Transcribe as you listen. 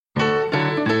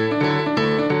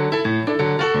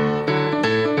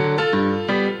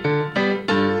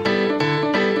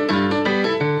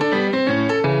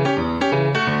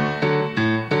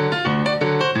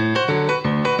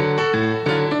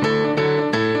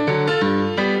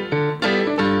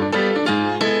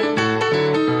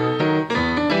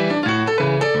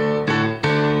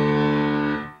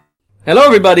Hello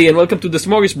everybody and welcome to The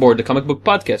Smorgasbord, the comic book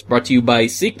podcast brought to you by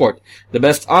Seekport, the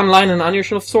best online and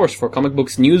on-your-shelf source for comic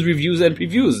books news, reviews, and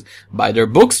previews. Buy their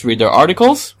books, read their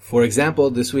articles. For example,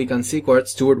 this week on Seekport,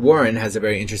 Stuart Warren has a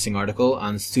very interesting article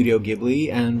on Studio Ghibli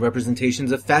and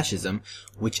representations of fascism,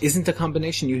 which isn't a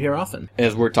combination you hear often.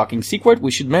 As we're talking Seekport,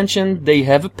 we should mention they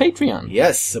have a Patreon.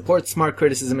 Yes, support smart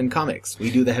criticism in comics.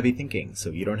 We do the heavy thinking, so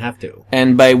you don't have to.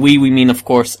 And by we mean, of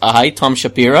course, I, Tom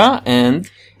Shapira, and...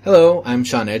 Hello, I'm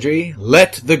Sean Edry.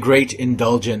 Let the great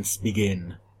indulgence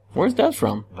begin. Where's that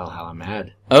from? Valhalla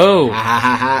Mad. Oh. Ha ha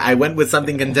ha ha. I went with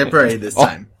something contemporary this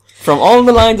time. From all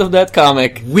the lines of that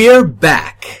comic. We're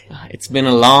back. It's been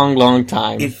a long, long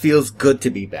time. It feels good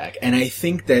to be back. And I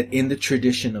think that in the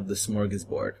tradition of the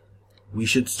Smorgasbord, we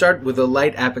should start with a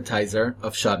light appetizer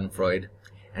of Schadenfreude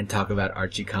and talk about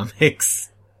Archie comics.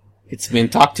 It's been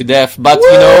talked to death, but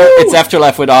you know, it's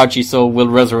Afterlife with Archie, so we'll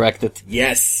resurrect it.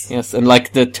 Yes. Yes, and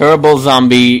like the terrible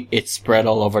zombie, it spread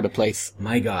all over the place.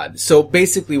 My god. So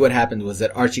basically what happened was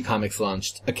that Archie Comics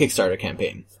launched a Kickstarter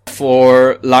campaign.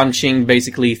 For launching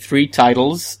basically 3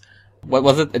 titles. What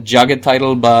was it? A Jughead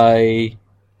title by...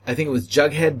 I think it was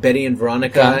Jughead, Betty and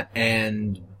Veronica,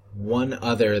 and one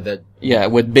other that... Yeah,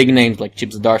 with big names like Chip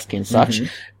Zdarsky and such.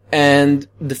 Mm-hmm. And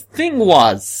the thing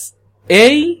was,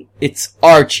 A, it's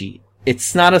Archie.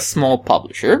 It's not a small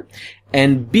publisher.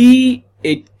 And B,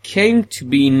 it came to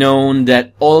be known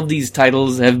that all of these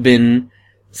titles have been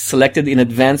selected in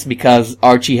advance because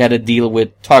Archie had a deal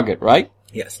with Target, right?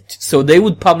 Yes. So they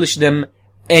would publish them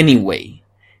anyway.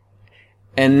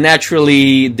 And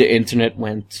naturally, the internet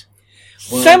went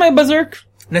semi-berserk.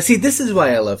 Now see, this is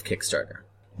why I love Kickstarter.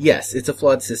 Yes, it's a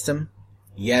flawed system.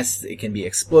 Yes, it can be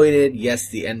exploited. Yes,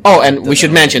 the end... Oh, and we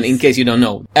should mention, in case you don't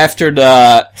know, after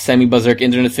the semi-berserk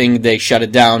internet thing, they shut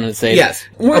it down and say... Yes,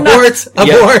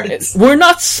 abort! We're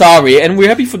not sorry, and we're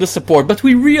happy for the support, but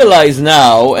we realize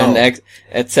now, and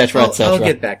etc., etc. I'll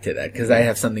get back to that, because I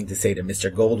have something to say to Mr.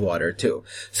 Goldwater, too.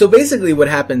 So basically what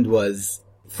happened was,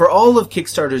 for all of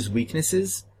Kickstarter's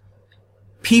weaknesses,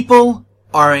 people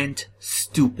aren't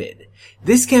stupid.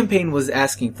 This campaign was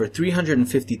asking for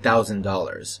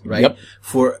 $350,000, right? Yep.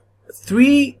 For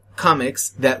 3 comics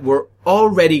that were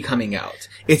already coming out.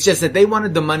 It's just that they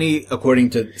wanted the money, according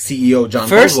to CEO John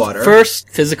Goldwater. First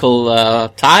physical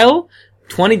tile,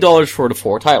 $20 for the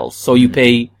 4 titles. So you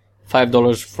pay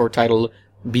 $5 for a title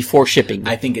before shipping.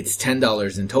 I think it's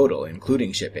 $10 in total,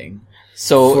 including shipping.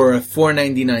 So for a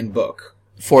 $4.99 book.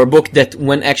 For a book that,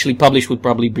 when actually published, would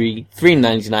probably be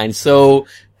 $3.99. So...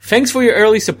 thanks for your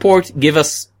early support. Give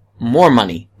us more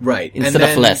money. Right. Instead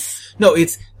of less. No,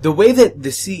 it's the way that the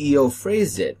CEO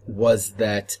phrased it was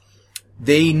that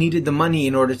they needed the money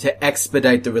in order to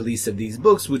expedite the release of these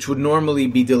books, which would normally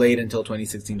be delayed until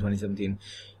 2016, 2017.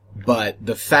 But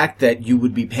the fact that you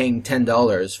would be paying $10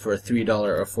 for a $3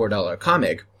 or $4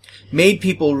 comic made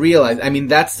people realize, I mean,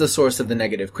 that's the source of the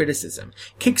negative criticism.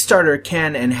 Kickstarter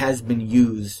can and has been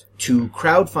used to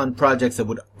crowdfund projects that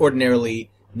would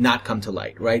ordinarily not come to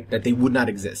light, right? That they would not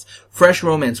exist. Fresh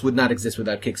Romance would not exist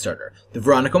without Kickstarter. The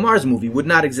Veronica Mars movie would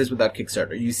not exist without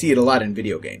Kickstarter. You see it a lot in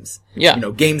video games. Yeah. You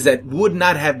know, games that would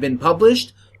not have been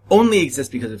published only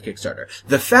exist because of Kickstarter.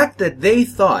 The fact that they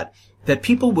thought that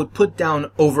people would put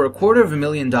down over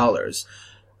 $250,000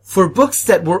 for books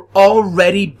that were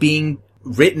already being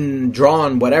written,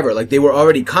 drawn, whatever, like they were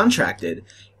already contracted,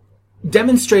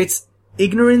 demonstrates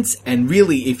ignorance. And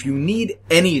really, if you need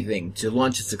anything to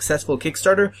launch a successful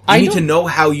Kickstarter, you need to know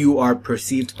how you are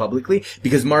perceived publicly.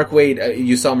 Because Mark Waid,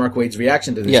 you saw Mark Waid's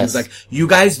reaction to this. Yes. He was like, you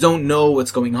guys don't know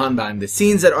what's going on behind the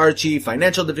scenes at Archie,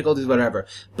 financial difficulties, whatever.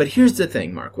 But here's the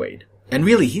thing, Mark Waid. And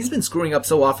really, he's been screwing up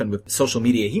so often with social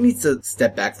media, he needs to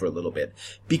step back for a little bit.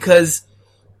 Because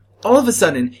all of a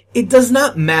sudden, it does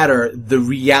not matter the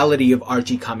reality of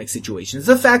Archie comic situations.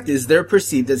 The fact is, they're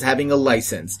perceived as having a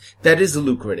license that is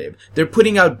lucrative. They're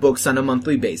putting out books on a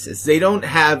monthly basis. They don't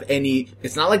have any,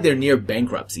 it's not like they're near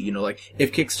bankruptcy, you know, like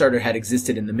if Kickstarter had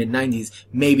existed in the mid-90s,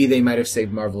 maybe they might have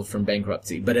saved Marvel from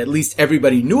bankruptcy, but at least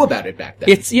everybody knew about it back then.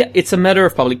 It's a matter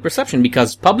of public perception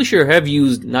because publishers have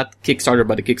used not Kickstarter,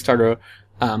 but a Kickstarter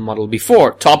model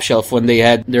before. Top Shelf, when they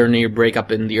had their near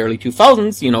breakup in the early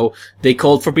 2000s, you know, they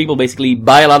called for people basically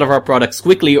buy a lot of our products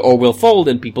quickly or we'll fold,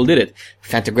 and people did it.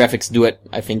 Fantagraphics do it,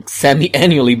 I think,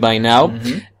 semi-annually by now.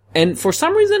 Mm-hmm. And for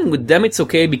some reason, with them it's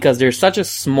okay because they're such a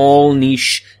small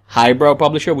niche highbrow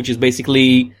publisher, which is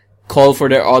basically call for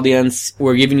their audience.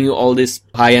 We're giving you all these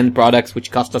high-end products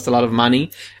which cost us a lot of money.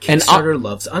 Kickstarter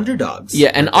loves underdogs. Yeah,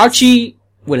 and Archie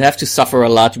would have to suffer a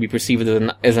lot to be perceived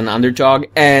as an underdog,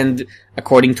 and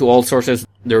according to all sources,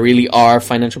 there really are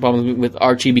financial problems with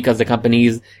Archie because the company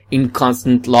is in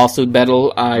constant lawsuit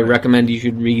battle, I recommend you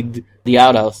should read The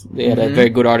Outhouse. They had a very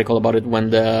good article about it when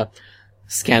the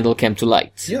scandal came to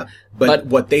light. Yeah. But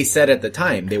what they said at the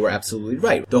time, they were absolutely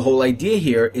right. The whole idea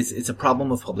here is it's a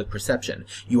problem of public perception.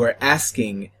 You are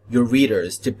asking your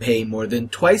readers to pay more than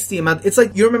twice the amount. It's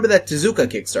like, you remember that Tezuka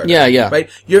Kickstarter? Yeah. Right?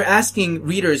 You're asking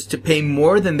readers to pay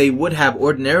more than they would have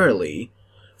ordinarily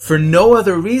for no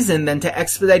other reason than to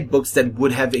expedite books that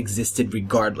would have existed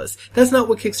regardless. That's not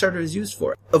what Kickstarter is used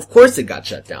for. Of course it got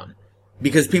shut down.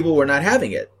 Because people were not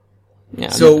having it. Yeah.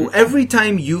 So every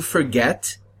time you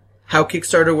forget how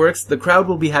Kickstarter works, the crowd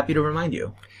will be happy to remind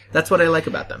you. That's what I like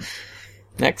about them.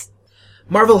 Next.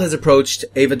 Marvel has approached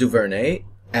Ava DuVernay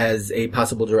as a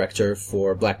possible director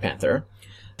for Black Panther.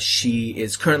 She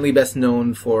is currently best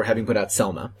known for having put out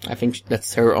Selma. I think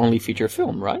that's her only feature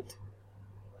film, right?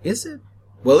 Is it?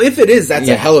 Well, if it is, that's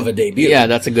a hell of a debut. Yeah,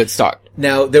 that's a good start.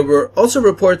 Now, there were also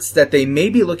reports that they may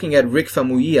be looking at Rick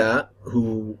Famuyiwa,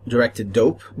 who directed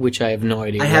Dope. Which I have no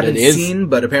idea I what haven't it is. seen,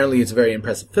 but apparently it's a very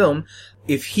impressive film.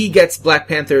 If he gets Black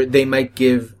Panther, they might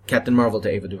give Captain Marvel to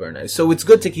Ava DuVernay. So it's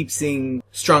good to keep seeing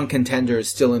strong contenders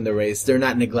still in the race. They're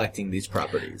not neglecting these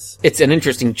properties. It's an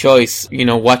interesting choice. You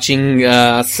know, watching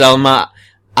Selma,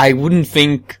 I wouldn't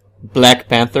think Black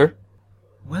Panther.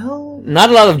 Well,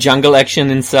 Not a lot of jungle action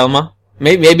in Selma.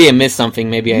 Maybe I missed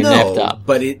something. Maybe I napped no, up.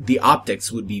 but the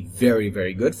optics would be very,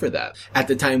 very good for that. At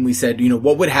the time we said,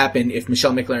 what would happen if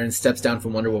Michelle McLaren steps down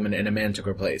from Wonder Woman and a man took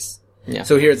her place? Yeah.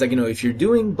 So here it's like, if you're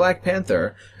doing Black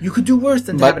Panther, you could do worse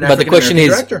than to have an But the question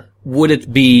African-American is, director. would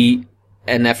it be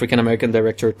an African-American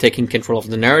director taking control of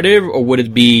the narrative, or would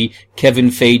it be Kevin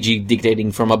Feige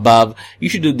dictating from above, you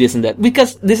should do this and that?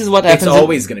 Because this is what happens. It's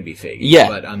always going to be Feige. Yeah.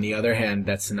 But on the other hand,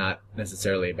 that's not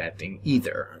necessarily a bad thing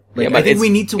either. Yeah, Like, but I think it's- we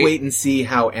need to wait and see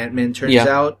how Ant-Man turns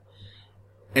out.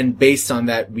 And based on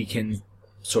that, we can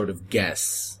sort of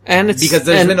guess. And it's, Because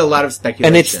there's been a lot of speculation.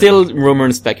 and it's still rumor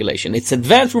and speculation. It's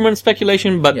advanced rumor and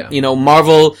speculation, but, Yeah.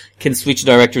 Marvel can switch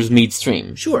directors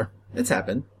midstream. Sure, it's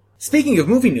happened. Speaking of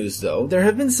movie news, though, there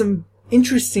have been some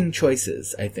interesting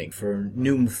choices, I think, for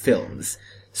new films.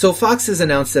 So Fox has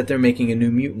announced that they're making a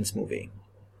New Mutants movie.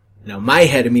 Now, my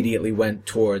head immediately went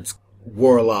towards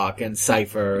Warlock and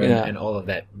Cypher and all of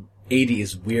that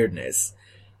 80s weirdness.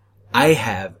 I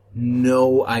have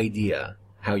no idea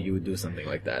how you would do something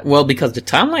like that. Well, because the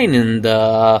timeline in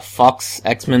the Fox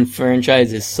X-Men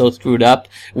franchise is so screwed up.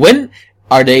 When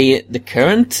are they the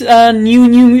current New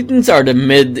Mutants? Or the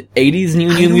mid-80s New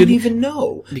I don't Mutants? even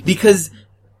know. Because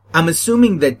I'm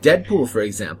assuming that Deadpool, for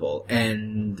example,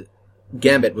 and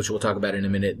Gambit, which we'll talk about in a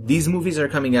minute, these movies are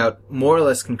coming out more or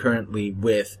less concurrently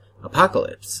with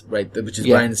Apocalypse, right? Which is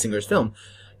Bryan Singer's film.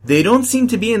 They don't seem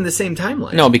to be in the same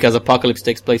timeline. No, because Apocalypse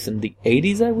takes place in the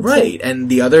 80s, I would say. Right, and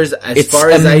the others, as far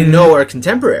as I know, are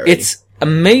contemporary. It's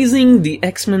amazing the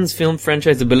X-Men's film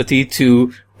franchise ability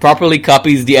to properly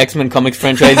copies the X-Men comics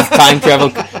franchise time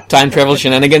travel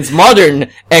shenanigans, modern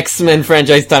X-Men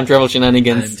franchise time travel I'm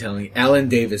shenanigans. telling you, Alan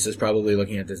Davis is probably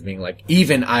looking at this being like,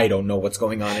 even I don't know what's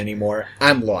going on anymore.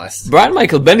 I'm lost. Brian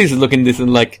Michael Bendis is looking at this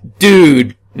and like,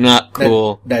 dude, not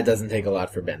cool. That doesn't take a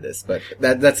lot for Bendis, but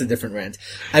that's a different rant.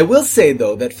 I will say,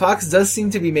 though, that Fox does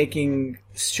seem to be making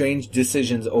strange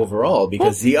decisions overall,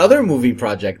 because the other movie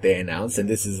project they announced, and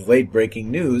this is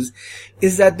late-breaking news,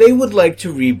 is that they would like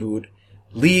to reboot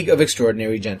League of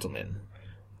Extraordinary Gentlemen.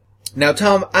 Now,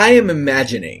 Tom, I am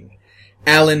imagining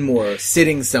Alan Moore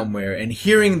sitting somewhere and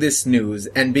hearing this news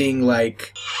and being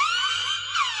like...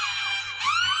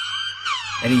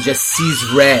 and he just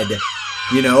sees red,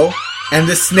 and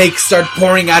the snakes start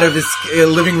pouring out of his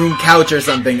living room couch or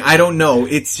something. I don't know.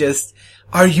 It's just,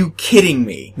 are you kidding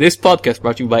me? This podcast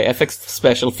brought to you by FX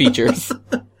Special Features.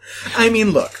 I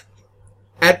mean, look.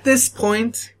 At this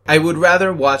point, I would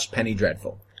rather watch Penny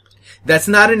Dreadful. That's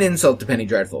not an insult to Penny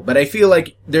Dreadful, but I feel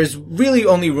like there's really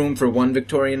only room for one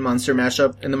Victorian monster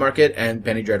mashup in the market, and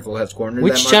Penny Dreadful has cornered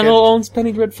Which that market. channel owns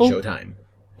Penny Dreadful? Showtime.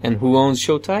 And who owns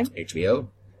Showtime? HBO.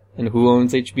 And who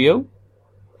owns HBO?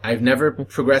 I've never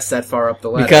progressed that far up the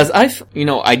ladder. Because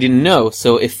I didn't know.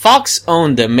 So if Fox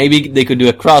owned them, maybe they could do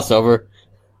a crossover.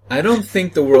 I don't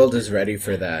think the world is ready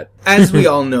for that. As we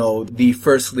all know, the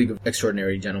first League of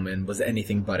Extraordinary Gentlemen was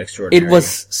anything but extraordinary. It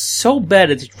was so bad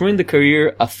that it ruined the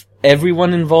career of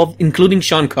everyone involved, including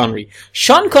Sean Connery.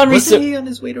 Sean Connery... Wasn't he on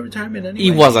his way to retirement anyway?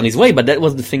 He was on his way, but that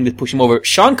was the thing that pushed him over.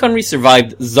 Sean Connery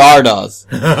survived Zardoz.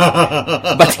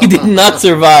 But he did not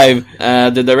survive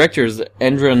the directors,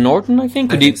 Andrea Norton, I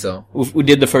think, I think so. who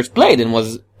did the first Blade and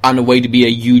was on the way to be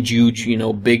a huge,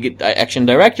 big action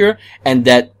director, and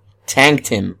that tanked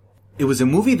him. it was a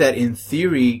movie that in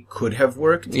theory could have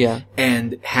worked. Yeah.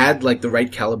 And had like the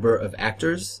right caliber of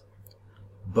actors.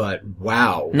 But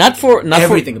wow. Not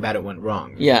everything about it went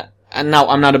wrong. Yeah. And now,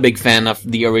 I'm not a big fan of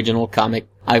the original comic.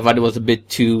 I thought it was a bit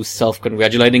too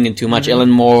self-congratulating and too much Alan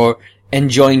Moore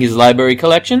enjoying his library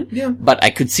collection. Yeah. But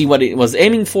I could see what it was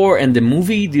aiming for, and the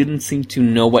movie didn't seem to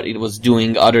know what it was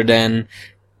doing other than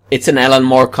it's an Alan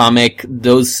Moore comic.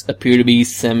 Those appear to be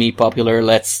semi-popular.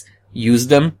 Let's use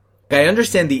them. I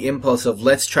understand the impulse of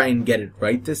let's try and get it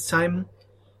right this time.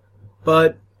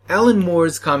 But Alan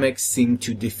Moore's comics seem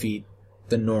to defeat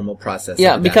the normal process.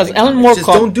 Yeah, because Alan Moore just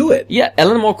don't do it. Yeah,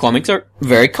 Alan Moore comics are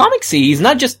very comicsy. He's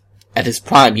not just at his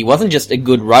prime. He wasn't just a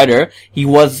good writer. He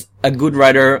was a good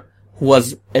writer who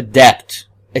was adept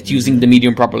at using the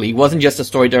medium properly. He wasn't just a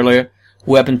storyteller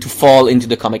who happened to fall into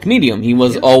the comic medium. He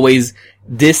was always,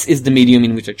 this is the medium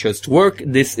in which I chose to work.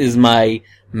 This is my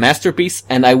masterpiece,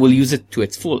 and I will use it to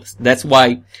its fullest. That's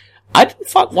why I didn't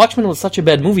thought Watchmen was such a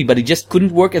bad movie, but it just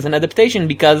couldn't work as an adaptation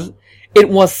because it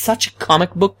was such a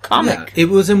comic book comic. Yeah, it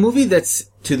was a movie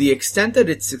that's, to the extent that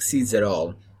it succeeds at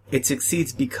all, it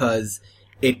succeeds because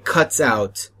it cuts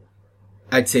out,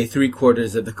 I'd say,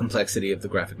 3/4 of the complexity of the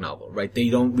graphic novel, right? They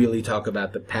don't really talk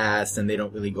about the past, and they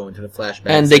don't really go into the flashbacks.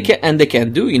 And they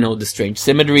can do, the strange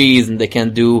symmetries, and they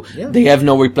can do, they have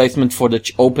no replacement for the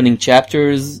opening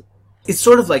chapters. It's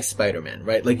sort of like Spider-Man,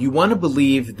 right? Like, you want to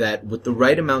believe that with the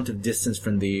right amount of distance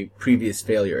from the previous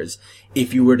failures,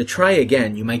 if you were to try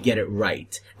again, you might get it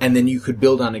right. And then you could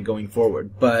build on it going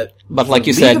forward. But like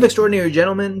you League said, of Extraordinary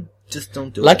Gentlemen, just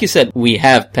don't do it. Like you said, we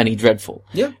have Penny Dreadful.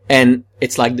 Yeah. And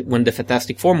it's like when the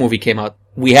Fantastic Four movie came out,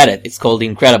 we had it. It's called The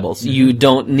Incredibles. You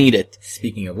don't need it.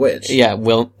 Speaking of which. Yeah,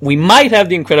 well, we might have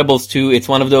The Incredibles 2. It's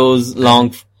one of those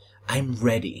long... I'm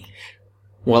ready.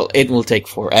 Well, it will take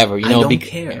forever, I don't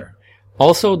care.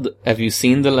 Also, have you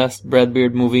seen the last Brad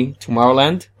Beard movie,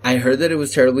 Tomorrowland? I heard that it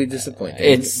was terribly disappointing.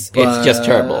 It's just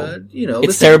terrible.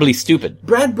 It's terribly stupid.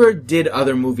 Brad Bird did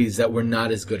other movies that were not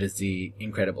as good as The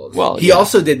Incredibles. Well, he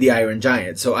also did The Iron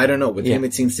Giant, so I don't know. With him,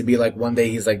 it seems to be like one day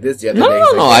he's like this, the other day he's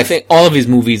like No. this. I think all of his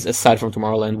movies, aside from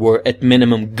Tomorrowland, were at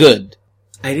minimum good.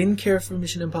 I didn't care for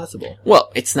Mission Impossible.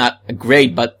 Well, it's not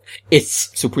great, but it's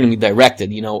supremely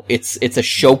directed. It's a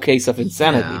showcase of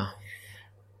insanity. Yeah.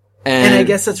 And I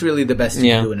guess that's really the best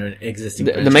you can do in an existing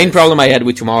franchise. The main problem I had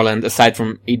with Tomorrowland, aside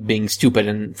from it being stupid,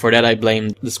 and for that I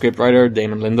blamed the scriptwriter,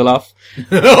 Damon Lindelof.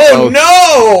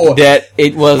 No! That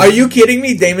it was... Are you kidding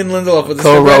me? Damon Lindelof was the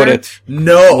co-wrote scriptwriter? it.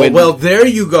 No. Well, there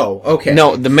you go. Okay.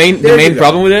 No, the main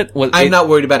problem with it was... I'm not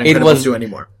worried about Incredibles 2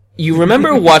 anymore. You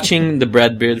remember watching the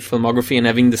Brad Beard filmography and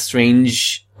having the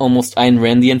strange, almost Ayn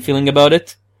Randian feeling about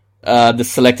it? The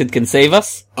Selected Can Save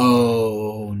Us?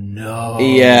 Oh, no.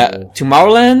 Yeah,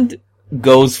 Tomorrowland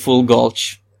goes full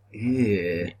gulch.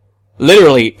 Yeah.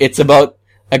 Literally, it's about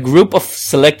a group of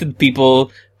selected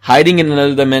people hiding in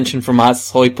another dimension from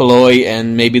us, hoi polloi,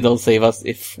 and maybe they'll save us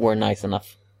if we're nice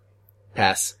enough.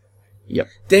 Pass. Yep.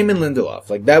 Damon Lindelof.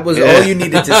 Like, that was all you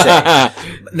needed to say.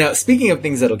 Now, speaking of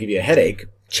things that'll give you a headache,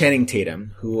 Channing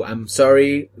Tatum, who, I'm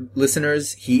sorry,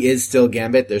 listeners, he is still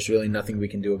Gambit. There's really nothing we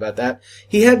can do about that.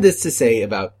 He had this to say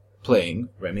about playing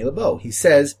Remy LeBeau. He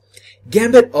says,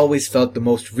 Gambit always felt the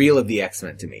most real of the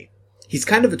X-Men to me. He's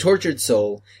kind of a tortured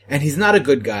soul, and he's not a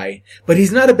good guy, but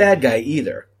he's not a bad guy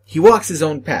either. He walks his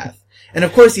own path. And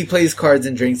of course he plays cards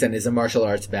and drinks and is a martial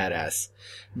arts badass.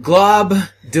 Glob,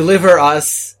 deliver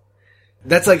us.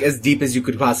 That's like as deep as you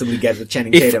could possibly get with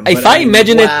Channing Tatum. If I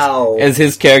imagine it as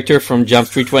his character from Jump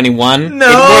Street 21, it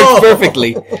works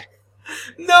perfectly.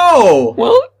 No!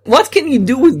 Well, what can you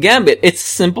do with Gambit? It's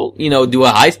simple. Do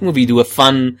a heist movie, do a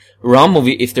fun rom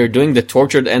movie if they're doing the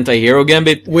tortured anti-hero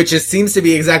Gambit. Which seems to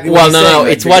be exactly what he's saying. Well, no,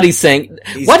 it's what he's saying.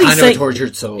 He's kind of a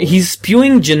tortured soul. He's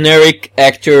spewing generic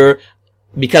actor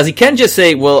because he can't just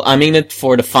say, well, I'm in it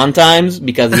for the fun times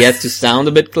because he has to sound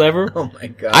a bit clever. Oh my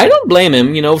god. I don't blame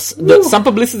him. Some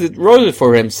publicity wrote it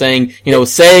for him saying,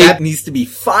 say... That needs to be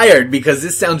fired because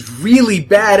this sounds really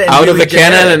bad and out really of the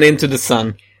cannon and into the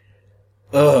sun.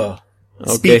 Ugh.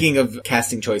 Okay. Speaking of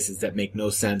casting choices that make no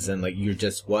sense and you're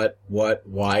just what,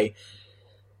 why?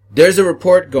 There's a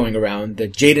report going around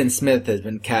that Jaden Smith has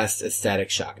been cast as Static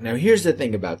Shock. Now here's the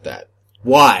thing about that.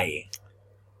 Why?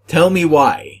 Tell me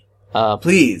why.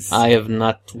 Please. I have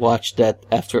not watched that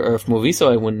After Earth movie,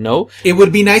 so I wouldn't know. It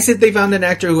would be nice if they found an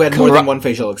actor who had more than one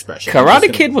facial expression.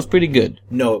 Karate Kid was pretty good.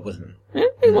 No, it wasn't.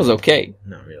 It was okay.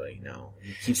 Not really, no.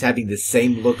 He keeps having this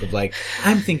same look of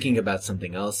I'm thinking about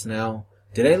something else now.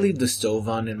 Did I leave the stove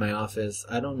on in my office?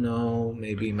 I don't know.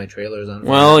 Maybe my trailer's on.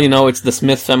 Well, it's the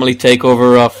Smith family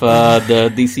takeover of the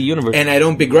DC universe. And I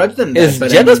don't begrudge them that. Is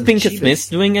Jada Pinkett Smith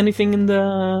doing anything in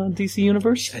the DC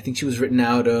universe? I think she was written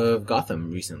out of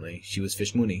Gotham recently. She was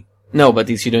Fish Mooney. No, but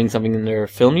is she doing something in their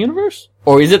film universe?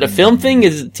 Or is it a film thing?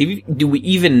 Is it TV? Do we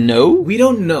even know? We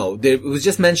don't know. It was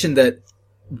just mentioned that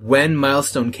when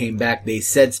Milestone came back, they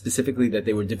said specifically that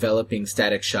they were developing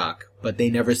Static Shock, but they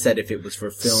never said if it was for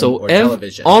film or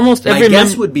television. Almost every My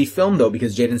guess would be film, though,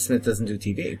 because Jaden Smith doesn't do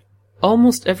TV.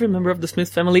 Almost every member of the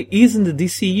Smith family is in the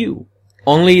DCU.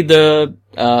 Only the,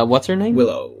 what's her name?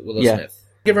 Willow Smith.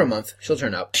 Give her a month. She'll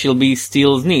turn up. She'll be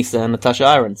Steele's niece, Natasha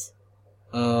Irons.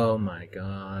 Oh my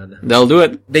god. They'll do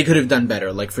it. They could have done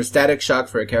better. Like, for Static Shock,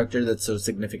 for a character that's so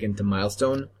significant to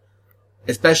Milestone,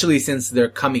 especially since they're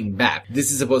coming back. This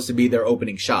is supposed to be their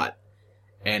opening shot,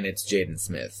 and it's Jaden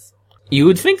Smith. You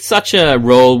would think such a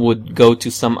role would go to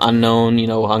some unknown,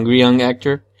 hungry young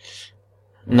actor.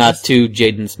 Not to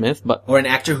Jaden Smith, but... Or an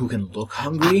actor who can look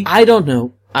hungry? I don't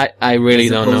know. I really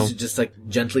don't know. As opposed to just, like,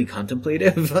 gently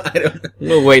contemplative? I don't know.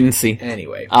 We'll wait and see.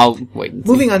 Anyway. I'll wait and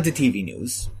see. Moving on to TV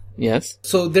news. Yes?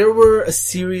 So there were a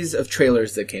series of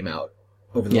trailers that came out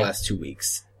over the last 2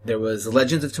 weeks. There was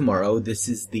Legends of Tomorrow. This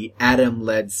is the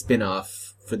Adam-led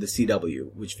spin-off for the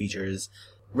CW, which features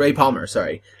Ray Palmer,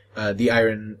 the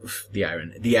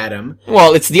Atom.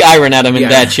 Well, it's the Iron Atom in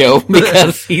that show,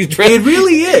 because he's dressed... It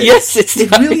really is. Yes, it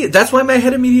really is. That's why my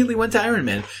head immediately went to Iron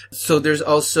Man. So there's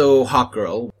also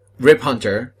Hawkgirl, Rip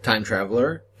Hunter, Time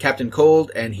Traveler, Captain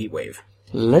Cold, and Heatwave.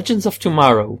 Legends of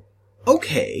Tomorrow.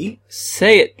 Okay.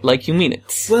 Say it like you mean it.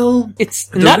 Well,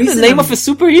 it's not the name of a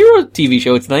superhero TV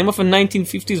show. It's the name of a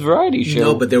 1950s variety show.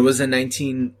 No, but there was a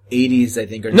 1980s, I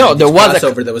think, or no, there was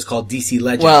crossover that was called DC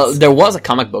Legends. Well, there was a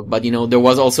comic book, but there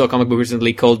was also a comic book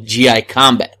recently called G.I.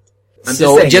 Combat. I'm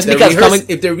just saying,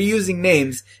 if they're reusing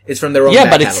names, it's from their own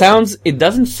back catalog. It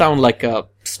doesn't sound like a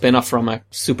spin-off from a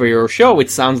superhero show. It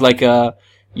sounds like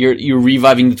you're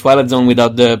reviving the Twilight Zone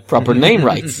without the proper name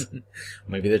rights.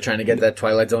 Maybe they're trying to get that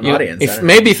Twilight Zone audience.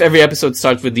 If every episode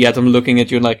starts with the Atom looking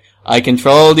at you like, I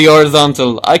control the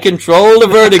horizontal, I control the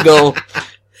vertical.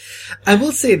 I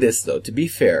will say this, though, to be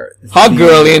fair.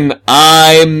 Hawkgirl in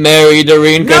I Married a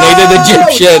Reincarnated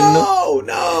Egyptian.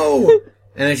 No!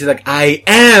 And then she's like, I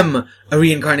am a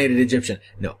reincarnated Egyptian.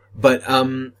 No. But,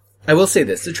 I will say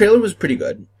this. The trailer was pretty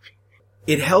good.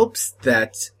 It helps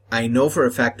that I know for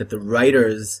a fact that the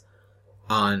writers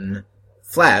on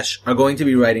Flash are going to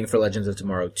be writing for Legends of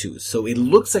Tomorrow too. So it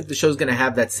looks like the show's going to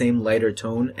have that same lighter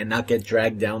tone and not get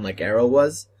dragged down like Arrow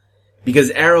was.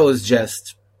 Because Arrow is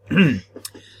just... I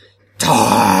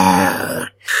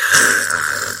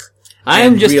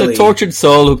am just a tortured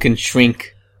soul who can shrink.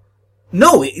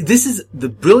 No, this is the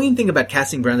brilliant thing about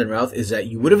casting Brandon Routh is that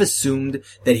you would have assumed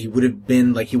that he would have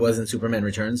been like he was in Superman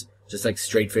Returns, just like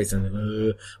straight face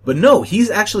and but no, he's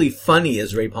actually funny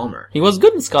as Ray Palmer. He was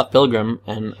good in Scott Pilgrim,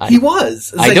 and he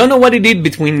was. I don't know what he did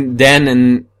between then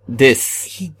and this.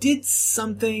 He did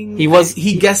something.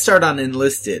 He guest starred on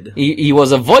Enlisted. He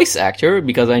was a voice actor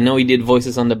because I know he did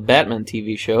voices on the Batman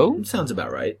TV show. Sounds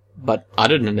about right. But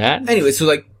other than that, anyway, so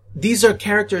like. These are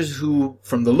characters who,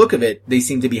 from the look of it, they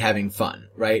seem to be having fun,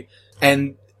 right?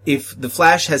 And if The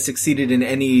Flash has succeeded in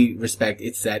any respect,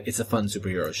 it's that it's a fun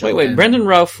superhero show. Wait, Brandon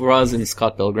Routh was in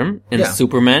Scott Pilgrim, in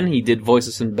Superman, he did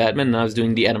voices in Batman, now he's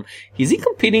doing the Atom. Is he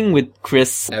competing with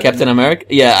Chris Evans? Captain America?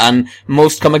 Yeah, and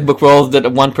most comic book roles that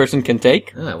one person can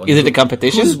take? Is it a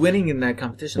competition? Who's winning in that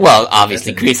competition? Well,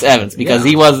 obviously Chris Evans, because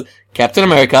he was Captain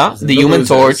America, the Human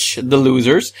Torch, the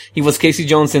Losers. He was Casey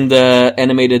Jones in the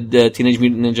animated Teenage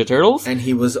Mutant Ninja Turtles. And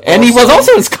he was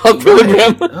also in Scott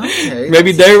Pilgrim. Okay.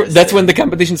 Maybe that's when the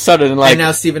competition started. And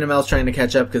now Stephen Amell's trying to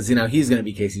catch up because, he's going to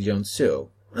be Casey Jones too.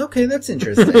 Okay, that's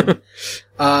interesting.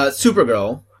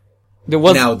 Supergirl.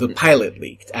 Now, the pilot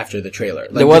leaked after the trailer.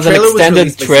 There was an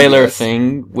extended trailer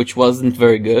thing, which wasn't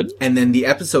very good. And then the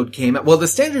episode came out. Well, the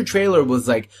standard trailer was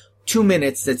like 2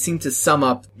 minutes that seemed to sum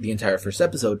up the entire first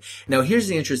episode. Now, here's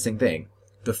the interesting thing.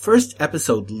 The first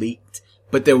episode leaked,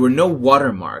 but there were no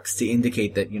watermarks to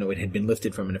indicate that, it had been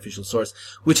lifted from an official source,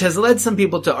 which has led some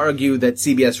people to argue that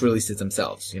CBS released it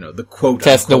themselves. The quote.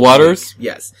 Test the waters?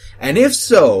 Yes. And if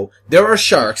so, there are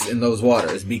sharks in those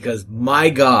waters because,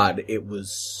 my God, it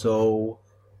was so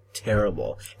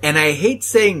terrible. And I hate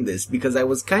saying this because I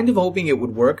was kind of hoping it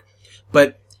would work,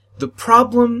 but the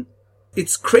problem,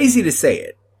 it's crazy to say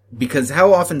it, because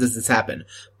how often does this happen?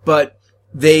 But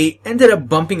they ended up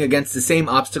bumping against the same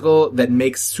obstacle that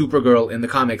makes Supergirl in the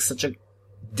comics such a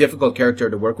difficult character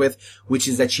to work with, which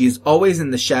is that she is always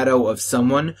in the shadow of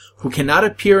someone who cannot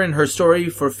appear in her story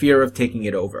for fear of taking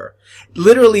it over.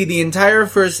 Literally, the entire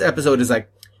first episode is like,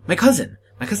 my cousin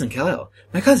Kal-El,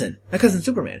 my cousin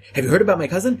Superman. Have you heard about my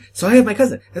cousin? So I have my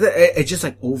cousin. It's just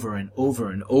like over and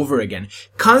over and over again.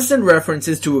 Constant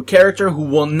references to a character who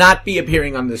will not be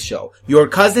appearing on this show. Your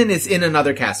cousin is in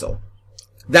another castle.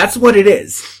 That's what it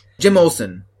is. Jim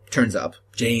Olsen turns up.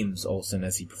 James Olsen,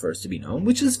 as he prefers to be known,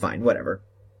 which is fine, whatever.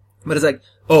 But it's like,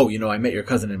 oh, I met your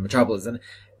cousin in Metropolis. And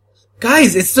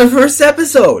guys, it's the first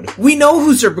episode. We know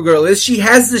who Supergirl is. She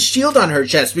has the shield on her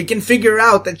chest. We can figure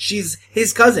out that she's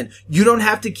his cousin. You don't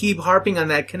have to keep harping on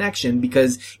that connection,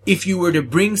 because if you were to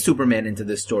bring Superman into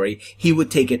this story, he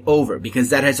would take it over, because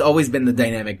that has always been the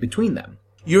dynamic between them.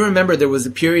 You remember there was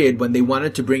a period when they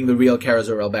wanted to bring the real Kara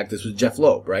Zor-El back. This was Jeff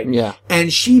Loeb, right? Yeah.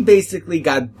 And she basically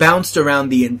got bounced around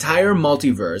the entire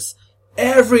multiverse,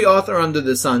 every author under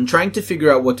the sun, trying to figure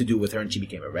out what to do with her. And she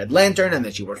became a Red Lantern, and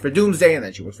then she worked for Doomsday, and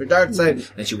then she worked for Darkseid,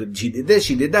 and she did this,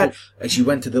 she did that, and she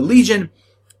went to the Legion.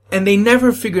 And they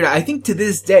never figured out, I think to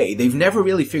this day, they've never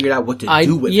really figured out what to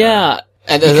do with her. Yeah.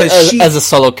 And as a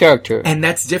solo character. And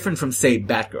that's different from, say,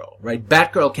 Batgirl, right?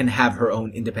 Batgirl can have her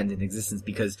own independent existence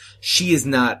because she is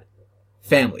not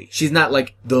family. She's not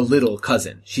like the little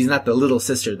cousin. She's not the little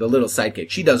sister, the little sidekick.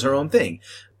 She does her own thing.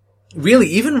 Really,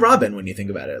 even Robin, when you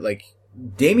think about it, like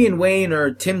Damian Wayne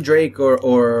or Tim Drake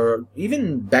or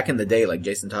even back in the day, like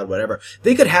Jason Todd, whatever,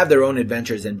 they could have their own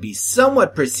adventures and be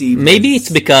somewhat perceived. Maybe it's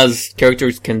because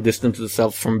characters can distance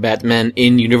themselves from Batman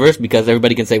in universe, because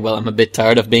everybody can say, well, I'm a bit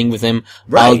tired of being with him.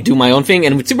 Right. I'll do my own thing.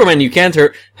 And with Superman, you can't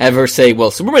have her say,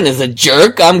 well, Superman is a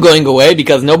jerk. I'm going away,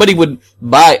 because nobody would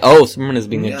buy, oh, Superman is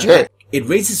being a jerk. It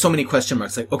raises so many question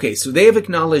marks. Like, okay, so they have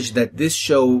acknowledged that this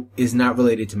show is not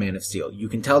related to Man of Steel. You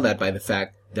can tell that by the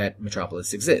fact that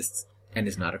Metropolis exists and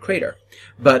is not a crater.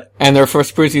 And their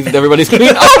first preseason, everybody's going,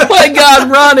 oh my god,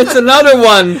 Ron, it's another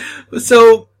one!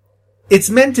 So, it's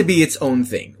meant to be its own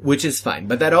thing, which is fine.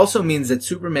 But that also means that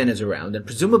Superman is around, and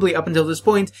presumably up until this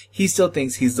point, he still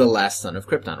thinks he's the last son of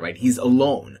Krypton, right? He's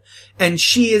alone. And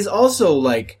she is also,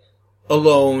 like,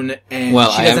 alone, and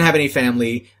she doesn't have any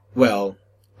family. Well,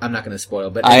 I'm not going to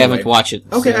spoil, but anyway. I haven't watched it.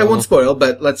 Okay, I won't spoil,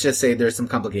 but let's just say there's some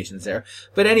complications there.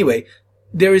 But anyway,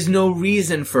 there is no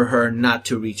reason for her not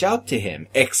to reach out to him,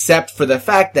 except for the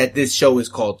fact that this show is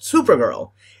called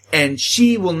Supergirl, and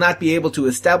she will not be able to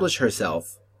establish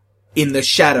herself in the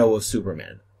shadow of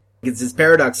Superman. It's this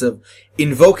paradox of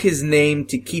invoke his name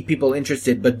to keep people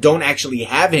interested, but don't actually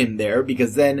have him there,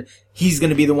 because then he's going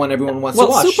to be the one everyone wants to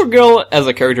watch. Well, Supergirl as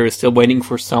a character is still waiting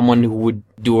for someone who would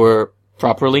do her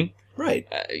properly. Right.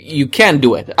 You can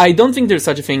do it. I don't think there's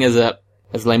such a thing as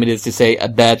lame it is to say, a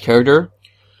bad character.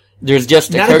 There's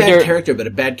just not a bad character, but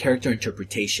a bad character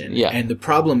interpretation. Yeah. And the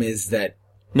problem is that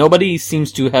nobody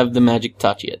seems to have the magic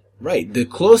touch yet. Right. The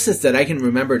closest that I can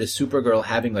remember to Supergirl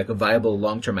having like a viable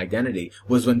long-term identity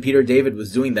was when Peter David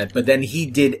was doing that, but then he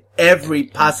did every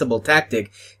possible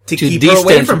tactic to keep her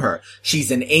away from her. She's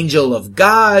an angel of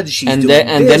God. And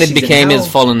then it became his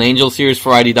Fallen Angel series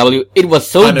for IDW. It was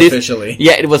so unofficially.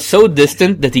 It was so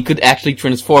distant that he could actually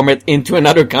transform it into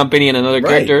another company and another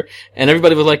character. And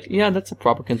everybody was like, yeah, that's a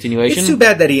proper continuation. It's too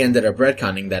bad that he ended up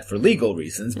retconning that for legal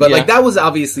reasons, but like that was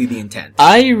obviously the intent.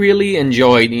 I really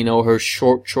enjoyed, her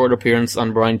short appearance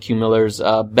on Brian Q. Miller's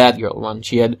Batgirl one.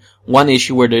 She had one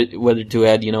issue where to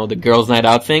add, the Girls' Night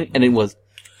Out thing, and it was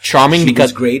charming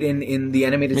because she was great in the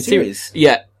animated series.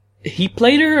 Yeah. He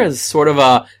played her as sort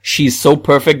of she's so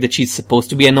perfect that she's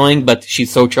supposed to be annoying, but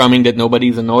she's so charming that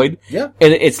nobody's annoyed. Yeah.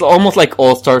 And it's almost like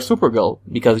All-Star Supergirl,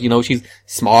 because, she's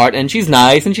smart and she's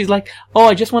nice and she's like, oh,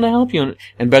 I just want to help you.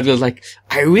 And Batgirl's like,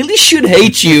 I really should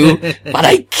hate you, but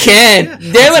I can't.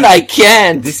 Damn it, I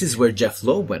can't. This is where Jeff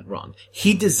Loeb went wrong.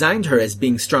 He designed her as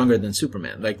being stronger than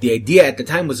Superman. Like, the idea at the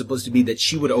time was supposed to be that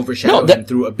she would overshadow him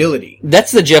through ability.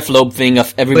 That's the Jeff Loeb thing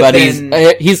of everybody's,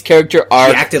 his character arc.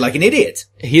 He acted like an idiot.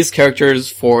 His characters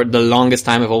for the longest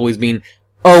time have always been,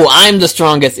 oh, I'm the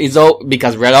strongest.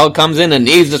 Because Red Hulk comes in and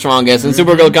he's the strongest, and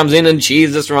Supergirl comes in and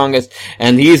she's the strongest,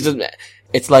 and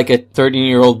it's like a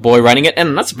 13-year-old boy writing it, and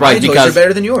I'm not surprised because are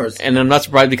better than yours. And I'm not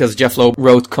surprised because Jeff Loeb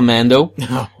wrote Commando.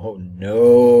 Oh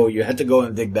no, you had to go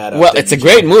and dig that up. Well, it's a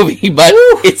great movie, but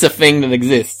it's a thing that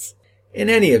exists. In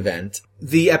any event,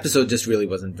 the episode just really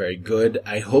wasn't very good.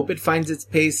 I hope it finds its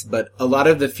pace, but a lot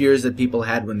of the fears that people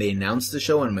had when they announced the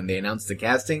show and when they announced the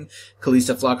casting,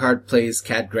 Calista Flockhart plays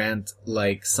Cat Grant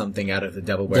like something out of The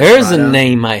Devil Wears Prada. There's a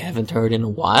name I haven't heard in a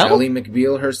while. Ally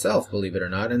McBeal herself, believe it or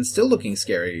not, and still looking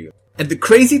scary. And the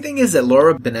crazy thing is that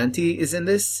Laura Benanti is in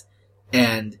this,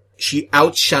 and she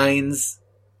outshines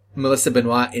Melissa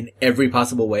Benoist in every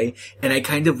possible way, and I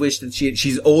kind of wish that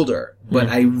she's older, but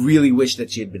I really wish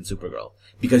that she had been Supergirl,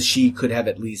 because she could have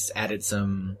at least added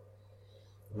some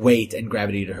weight and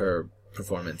gravity to her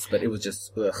performance, but it was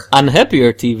just, ugh.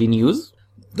 Unhappier TV news.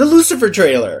 The Lucifer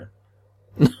trailer!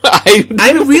 I'm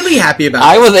I'm really happy about it.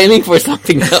 I was aiming for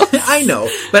something else. I know,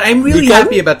 but I'm really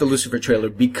happy about the Lucifer trailer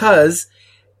because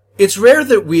it's rare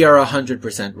that we are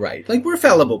 100% right. Like, we're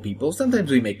fallible people.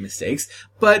 Sometimes we make mistakes,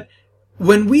 but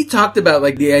when we talked about,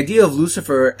 like, the idea of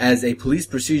Lucifer as a police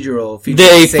procedural featuring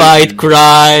They Satan, fight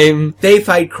crime. They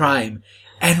fight crime.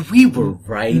 And we were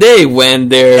right. They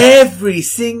went there. Every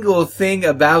single thing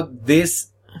about this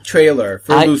trailer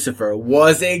for Lucifer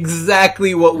was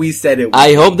exactly what we said it would I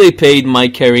be. hope they paid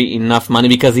Mike Carey enough money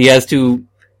because he has to...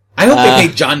 I hope they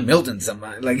paid John Milton some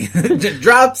money. Like,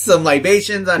 drop some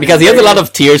libations on Because he has a lot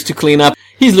of tears to clean up.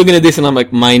 He's looking at this and I'm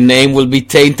like, my name will be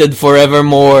tainted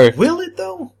forevermore. Will it,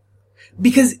 though?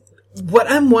 Because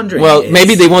what I'm wondering is...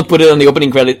 maybe they won't put it on the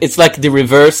opening credit. It's like the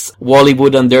reverse Wally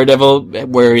Wood on Daredevil,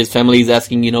 where his family is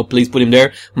asking, please put him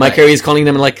there. Mike Carey is calling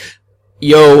them and like,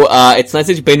 yo, it's nice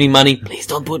that you paid me money. Please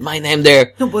don't put my name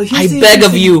there. No, but I beg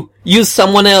of you, use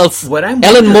someone else. What I'm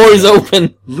Ellen Moore is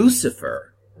open.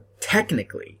 Lucifer,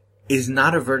 technically, is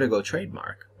not a Vertigo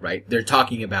trademark, right? They're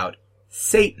talking about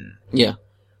Satan. Yeah.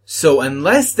 So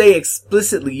unless they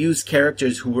explicitly use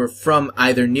characters who were from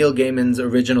either Neil Gaiman's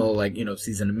original, like,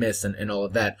 Season of Mist and all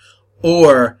of that,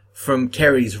 or from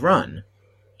Carey's run,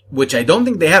 which I don't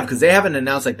think they have, because they haven't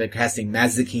announced, like, they're casting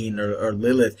Mazikeen or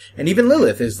Lilith, and even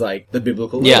Lilith is, like, the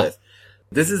biblical Lilith.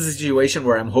 This is a situation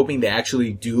where I'm hoping they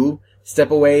actually do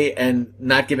step away and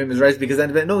not give him his rights, because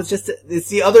then, no, it's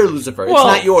the other Lucifer. It's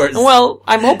not yours. Well,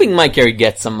 I'm hoping Mike Carey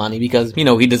gets some money because,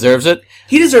 he deserves it.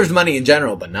 He deserves money in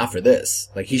general, but not for this.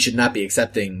 Like, he should not be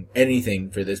accepting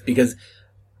anything for this, because...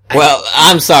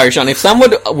 I'm sorry, Sean. If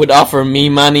someone would offer me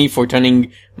money for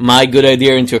turning my good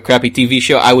idea into a crappy TV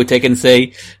show, I would take and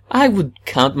say, I would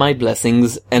count my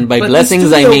blessings, and by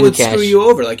blessings I mean would cash. Screw you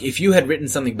over. Like, if you had written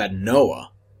something about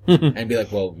Noah, and be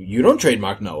like, well, you don't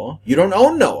trademark Noah. You don't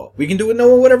own Noah. We can do with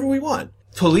Noah whatever we want.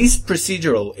 Police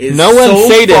procedural is so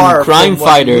Satan, far crime from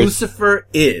fighters. what Lucifer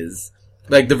is,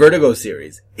 like the Vertigo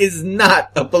series, is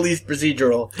not a police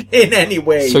procedural in any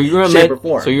way, shape, or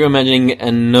form. So you're imagining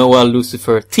a Noah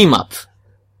Lucifer team up.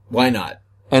 Why not?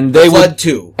 And they Flood would,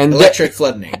 2. and Electric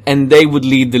Flooding. And they would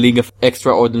lead the League of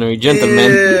Extraordinary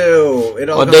Gentlemen. Ew. It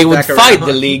all Or comes they would back fight around.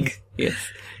 the League. Yes.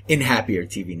 In happier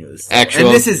TV news. And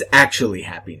this is actually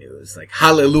happy news. Like,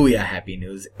 hallelujah happy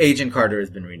news. Agent Carter has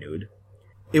been renewed.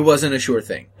 It wasn't a sure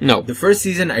thing. No. The first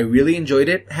season, I really enjoyed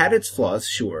it. Had its flaws,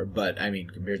 sure, but,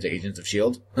 compared to Agents of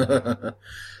S.H.I.E.L.D.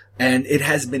 And it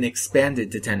has been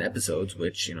expanded to 10 episodes,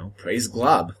 which, praise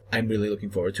Glob. I'm really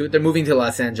looking forward to it. They're moving to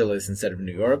Los Angeles instead of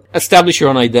New York. Establish your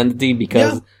own identity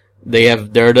because they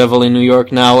have Daredevil in New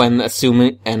York now and I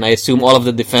assume all of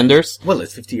the Defenders. Well,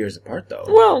 it's 50 years apart, though.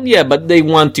 Well, yeah, but they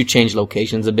want to change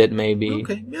locations a bit, maybe.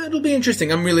 Okay, yeah, it'll be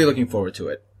interesting. I'm really looking forward to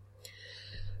it.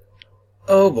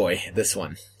 Oh boy, this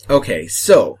one. Okay,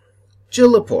 so,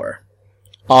 Jill Lepore.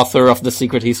 Author of The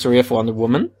Secret History of Wonder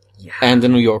Woman. Yeah. And the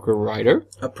New Yorker writer.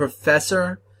 A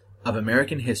professor of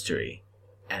American history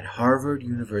at Harvard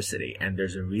University. And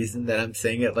there's a reason that I'm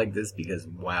saying it like this because,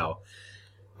 wow.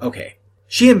 Okay.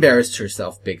 She embarrassed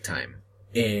herself big time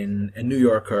in a New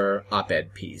Yorker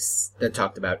op-ed piece that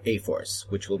talked about A-Force,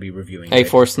 which we'll be reviewing.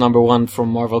 A-Force #1 from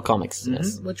Marvel Comics. Mm-hmm,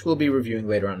 yes. which we'll be reviewing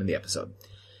later on in the episode.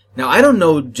 Now, I don't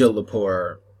know Jill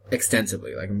Lepore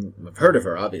extensively. Like, I've heard of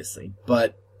her, obviously.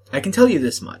 But I can tell you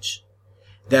this much.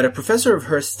 That a professor of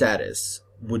her status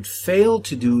would fail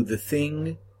to do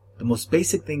the most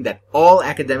basic thing that all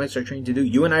academics are trained to do.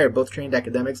 You and I are both trained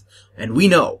academics, and we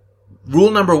know.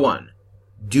 Rule number 1.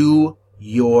 Do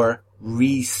your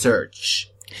research.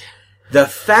 The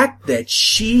fact that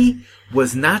she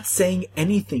was not saying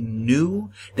anything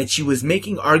new, that she was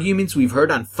making arguments we've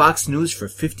heard on Fox News for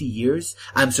 50 years.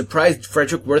 I'm surprised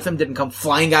Frederick Wortham didn't come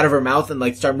flying out of her mouth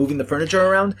and start moving the furniture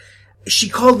around. She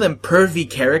called them pervy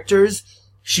characters.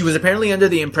 She was apparently under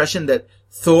the impression that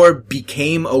Thor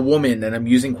became a woman, and I'm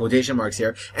using quotation marks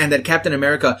here, and that Captain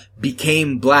America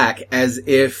became black, as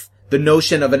if the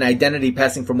notion of an identity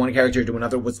passing from one character to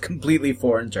another was completely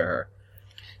foreign to her.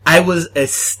 I was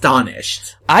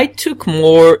astonished. I took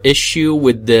more issue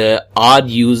with the odd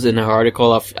use in her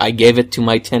article of I gave it to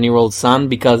my 10-year-old son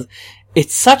because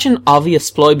it's such an obvious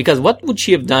ploy, because what would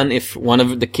she have done if one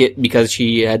of the because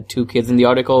she had 2 kids in the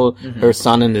article, her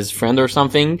son and his friend or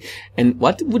something, and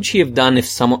what would she have done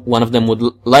if one of them would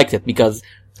liked it, because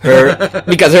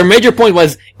her major point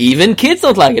was even kids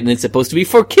don't like it and it's supposed to be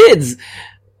for kids.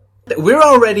 We're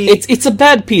already... It's a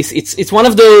bad piece. It's one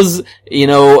of those,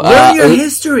 learn your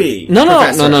history,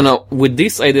 Professor. No. With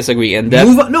this, I disagree. And that...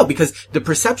 Move on. No, because the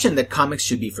perception that comics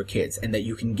should be for kids and that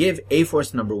you can give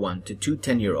A-Force #1 to two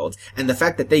 10-year-olds and the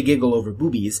fact that they giggle over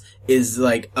boobies is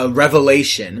like a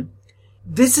revelation.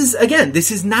 This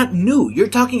is not new. You're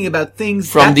talking about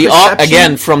things from the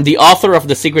author of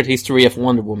The Secret History of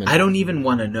Wonder Woman. I don't even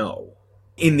want to know.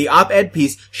 In the op-ed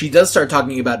piece, she does start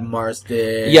talking about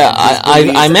Marston. Yeah,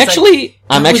 I'm actually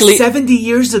 70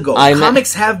 years ago.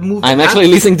 Comics have moved. I'm actually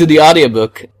listening to the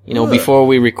audiobook, before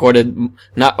we recorded,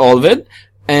 not all of it.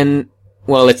 And,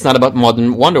 well, it's not about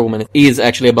modern Wonder Woman. It is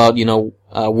actually about,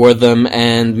 Wortham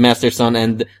and Masterson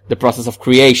and the process of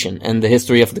creation and the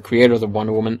history of the creators of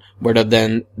Wonder Woman rather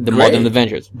than the modern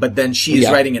Avengers. But then she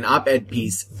is writing an op-ed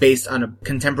piece based on a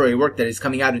contemporary work that is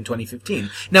coming out in 2015.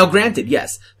 Now, granted,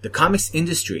 yes, the comics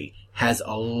industry has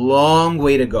a long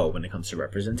way to go when it comes to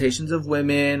representations of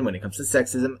women, when it comes to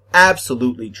sexism.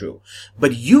 Absolutely true.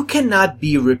 But you cannot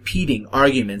be repeating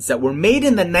arguments that were made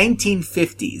in the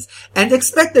 1950s and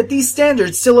expect that these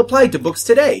standards still apply to books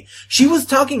today. She was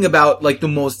talking about, like, the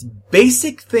most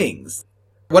basic things.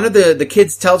 One of the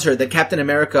kids tells her that Captain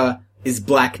America is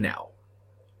black now.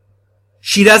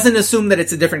 She doesn't assume that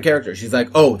it's a different character. She's like,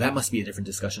 oh, that must be a different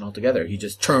discussion altogether. He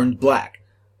just turned black.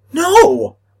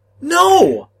 No!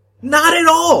 Not at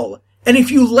all. And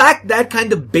if you lack that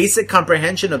kind of basic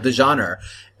comprehension of the genre,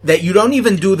 that you don't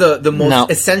even do the most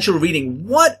essential reading,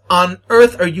 what on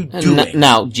earth are you doing?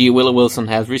 Now, G. Willow Wilson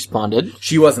has responded.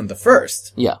 She wasn't the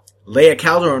first. Yeah. Leah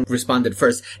Calderon responded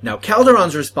first. Now,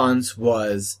 Calderon's response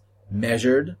was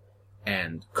measured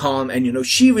and calm, and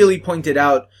she really pointed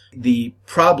out the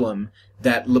problem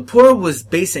that Lepore was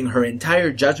basing her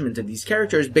entire judgment of these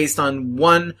characters based on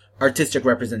one artistic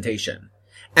representation.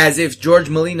 As if George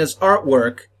Molina's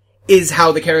artwork is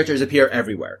how the characters appear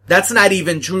everywhere. That's not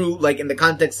even true, like, in the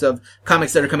context of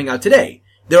comics that are coming out today.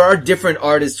 There are different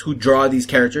artists who draw these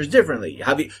characters differently.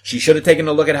 She should have taken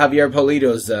a look at Javier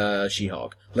Pulido's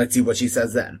She-Hulk. Let's see what she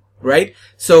says then. Right?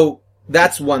 So,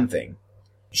 that's one thing.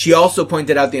 She also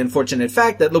pointed out the unfortunate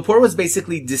fact that Lepore was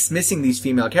basically dismissing these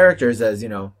female characters as,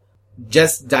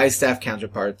 just die-staff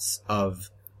counterparts of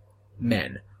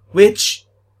men. Which,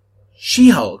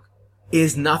 She-Hulk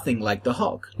is nothing like the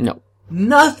Hulk. No.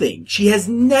 Nothing. She has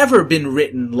never been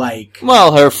written like...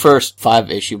 Well, her first 5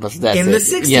 issue was that. In the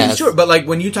 60s, sure. But like,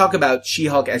 when you talk about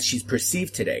She-Hulk as she's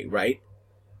perceived today, right?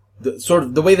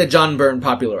 The way that John Byrne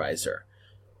popularized her.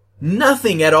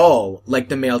 Nothing at all like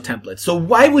the male template. So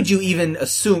why would you even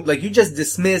assume, like, you just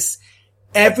dismiss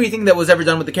everything that was ever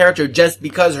done with the character just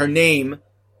because her name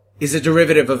is a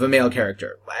derivative of a male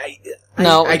character?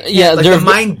 The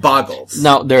mind boggles.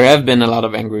 Now, there have been a lot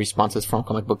of angry responses from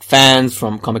comic book fans,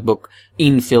 from comic book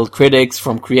in-field critics,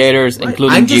 from creators,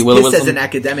 including G. Willow Wilson. I'm just pissed as an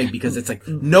academic because it's like,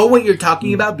 know what you're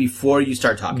talking about before you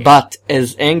start talking. But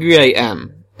as angry I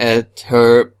am at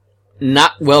her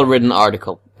not well-written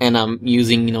article, and I'm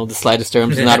using, the slightest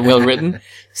terms, not well-written,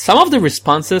 some of the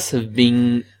responses have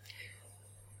been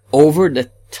over the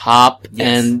top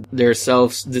and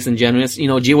themselves disingenuous.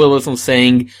 G. Willow Wilson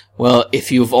saying, well,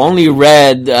 if you've only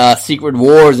read Secret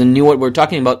Wars and knew what we're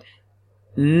talking about,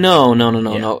 no.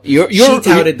 She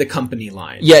touted the company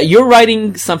line. Yeah, you're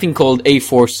writing something called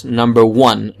A-Force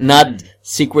 #1, not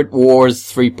Secret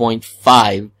Wars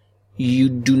 3.5. You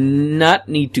do not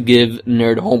need to give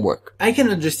nerd homework. I can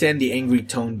understand the angry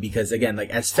tone because, again, like,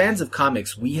 as fans of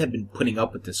comics, we have been putting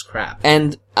up with this crap.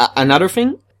 And another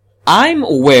thing, I'm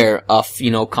aware of,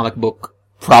 comic book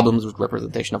problems with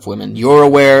representation of women. You're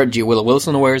aware, G. Willow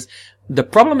Wilson awares. The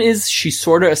problem is she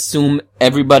sort of assumes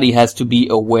everybody has to be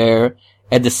aware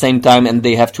at the same time and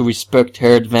they have to respect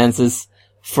her advances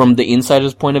from the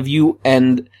insider's point of view.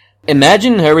 And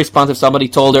imagine her response if somebody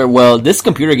told her, well, this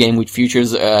computer game which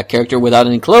features a character without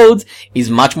any clothes is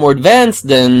much more advanced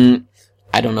than,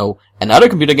 I don't know, another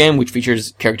computer game which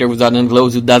features character without any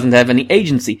clothes who doesn't have any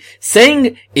agency.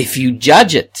 Saying if you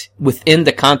judge it within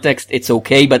the context, it's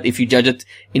okay, but if you judge it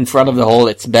in front of the whole,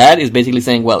 it's bad, is basically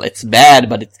saying, well, it's bad,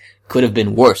 but it could have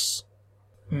been worse.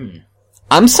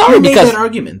 I'm sorry Who because... made that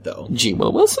argument, though? G.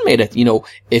 Willow Wilson made it.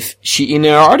 If she, in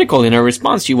her article, in her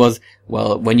response, she was,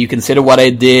 well, when you consider what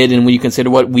I did and when you consider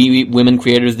what we women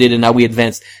creators did and how we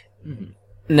advanced.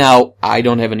 Now, I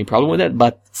don't have any problem with that,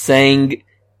 but saying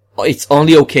it's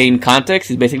only okay in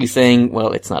context is basically saying,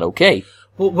 well, it's not okay.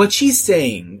 Well, what she's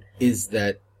saying is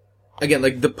that, again,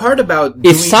 like, the part about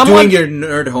doing your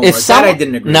nerd homework, that I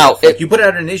didn't agree with. If you put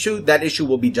out an issue, that issue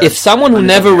will be judged. If someone who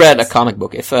never read a comic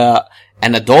book, if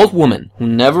an adult woman who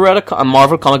never read a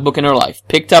Marvel comic book in her life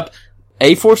picked up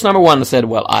A-Force #1 and said,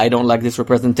 well, I don't like this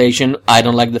representation, I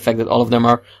don't like the fact that all of them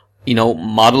are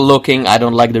model looking. I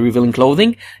don't like the revealing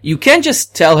clothing. You can't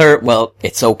just tell her, well,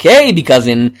 it's okay because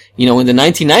in the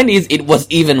 1990s, it was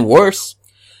even worse.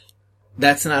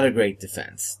 That's not a great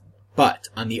defense. But,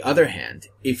 on the other hand,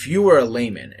 if you were a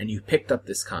layman and you picked up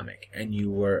this comic and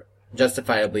you were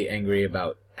justifiably angry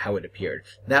about how it appeared,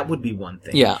 that would be one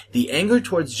thing. Yeah. The anger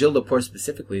towards Jill Lepore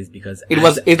specifically is because it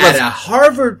was a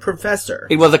Harvard professor.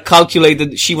 It was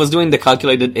she was doing the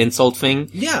calculated insult thing.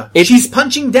 Yeah. She's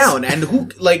punching down and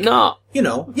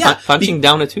punching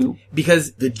down at who?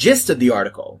 Because the gist of the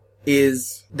article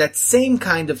is that same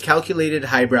kind of calculated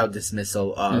highbrow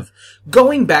dismissal of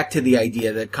going back to the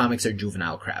idea that comics are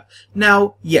juvenile crap.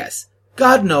 Now, yes,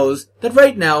 God knows that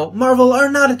right now, Marvel are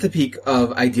not at the peak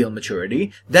of ideal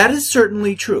maturity. That is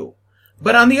certainly true.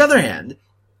 But on the other hand,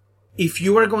 if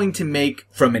you are going to make,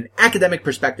 from an academic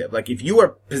perspective, like if you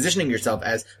are positioning yourself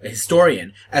as a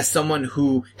historian, as someone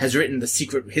who has written the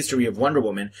secret history of Wonder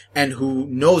Woman, and who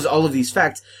knows all of these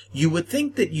facts, you would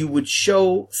think that you would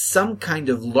show some kind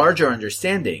of larger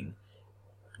understanding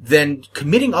than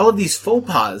committing all of these faux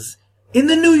pas in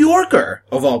the New Yorker,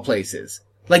 of all places.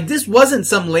 Like, this wasn't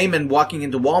some layman walking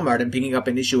into Walmart and picking up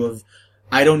an issue of,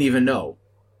 I don't even know,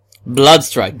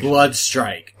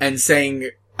 Bloodstrike, and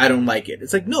saying, I don't like it.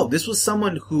 It's like, no, this was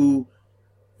someone who,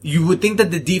 you would think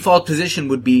that the default position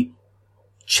would be,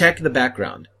 check the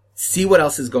background, see what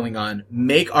else is going on,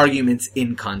 make arguments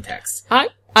in context.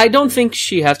 I don't think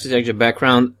she has to check the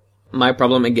background. My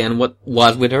problem, again,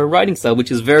 was with her writing style,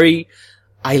 which is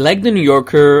I like the New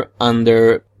Yorker on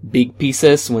their big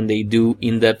pieces when they do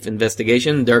in-depth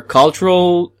investigation. Their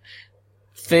cultural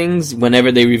things,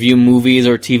 whenever they review movies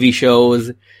or TV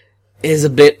shows, is a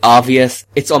bit obvious.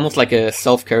 It's almost like a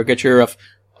self-caricature of,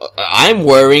 I'm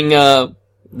wearing the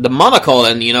monocle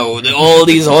and,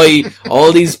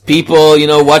 all these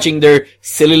people, watching their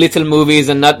silly little movies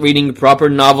and not reading proper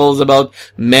novels about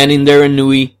men in their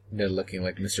ennui. They're looking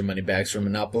like Mr. Moneybags from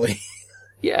Monopoly.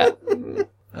 Yeah.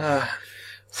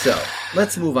 So,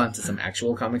 let's move on to some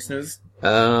actual comics news.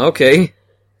 Okay.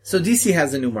 So DC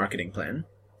has a new marketing plan.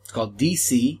 It's called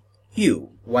DC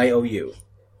YOU.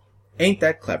 Ain't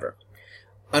that clever?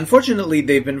 Unfortunately,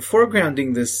 they've been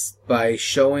foregrounding this by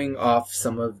showing off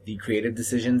some of the creative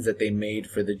decisions that they made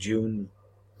for the June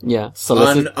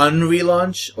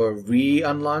unrelaunch or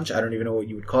re-unlaunch. I don't even know what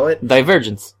you would call it.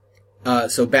 Divergence.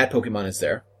 So Bad Pokemon is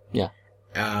there. Yeah.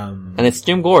 And it's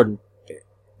Jim Gordon.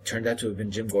 Turned out to have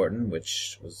been Jim Gordon,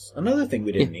 which was another thing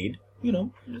we didn't need.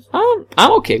 I'm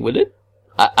okay with it.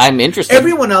 I'm interested.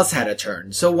 Everyone else had a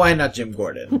turn, so why not Jim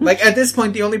Gordon? Like, at this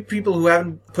point, the only people who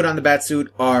haven't put on the bat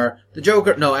suit are the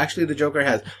Joker. No, actually, the Joker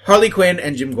has Harley Quinn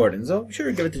and Jim Gordon. So,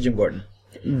 sure, give it to Jim Gordon.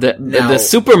 The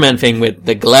Superman thing with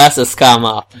the glasses come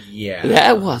off. Yeah.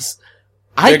 That was...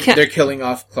 They're killing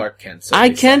off Clark Kent. So I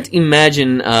can't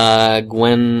imagine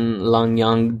Gwen Long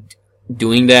Young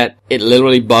doing that. It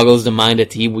literally boggles the mind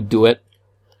that he would do it.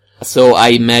 So I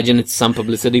imagine it's some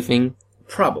publicity thing.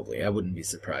 Probably. I wouldn't be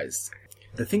surprised.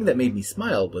 The thing that made me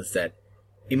smile was that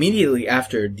immediately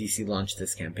after DC launched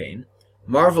this campaign,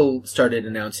 Marvel started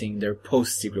announcing their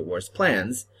post-Secret Wars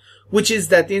plans, which is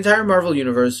that the entire Marvel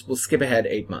universe will skip ahead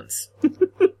 8 months.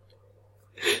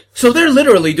 So they're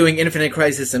literally doing Infinite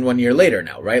Crisis and 1 year later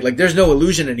now, right? Like, there's no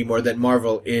illusion anymore that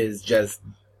Marvel is just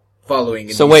following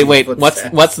in So wait,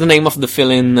 what's the name of the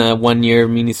fill-in 1 year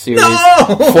miniseries?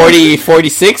 No!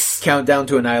 46? Countdown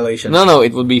to Annihilation. No,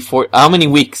 it would be how many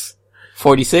weeks?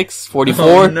 46? 44?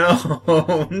 Oh,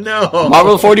 no.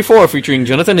 Marvel 44 featuring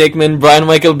Jonathan Hickman, Brian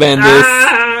Michael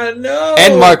Bendis, no!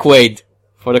 and Mark Waid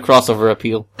for the crossover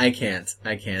appeal. I can't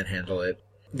handle it.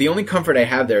 The only comfort I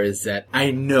have there is that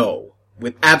I know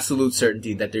with absolute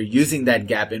certainty that they're using that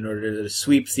gap in order to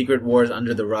sweep Secret Wars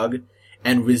under the rug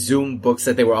and resume books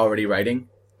that they were already writing.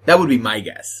 That would be my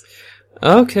guess.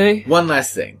 Okay. One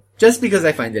last thing, just because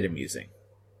I find it amusing.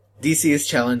 DC is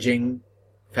challenging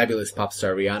fabulous pop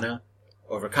star Rihanna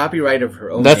over copyright of her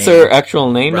own That's name. her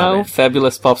actual name Robin. now?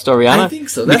 Fabulous Pop Star Rihanna? I think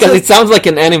so. Because it sounds like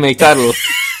an anime title.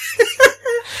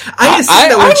 I assume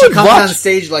that when she comes on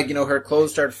stage, like, her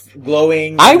clothes start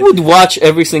glowing. I would watch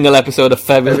every single episode of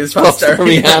Fabulous Pop Star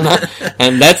Rihanna,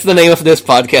 and that's the name of this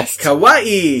podcast.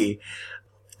 Kawaii!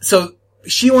 So,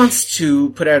 she wants to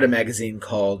put out a magazine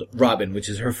called Robin, which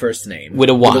is her first name. With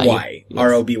a Y. With a Y. Yes.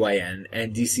 R-O-B-Y-N.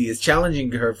 And DC is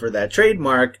challenging her for that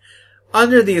trademark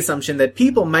under the assumption that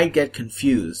people might get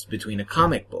confused between a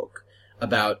comic book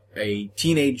about a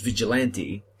teenage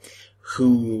vigilante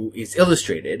who is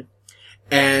illustrated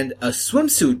and a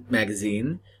swimsuit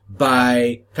magazine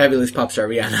by fabulous pop star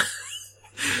Rihanna.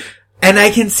 And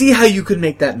I can see how you could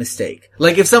make that mistake.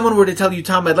 Like, if someone were to tell you,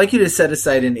 Tom, I'd like you to set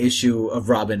aside an issue of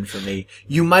Robin for me,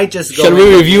 you might just go... Shall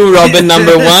we review Robin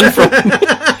number 1 from...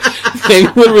 Maybe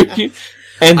we'll review...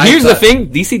 And here's the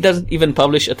thing, DC doesn't even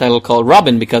publish a title called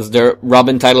Robin, because their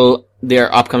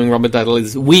upcoming Robin title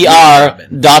is We Are...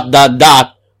 Robin.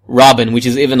 Robin, which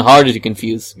is even harder to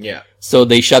confuse. Yeah. So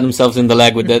they shot themselves in the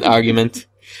leg with that argument.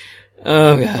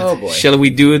 Oh god. Oh boy. Shall we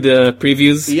do the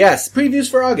previews? Yes, previews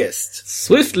for August.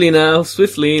 Swiftly.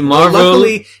 Marvel. Well,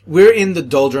 luckily, we're in the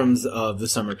doldrums of the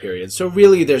summer period, so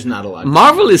really there's not a lot.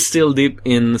 Marvel is still deep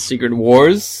in Secret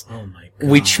Wars. Oh my god.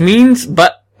 Which means,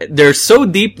 but they're so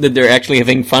deep that they're actually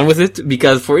having fun with it,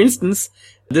 because, for instance,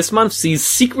 this month sees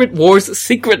Secret Wars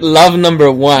Secret Love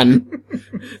number 1.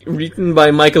 Written by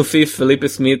Michael Fiff, Philippa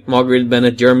Smith, Margaret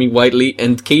Bennett, Jeremy Whiteley,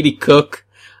 and Katie Cook.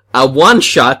 A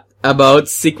one-shot about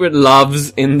secret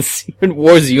loves in the Secret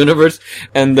Wars universe,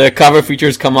 and the cover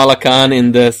features Kamala Khan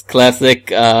in this classic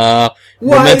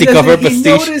romantic cover pastiche.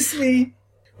 Why doesn't he notice me?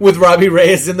 With Robbie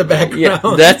Reyes in the background.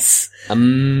 Yeah, that's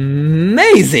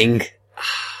amazing.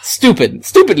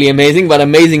 Stupidly amazing, but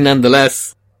amazing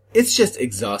nonetheless. It's just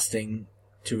exhausting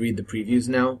to read the previews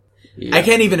now. Yeah. I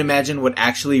can't even imagine what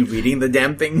actually reading the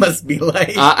damn thing must be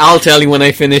like. I'll tell you when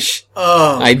I finish.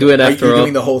 Oh, I do it after all. You're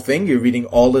doing the whole thing? You're reading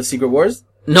all of Secret Wars?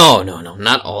 No,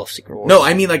 not all of Secret Wars. No,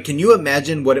 I mean, like, can you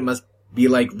imagine what it must be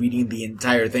like reading the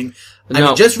entire thing? I No,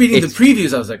 mean, just reading the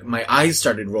previews, I was like, my eyes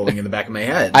started rolling in the back of my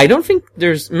head. I don't think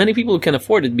there's many people who can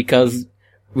afford it, because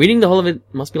reading the whole of it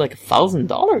must be like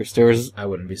 $1,000. There's I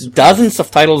wouldn't be surprised. dozens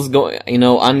of titles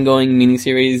ongoing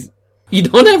miniseries. You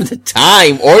don't have the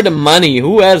time or the money.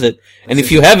 Who has it? And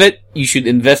if you have it, you should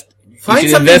invest. Find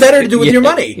something better to do with your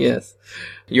money. Yes.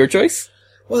 Your choice?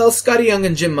 Well, Scotty Young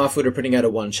and Jim Mahfood are putting out a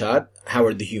one-shot.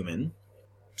 Howard the Human.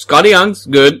 Scotty Young's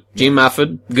good. Jim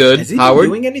Mahfood, good. Has he Howard. been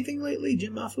doing anything lately,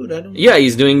 Jim Mahfood? I don't know. Yeah,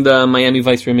 he's doing the Miami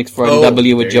Vice remix for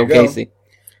MW with Joe Casey.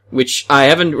 Which I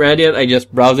haven't read yet. I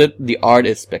just browsed it. The art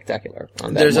is spectacular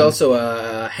on that There's one. also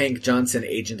a Hank Johnson,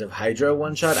 Agent of Hydra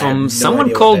one-shot. From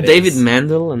someone called David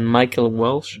Mandel and Michael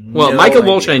Welsh. Well, No Michael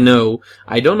Welsh idea. I know.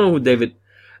 I don't know who David...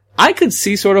 I could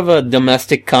see sort of a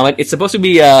domestic comedy. It's supposed to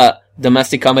be a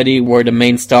domestic comedy where the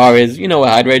main star is, a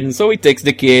Hydra agent. So he takes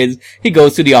the kids, he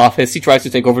goes to the office, he tries to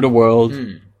take over the world.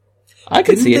 I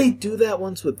could see Didn't they it. do that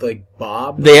once with, like,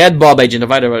 Bob? They had Bob, Agent of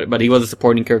Hydra, but he was a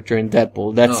supporting character in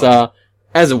Deadpool. That's,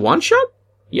 as a one-shot?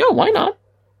 Yeah, why not?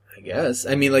 I guess.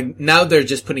 I mean, like, now they're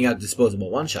just putting out disposable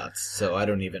one-shots, so I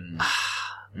don't even...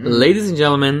 Ladies and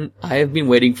gentlemen, I have been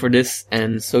waiting for this,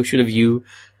 and so should have you.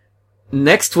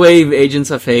 Next Wave Agents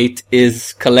of Hate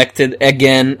is collected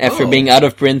again after being out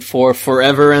of print for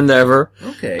forever and ever.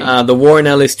 Okay. The Warren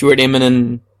Ellis, Stuart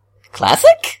Immonen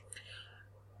classic?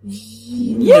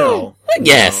 No.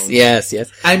 Yes, No.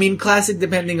 yes. I mean, classic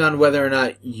depending on whether or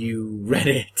not you read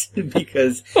it,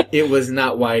 because it was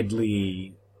not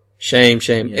widely... Shame.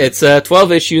 Yeah. It's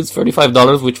 12 issues,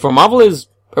 $35, which for Marvel is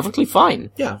perfectly fine.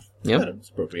 Yeah. Yep. It's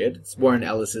appropriate. It's Warren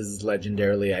Ellis's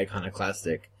legendarily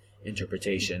iconoclastic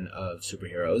interpretation of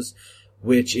superheroes,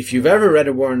 which, if you've ever read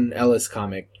a Warren Ellis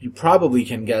comic, you probably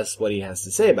can guess what he has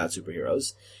to say about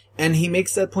superheroes. And he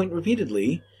makes that point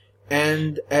repeatedly,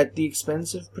 and at the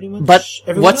expense of pretty much But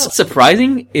everyone what's else.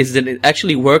 surprising is that it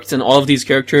actually worked, and all of these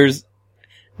characters,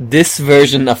 this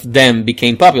version of them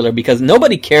became popular, because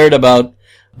nobody cared about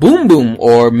Boom Boom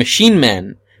or Machine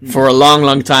Man for a long,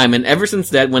 long time. And ever since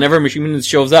that, whenever Machine Man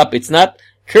shows up, it's not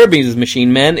Kirby's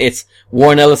Machine Man, it's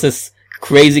Warren Ellis's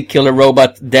crazy killer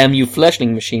robot, damn you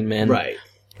fleshling Machine Man. Right.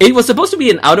 It was supposed to be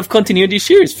an out-of-continuity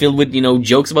series filled with,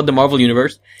 jokes about the Marvel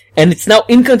Universe, and it's now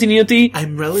in continuity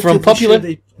I'm relatively from popular...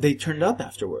 sure they turned up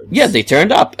afterwards. Yeah, they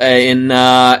turned up in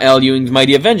Al Ewing's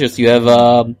Mighty Avengers. You have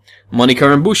Monica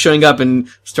Rambeau showing up and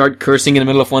start cursing in the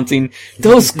middle of one scene.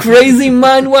 Those crazy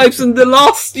mind wipes in the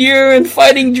last year and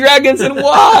fighting dragons, and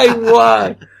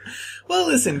why? Well,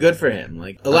 listen, good for him.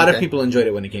 Like, a lot of people enjoyed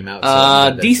it when it came out. So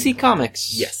I'm glad that- DC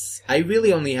Comics. Yes. I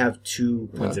really only have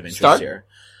 2 points of interest start? here.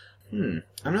 I'm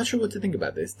not sure what to think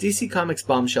about this. DC Comics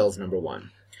Bombshells #1.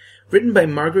 Written by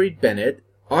Marguerite Bennett,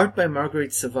 art by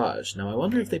Marguerite Savage. Now, I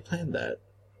wonder if they planned that.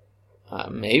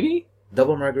 Maybe?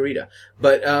 Double Margarita.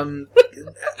 But,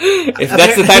 If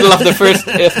that's the title of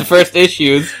the first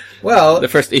issues. well, The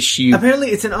first issue. apparently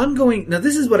it's an ongoing... Now,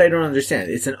 this is what I don't understand.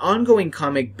 It's an ongoing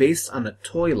comic based on a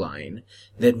toy line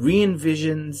that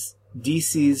re-envisions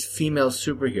DC's female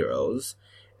superheroes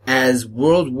as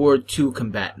World War II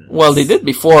combatants. Well, they did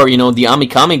before, the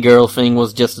Amikami Girl thing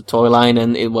was just a toy line,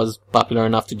 and it was popular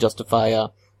enough to justify a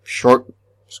short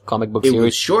comic book It series.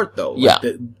 was short, though. Yeah.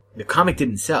 Like, the comic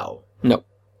didn't sell. No.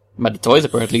 But the toys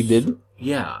apparently did.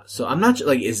 Yeah, so I'm not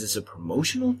like, is this a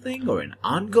promotional thing or an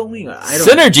ongoing? I don't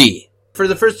Synergy! For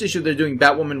the first issue, they're doing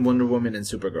Batwoman, Wonder Woman, and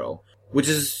Supergirl, which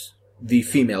is the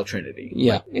female trinity.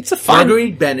 Yeah. It's a fun...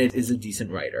 Marguerite Bennett is a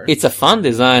decent writer. It's a fun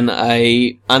design.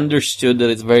 I understood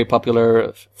that it's very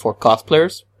popular for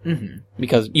cosplayers. Mm-hmm.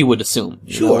 Because you would assume.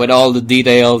 Sure. With all the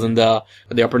details and the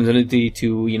opportunity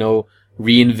to,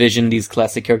 re-envision these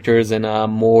classic characters in a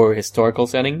more historical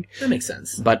setting. That makes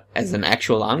sense. But as an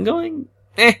actual ongoing?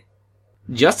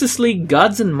 Justice League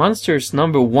Gods and Monsters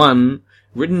 #1,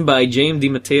 written by James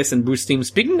DeMatteis and Bruce Timm.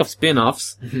 Speaking of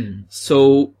spin-offs,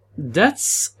 so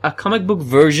that's a comic book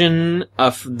version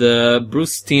of the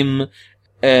Bruce Timm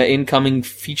incoming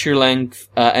feature-length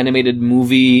animated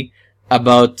movie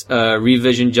about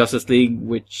revision Justice League,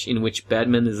 in which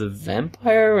Batman is a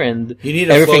vampire and you need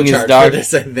a everything is flowchart dark. for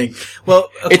this, I think. Well,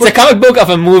 It's a comic book of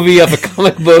a movie of a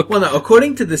comic book. Well, no,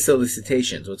 according to the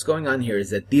solicitations, what's going on here is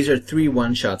that these are 3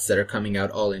 one-shots that are coming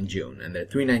out all in June, and they're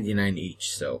 $3.99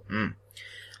 each, so...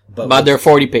 But they're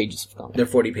 40 pages of comic. They're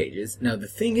 40 pages. Now, the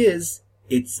thing is,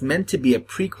 it's meant to be a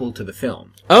prequel to the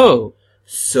film. Oh.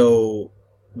 So,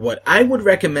 what I would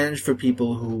recommend for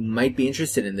people who might be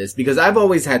interested in this, because I've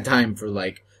always had time for,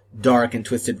 like, dark and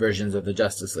twisted versions of the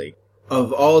Justice League.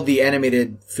 Of all the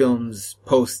animated films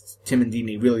post Tim and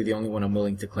Dini, really the only one I'm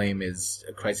willing to claim is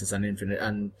A Crisis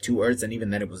on Two Earths, and even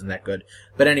then it wasn't that good.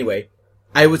 But anyway,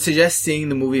 I would suggest seeing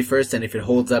the movie first, and if it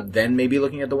holds up, then maybe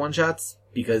looking at the one-shots,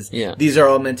 because these are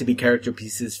all meant to be character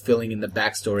pieces filling in the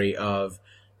backstory of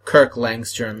Kirk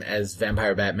Langstrom as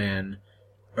Vampire Batman,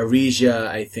 Arisia,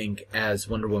 I think, as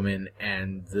Wonder Woman,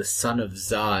 and the son of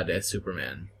Zod as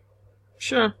Superman.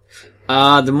 Sure.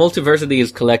 The Multiversity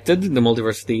is collected. The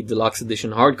Multiversity Deluxe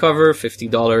Edition hardcover,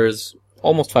 $50,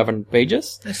 almost 500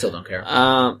 pages. I still don't care.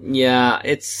 Yeah,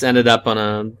 it's ended up on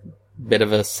a bit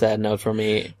of a sad note for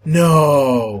me.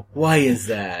 No! Why is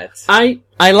that? I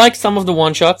like some of the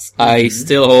one-shots. Mm-hmm. I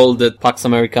still hold that Pax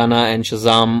Americana and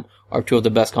Shazam are 2 of the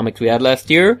best comics we had last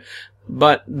year.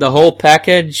 But the whole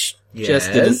package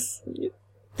just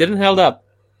didn't held up.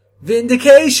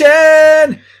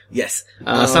 Vindication! Yes.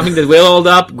 Something that will hold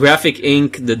up, Graphic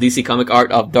Inc., the DC comic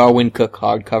art of Darwin Cook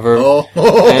hardcover.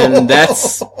 Oh. And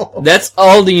that's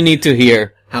all that you need to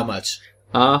hear. How much?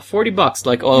 $40,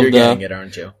 like all You're of the... You're getting it,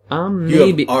 aren't you?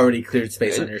 Maybe. You have already cleared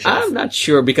space on your shelf. I'm not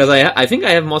sure, because I think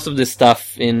I have most of this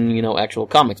stuff in, actual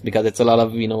comics, because it's a lot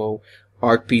of,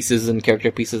 art pieces and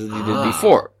character pieces that he did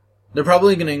before. They're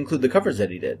probably going to include the covers that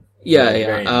he did.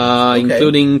 Yeah. Nice.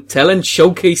 Including Talent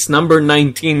Showcase number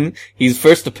 19, his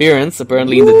first appearance,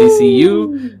 apparently in the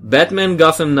DCU, Batman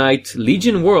Gotham Knight,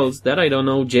 Legion Worlds, that I don't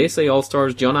know, JSA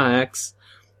All-Stars, Jonah Hex.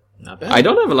 Not bad. I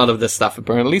don't have a lot of this stuff,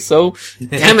 apparently, so,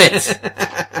 damn it!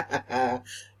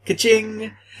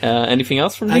 Ka-ching! Anything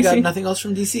else from DC? I got nothing else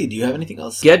from DC. Do you have anything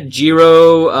else? Get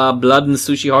Jiro, Blood and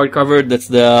Sushi hardcover, that's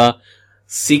the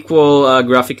sequel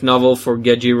graphic novel for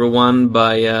Get Jiro 1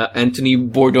 by Anthony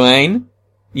Bourdain.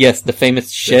 Yes, the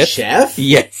famous chef. The chef?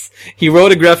 Yes. He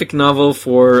wrote a graphic novel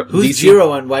for... Who's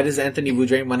Jiro and why does Anthony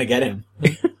Bourdain want to get him?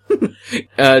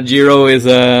 Jiro is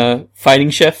a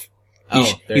fighting chef.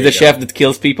 He's a chef that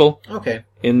kills people. Okay.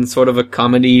 In sort of a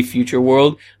comedy future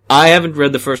world. I haven't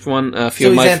read the first one.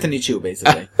 So he's Anthony Chu,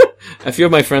 basically. A few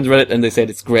of my friends read it and they said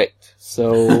it's great.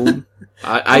 So,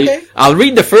 Okay. I'll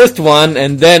read the first one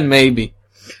and then maybe.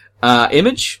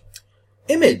 Image?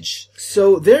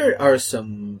 So there are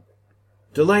some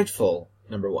delightful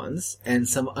number ones and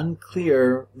some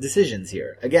unclear decisions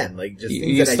here. Again, like just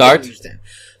things that I don't understand.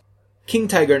 King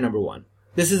Tiger #1.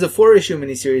 This is a 4-issue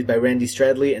miniseries by Randy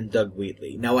Stradley and Doug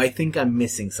Wheatley. Now I think I'm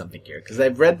missing something here because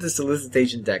I've read the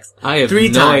solicitation text I have 3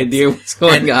 no times, idea what's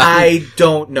going on. I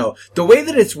don't know. The way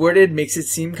that it's worded makes it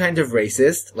seem kind of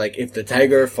racist. Like, if the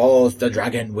tiger falls, the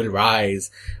dragon will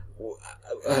rise.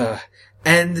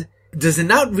 And does it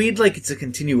not read like it's a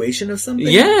continuation of something?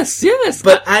 Yes.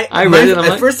 But I read it.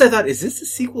 At first I thought, is this a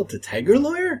sequel to Tiger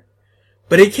Lawyer?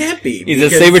 But it can't be. Is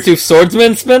it Sabretooth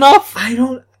Swordsman spinoff?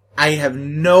 I have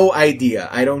no idea.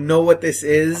 I don't know what this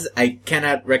is. I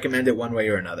cannot recommend it one way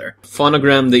or another.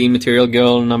 Phonogram, The Immaterial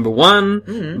Girl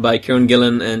 #1 by Kieran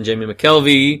Gillen and Jamie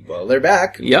McKelvey. Well, they're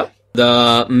back. Yep.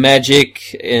 The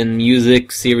Magic and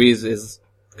Music series is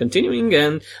continuing,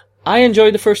 and I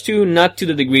enjoyed the first 2, not to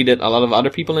the degree that a lot of other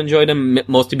people enjoy them,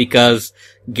 mostly because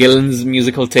Gillen's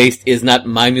musical taste is not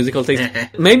my musical taste.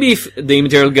 Maybe if The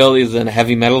Immaterial Girl is a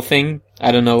heavy metal thing,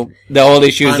 I don't know. The whole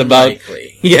issue is about...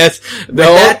 Yes.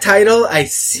 That title, I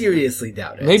seriously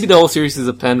doubt it. Maybe the whole series is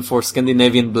a pen for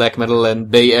Scandinavian black metal and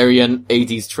Bay Area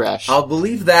 80s trash. I'll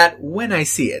believe that when I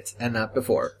see it, and not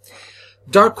before.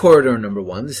 Dark Corridor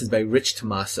 #1. This is by Rich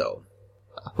Tommaso.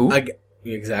 Who?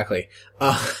 Exactly.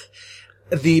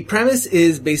 The premise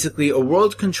is basically a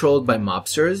world controlled by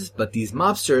mobsters, but these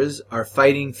mobsters are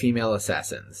fighting female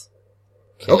assassins.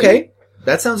 Okay.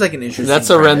 That sounds like an interesting That's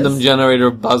a premise. random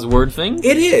generator buzzword thing.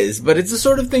 It is, but it's the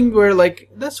sort of thing where,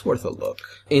 like, that's worth a look.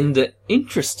 In the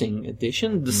interesting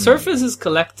edition, the Surface is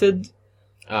collected,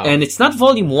 Oh. and it's not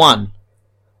volume 1.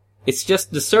 It's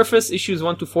just the Surface issues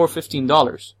 1 to 4,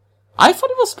 $15. I thought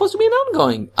it was supposed to be an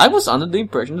ongoing. I was under the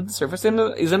impression that the Surface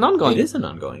is an ongoing. It is an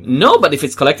ongoing. No, but if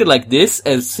it's collected like this,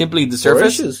 as simply the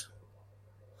Surface... 4 issues.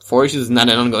 4 issues is not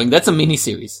an ongoing. That's a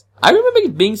mini-series. I remember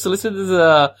it being solicited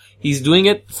as he's doing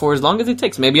it for as long as it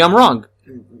takes. Maybe I'm wrong.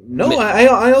 No,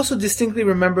 I also distinctly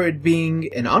remember it being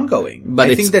an ongoing. But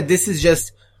I it's- think that this is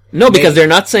just... No, because they're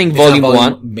not saying it's not volume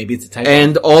 1. Maybe it's a typo.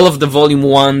 And all of the volume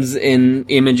 1s in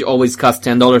Image always cost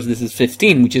 $10. This is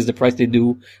 $15, which is the price they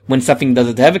do when something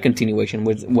doesn't have a continuation,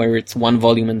 where it's one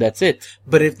volume and that's it.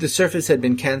 But if the Surface had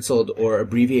been cancelled or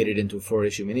abbreviated into a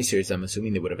 4-issue miniseries, I'm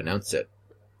assuming they would have announced it.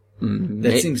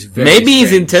 That seems very Maybe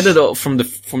it's strange. intended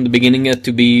from the beginning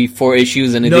to be 4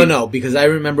 issues, and No, because I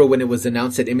remember when it was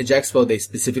announced at Image Expo, they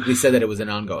specifically said that it was an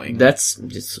ongoing. That's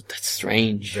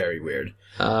strange. Very weird.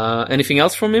 Anything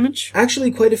else from Image?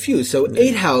 Actually, quite a few. So,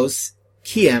 8 House,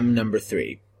 Kiem number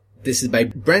 3. This is by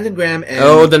Brandon Graham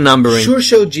and The numbering.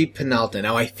 Shursho G. Penalta.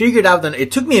 Now, I figured out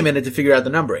it took me a minute to figure out the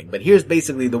numbering, but here's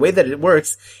basically the way that it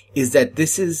works is that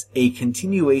this is a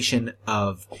continuation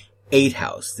of 8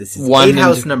 House. This is 8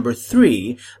 House number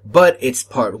 3, but it's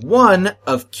part 1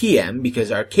 of Kiem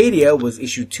because Arcadia was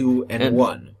issue 2 and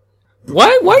 1.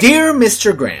 Why? Dear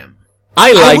Mr. Graham,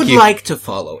 I would like to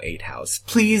follow 8 House.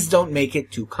 Please don't make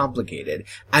it too complicated.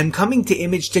 I'm coming to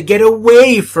Image to get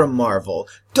away from Marvel.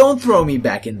 Don't throw me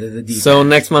back into the deep So end.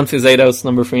 next month is 8 House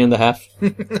number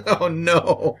 3.5. Oh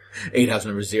no. 8 House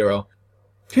number 0.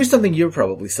 Here's something you're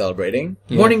probably celebrating.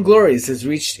 Morning Glories has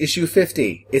reached issue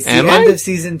 50. It's the end of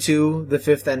season 2, the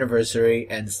 5th anniversary,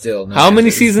 and still no How many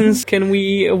answers. seasons can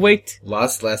we await?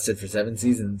 Lost lasted for 7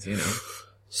 seasons, you know.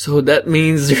 So that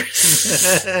means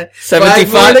there's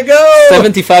 5 more to go!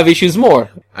 75 issues more.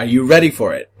 Are you ready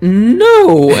for it?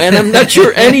 No, and I'm not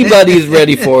sure anybody's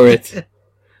ready for it.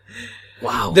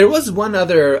 Wow. There was one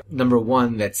other number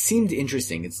 1 that seemed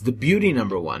interesting. It's The Beauty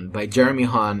number 1 by Jeremy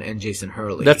Hahn and Jason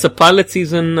Hurley. That's a pilot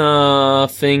season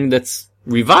thing that's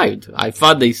revived. I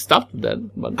thought they stopped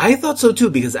that, but I thought so too,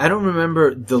 because I don't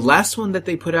remember, the last one that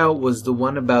they put out was the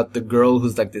one about the girl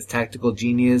who's like this tactical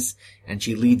genius, and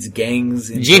she leads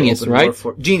gangs in Genius, open right?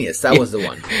 warfare. Genius, that was the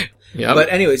one. yeah.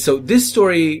 But anyway, so this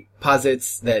story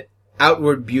posits that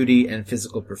outward beauty and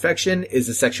physical perfection is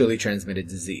a sexually transmitted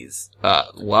disease.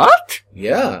 What?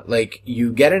 Yeah, like,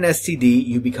 you get an STD,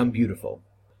 you become beautiful.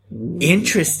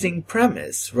 Interesting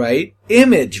premise, right?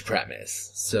 Image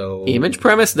premise. So... Image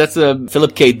premise? That's a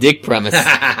Philip K. Dick premise.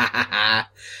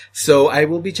 So I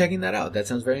will be checking that out. That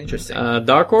sounds very interesting.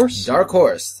 Dark Horse? Dark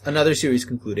Horse, another series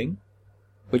concluding.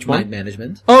 Which Mind one?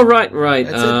 Management. Oh, right.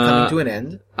 That's it, coming to an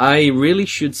end. I really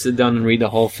should sit down and read the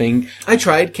whole thing. I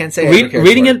tried, can't say I ever cared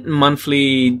Reading for it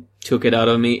monthly took it out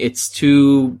of me. It's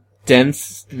too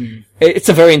dense. It's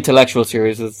a very intellectual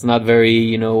series. It's not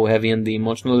very, heavy in the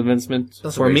emotional investment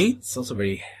for me. It's also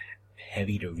very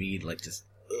heavy to read, like just...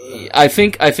 I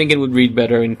think it would read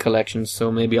better in collections, so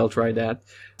maybe I'll try that.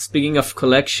 Speaking of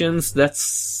collections,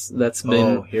 that's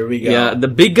been... Oh, here we go. Yeah, The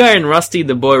Big Guy and Rusty,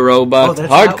 the Boy Robot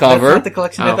that's hardcover. not the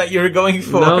collection I thought you were going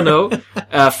for. No.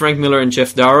 Frank Miller and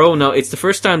Jeff Darrow. No, it's the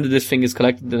first time that this thing is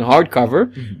collected in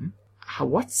hardcover. Mm-hmm.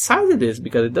 What size it is?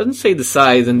 Because it doesn't say the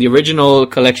size, and the original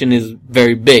collection is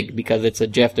very big because it's a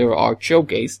Jeff Darrow art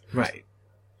showcase. Right.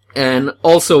 And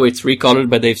also it's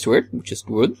recolored by Dave Stewart, which is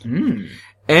good.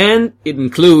 And it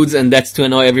includes, and that's to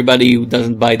annoy everybody who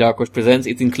doesn't buy Dark Horse Presents,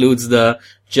 it includes the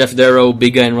Jeff Darrow,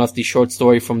 Big Guy and Rusty short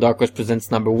story from Dark Horse Presents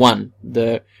 #1,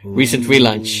 the recent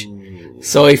relaunch.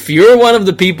 So if you're one of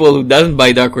the people who doesn't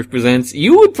buy Dark Horse Presents,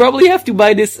 you would probably have to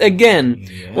buy this again.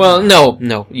 Yeah. Well,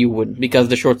 no, you wouldn't, because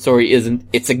the short story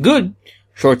it's a good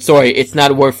short story. It's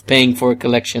not worth paying for a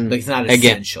collection Like, it's not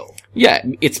again. essential. Yeah,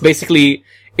 it's basically,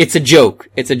 it's a joke.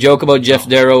 It's a joke about Jeff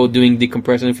Darrow doing the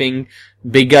compression thing.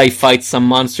 Big Guy fights some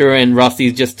monster and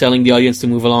Rusty's just telling the audience to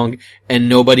move along and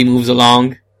nobody moves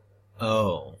along.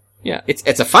 Oh. Yeah,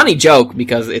 it's a funny joke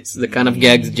because it's the kind of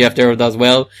gags Jeff Darrow does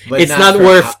well. But it's not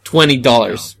worth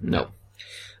 $20. No.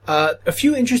 A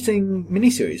few interesting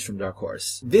miniseries from Dark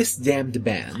Horse. This Damned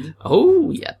Band.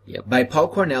 Oh, yeah. By Paul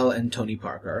Cornell and Tony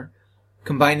Parker.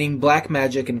 Combining black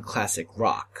magic and classic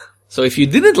rock. So if you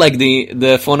didn't like the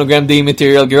Phonogram D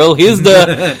Material Girl, here's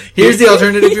the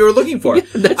alternative you were looking for.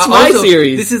 That's my also,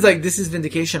 series. This is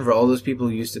vindication for all those people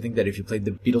who used to think that if you played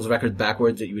the Beatles records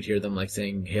backwards that you would hear them like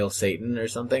saying Hail Satan or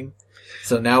something.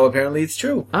 So now apparently it's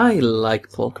true. I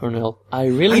like Paul Cornell. I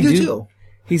really I do too.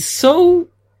 He's so...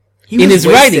 He was in his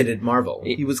wasted writing at Marvel.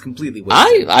 He was completely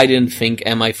wasted. I didn't think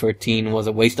MI13 was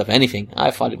a waste of anything.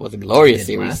 I thought it was a glorious Didn't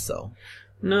series. last, though.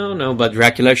 No, but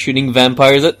Dracula shooting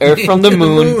vampires at Earth from the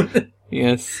moon.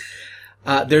 Yes.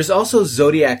 There's also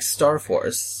Zodiac Star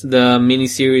Force. The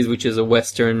miniseries, which is a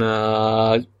Western,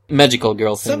 magical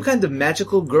girl thing. Some kind of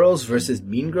magical girls versus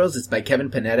mean girls. It's by Kevin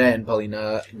Panetta and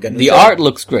Paulina Ganuza. The art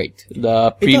looks great.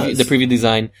 The preview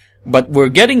design. But we're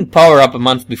getting Power Up a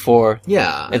month before.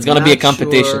 Yeah. It's gonna be a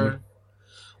competition.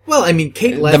 Well, I mean,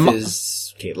 Kate Leth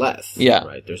is Kate Leth. Yeah.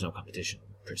 Right? There's no competition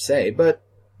per se, but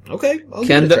okay. I'll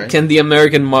give it a try. Can the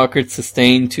American market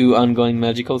sustain 2 ongoing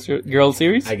magical girl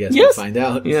series? I guess yes. we'll find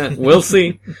out. Yeah, we'll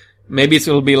see. Maybe it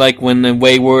will be like when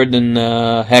Wayward and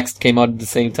Hext came out at the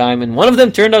same time, and one of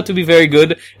them turned out to be very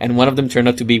good, and one of them turned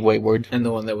out to be Wayward. And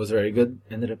the one that was very good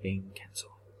ended up being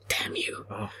cancelled. Damn you.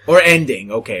 Oh. Or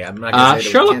ending. Okay, I'm not going to say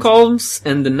Sherlock Holmes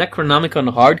and the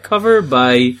Necronomicon hardcover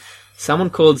by someone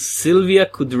called Sylvia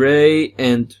Coudray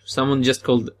and someone just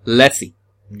called Leslie.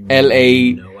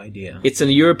 L-A... No idea. It's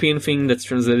a European thing that's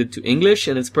translated to English,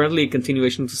 and it's apparently a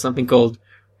continuation to something called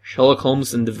Sherlock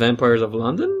Holmes and the Vampires of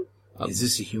London. Is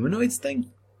this a humanoids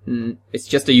thing? It's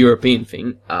just a European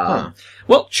thing. Huh.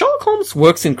 Well, Sherlock Holmes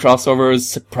works in crossovers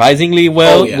surprisingly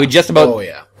well with just about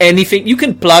anything. You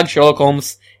can plug Sherlock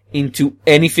Holmes into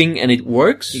anything and it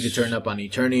works. You could turn up on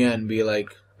Eternia and be like,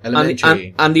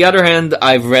 elementary. On the other hand,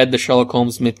 I've read the Sherlock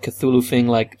Holmes Myth Cthulhu thing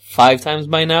like 5 times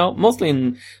by now, mostly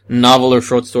in novel or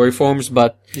short story forms,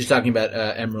 but... You're talking about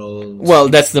Emerald... Well,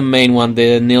 that's the main one,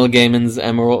 the Neil Gaiman's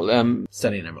Emerald...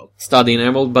 Study in Emerald. Study in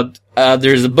Emerald, but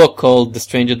there's a book called The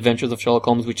Strange Adventures of Sherlock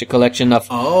Holmes, which is a collection of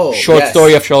short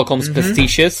story of Sherlock Holmes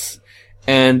pastiches,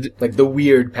 and... Like the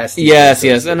weird pastiches.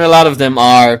 Yes, and a lot of them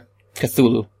are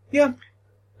Cthulhu. Yeah.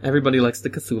 Everybody likes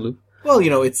the Cthulhu. Well,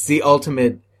 it's the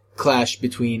ultimate clash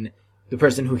between the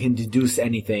person who can deduce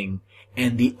anything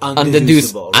and the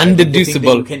undeducible. Right? The thing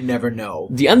that you can never know.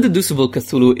 The undeducible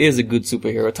Cthulhu is a good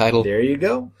superhero title. There you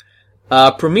go.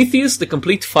 Prometheus, the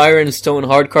complete Fire and Stone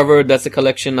hardcover. That's a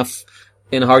collection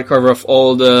in hardcover of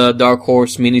all the Dark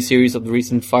Horse miniseries of the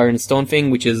recent Fire and Stone thing,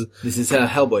 which is... This is a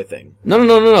Hellboy thing.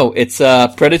 No. It's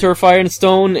Predator Fire and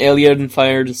Stone, Alien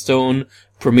Fire and Stone,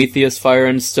 Prometheus Fire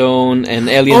and Stone, and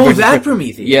Alien... Oh, that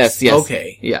Prometheus. Yes.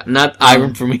 Okay. Yeah, not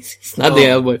Iron Prometheus, not the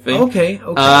Hellboy thing. Okay.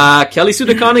 Kelly Sue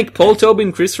DeConnick, Paul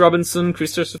Tobin, Chris Robinson,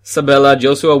 Christopher Sabella,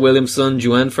 Joshua Williamson,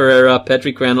 Joanne Ferreira,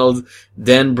 Patrick Reynolds,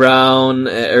 Dan Brown,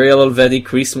 Ariel Olvedi,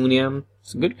 Chris Muniam.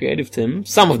 It's a good creative team.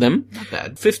 Some of them. Not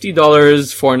bad.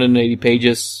 $50, 480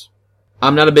 pages.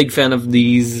 I'm not a big fan of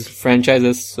these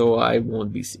franchises, so I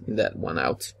won't be seeing that one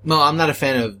out. No, I'm not a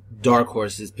fan of Dark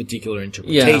Horse's particular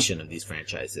interpretation of these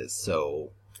franchises,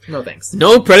 so no thanks.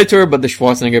 No Predator, but the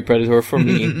Schwarzenegger Predator for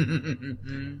me.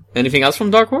 Anything else from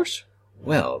Dark Horse?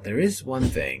 Well, there is one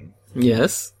thing.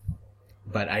 Yes.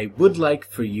 But I would like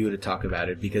for you to talk about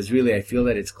it, because really I feel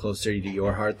that it's closer to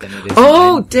your heart than it is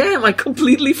mine. Damn, I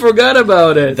completely forgot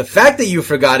about it. The fact that you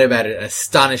forgot about it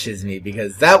astonishes me,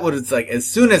 because that was like, as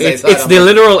soon as I saw it... It's the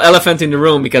literal elephant in the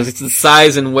room, because it's the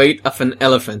size and weight of an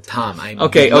elephant. Tom, I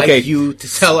would like you to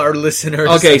tell our listeners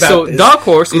about so this Dark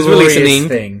Horse is releasing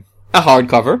thing. A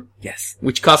hardcover. Yes.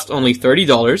 Which costs only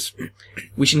 $30,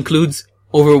 which includes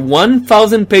over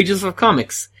 1,000 pages of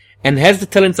comics, and has the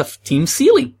talents of Tim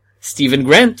Seeley, Stephen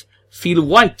Grant, Phil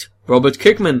White, Robert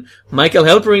Kirkman, Michael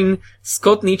Halperin,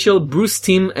 Scott Nichol, Bruce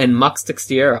Timm, and Max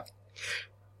Texeira.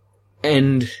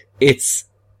 And it's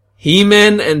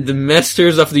He-Man and the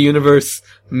Masters of the Universe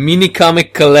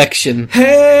mini-comic collection.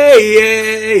 Yeah.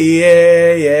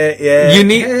 You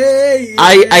need...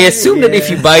 I assume that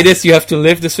if you buy this, you have to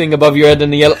lift this thing above your head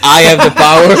and yell, I have the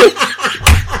power.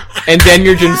 And then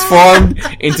you're transformed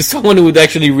into someone who would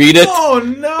actually read it. Oh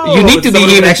no! You need to be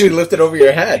He-Man. Actually lift it over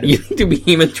your head. You need to be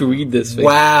He-Man to read this thing.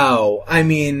 Wow! I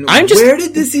mean, where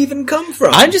did this even come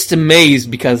from? I'm just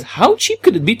amazed because how cheap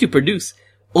could it be to produce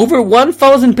over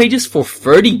 1,000 pages for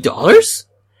 $30?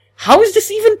 How is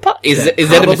this even possible? Is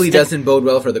that probably doesn't bode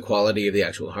well for the quality of the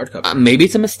actual hardcover. Maybe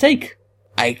it's a mistake.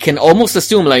 I can almost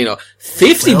assume, $50.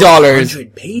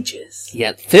 1,200 pages.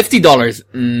 Yeah, $50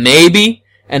 maybe.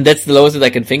 And that's the lowest that I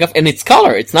can think of. And it's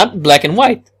color. It's not black and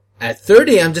white. At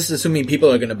 30, I'm just assuming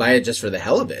people are going to buy it just for the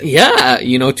hell of it. Yeah,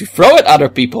 to throw at other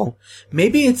people.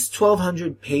 Maybe it's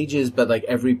 1,200 pages, but like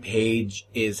every page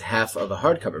is half of a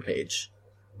hardcover page.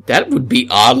 That would be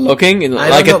odd looking.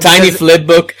 Like a tiny flip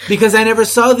book. Because I never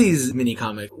saw these mini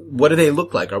comics. What do they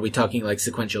look like? Are we talking like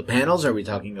sequential panels? Are we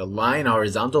talking a line,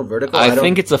 horizontal, vertical? I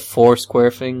think it's a 4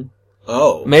 square thing.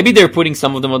 Oh. Maybe they're putting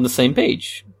some of them on the same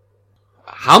page.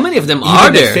 How many of them are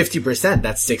there? 50%,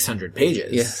 that's 600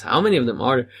 pages. Yes, how many of them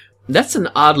are there? That's an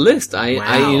odd list.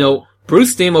 Wow.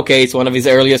 Bruce Timm, okay, it's one of his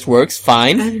earliest works,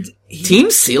 fine. And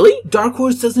Team Silly? Dark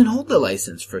Horse doesn't hold the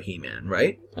license for He-Man,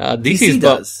 right? DC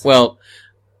does. Well,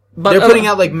 but they're putting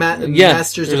out like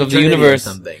Masters of the Universe or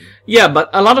something. Yeah, but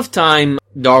a lot of time,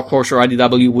 Dark Horse or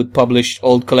IDW would publish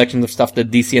old collections of stuff that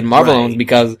DC and Marvel owns,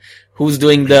 because who's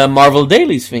doing the Marvel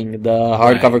Dailies thing, the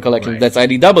hardcover collection? That's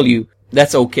IDW.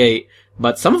 That's okay.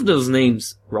 But some of those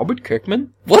names, Robert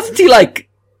Kirkman? Wasn't he like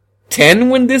 10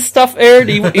 when this stuff aired?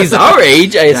 He's our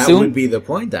age, I assume. That would be the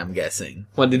point, I'm guessing.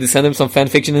 What, did they send him some fan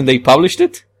fiction and they published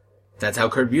it? That's how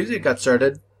Kurt Busiek got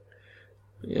started.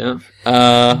 Yeah.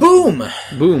 Boom!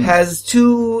 Boom. Has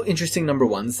two interesting number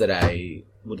ones that I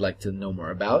would like to know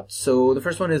more about. So the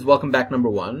first one is Welcome Back number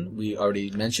 1. We already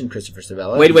mentioned Christopher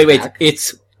Savella. Wait. Back.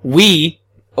 It's we,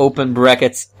 open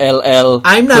brackets, LL,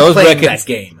 I'm not close playing brackets, that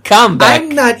game. Come back. I'm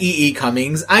not E.E.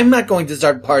 Cummings. I'm not going to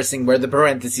start parsing where the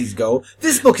parentheses go.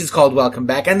 This book is called Welcome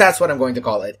Back, and that's what I'm going to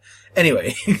call it.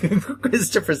 Anyway,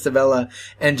 Christopher Savella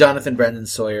and Jonathan Brandon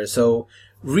Sawyer. So,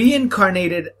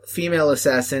 reincarnated female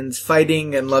assassins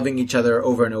fighting and loving each other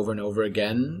over and over and over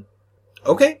again.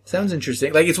 Okay, sounds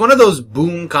interesting. Like, it's one of those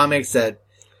Boom comics that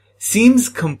seems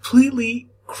completely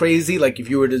crazy. Like, if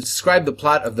you were to describe the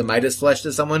plot of the Midas Flesh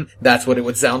to someone, that's what it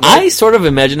would sound like. I sort of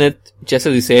imagine it, just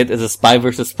as you say it, as a spy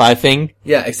versus spy thing.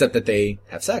 Yeah, except that they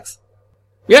have sex.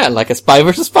 Yeah, like a spy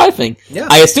versus spy thing. Yeah.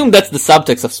 I assume that's the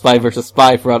subtext of spy versus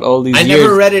spy throughout all these years. I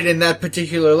never read it in that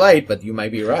particular light, but you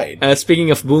might be right.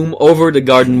 Speaking of Boom, Over the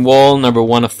Garden Wall, number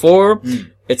 1 of 4.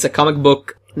 It's a comic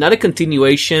book, not a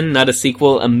continuation, not a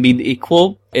sequel, a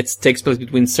mid-equal. It takes place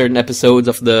between certain episodes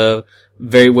of the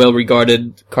very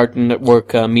well-regarded Cartoon Network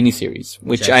miniseries,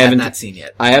 which I have not seen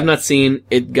yet. I have not seen.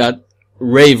 It got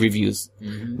rave reviews.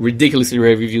 Ridiculously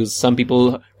rave reviews. Some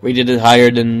people rated it higher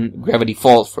than Gravity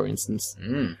Falls, for instance.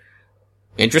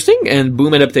 Interesting, and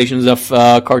Boom adaptations of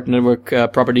Cartoon Network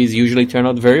properties usually turn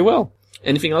out very well.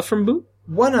 Anything else from Boom?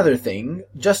 One other thing,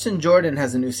 Justin Jordan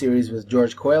has a new series with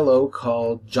George Coelho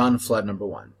called John Flood number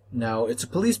 1. Now, it's a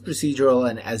police procedural,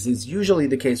 and as is usually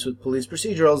the case with police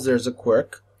procedurals, there's a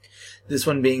quirk. This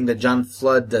one being that John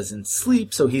Flood doesn't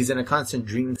sleep, so he's in a constant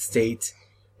dream state,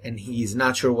 and he's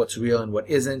not sure what's real and what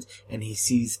isn't, and he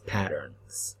sees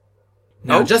patterns.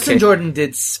 Now, Justin Jordan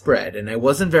did Spread, and I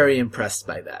wasn't very impressed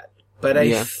by that. But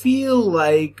I feel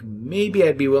like maybe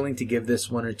I'd be willing to give this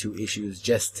 1 or 2 issues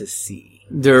just to see.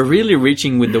 They're really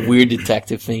reaching with the weird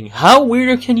detective thing. How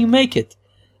weirder can you make it?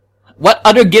 What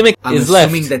other gimmick is left?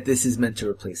 I'm assuming that this is meant to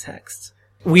replace Hext.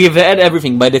 We've had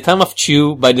everything. By the time of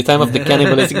Chew, by the time of the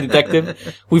Cannibalistic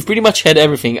Detective, we've pretty much had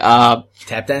everything.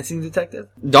 Tap Dancing Detective?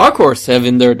 Dark Horse have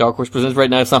in their Dark Horse Presents right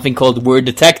now something called Word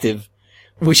Detective,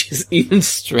 which is even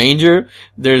stranger.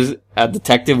 There's a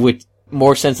detective with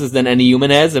more senses than any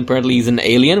human has. Apparently he's an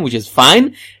alien, which is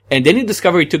fine. And then you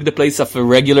discover he took the place of a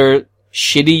regular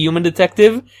shitty human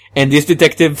detective, and this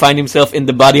detective find himself in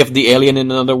the body of the alien in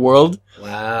another world.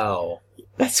 Wow.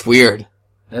 That's weird.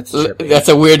 That's trippy. That's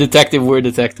a weird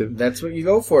detective. That's what you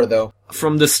go for, though.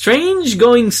 From the Strange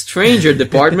Going Stranger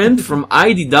department from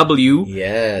IDW.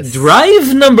 Yes.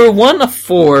 Drive number 1 of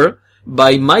 4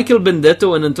 by Michael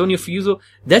Benedetto and Antonio Fiuso.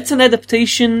 That's an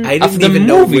adaptation of the movie. I didn't even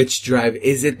know which Drive.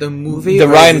 Is it the movie? The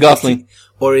Ryan Gosling.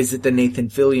 Or is it the Nathan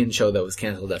Fillion show that was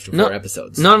canceled after 4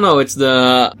 episodes? No, it's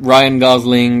the Ryan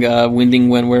Gosling, Winding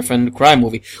Wentworth and Crime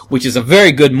movie, which is a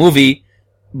very good movie,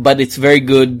 but it's very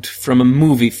good from a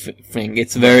movie thing.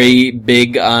 It's very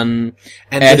big on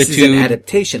and attitude. This is an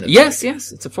adaptation of Yes,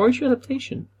 it's a 4-issue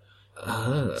adaptation.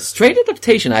 Straight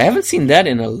adaptation. I haven't seen that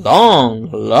in a long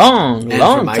from time.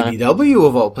 IDW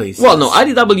of all places. Well, no,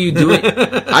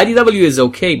 IDW is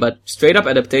okay, but straight up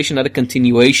adaptation, not a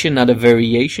continuation, not a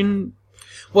variation.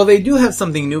 Well, they do have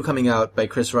something new coming out by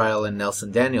Chris Ryall and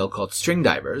Nelson Daniel called String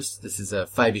Divers. This is a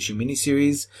 5-issue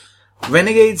miniseries.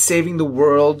 Renegades saving the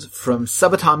world from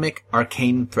subatomic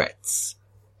arcane threats.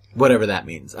 Whatever that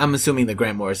means. I'm assuming that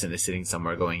Grant Morrison is sitting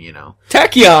somewhere going,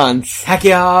 Tachyons!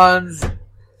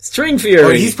 String Fury!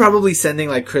 Or he's probably sending,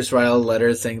 like, Chris Ryall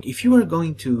letters saying, if you are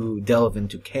going to delve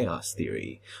into chaos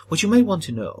theory, what you might want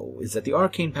to know is that the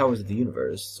arcane powers of the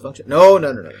universe function... No.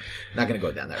 Not gonna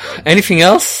go down that road. Anything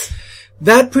else?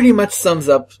 That pretty much sums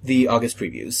up the August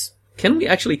previews. Can we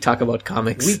actually talk about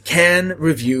comics? We can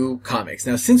review comics.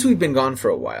 Now, since we've been gone for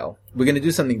a while, we're going to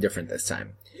do something different this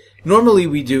time. Normally,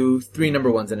 we do 3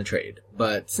 number 1s in a trade,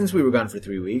 but since we were gone for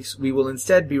 3 weeks, we will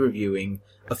instead be reviewing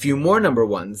a few more number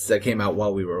 1s that came out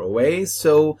while we were away.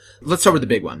 So, let's start with the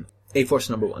big one. A-Force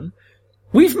number 1.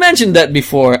 We've mentioned that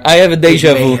before. I have a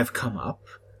deja vu. It may have come up.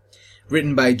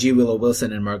 Written by G. Willow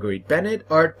Wilson and Marguerite Bennett.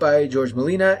 Art by George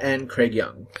Molina and Craig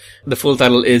Young. The full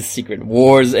title is Secret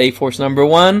Wars A-Force number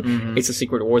 1. Mm-hmm. It's a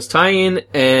Secret Wars tie-in,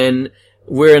 and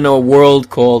we're in a world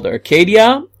called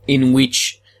Arcadia, in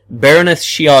which Baroness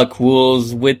She-Hulk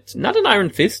rules with not an iron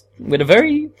fist, with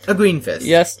a green fist.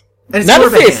 Yes. And it's not more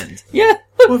a of a fist. hand. Yeah.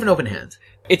 More of an open hand.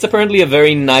 It's apparently a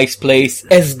very nice place.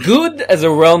 As good as a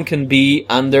realm can be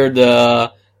under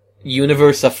the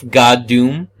universe of God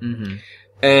Doom. Mm-hmm.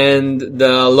 And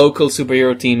the local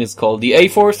superhero team is called the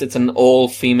A-Force. It's an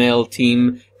all-female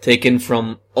team taken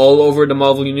from all over the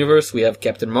Marvel universe. We have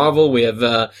Captain Marvel. We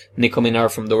have Nicole Minar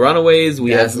from The Runaways. We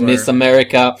have Miss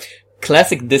America.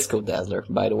 Classic Disco Dazzler,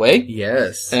 by the way.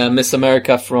 Yes. Miss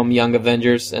America from Young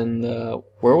Avengers. And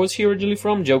where was she originally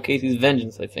from? Joe Casey's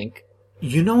Vengeance, I think.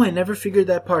 You know, I never figured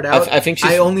that part out. I think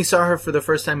I only saw her for the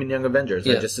first time in Young Avengers.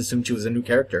 Yeah. I just assumed she was a new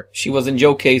character. She was in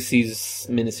Joe Casey's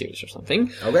miniseries or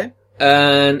something. Okay.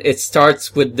 And it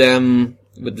starts with them,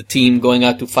 with the team going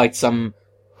out to fight some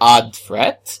odd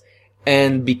threat.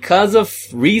 And because of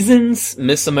reasons,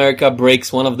 Miss America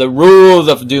breaks one of the rules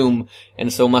of Doom,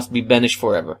 and so must be banished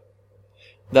forever.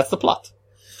 That's the plot.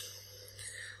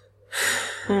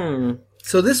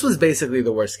 So this was basically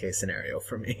the worst case scenario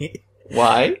for me.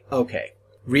 Why? Okay.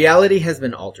 Reality has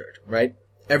been altered, right?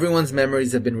 Everyone's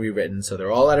memories have been rewritten, so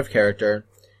they're all out of character.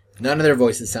 None of their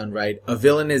voices sound right. A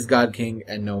villain is God King,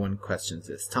 and no one questions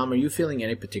this. Tom, are you feeling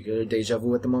any particular deja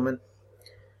vu at the moment?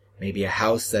 Maybe a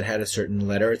house that had a certain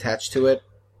letter attached to it?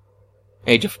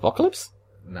 Age of Apocalypse?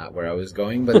 Not where I was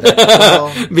going, but that's,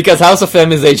 well... Because House of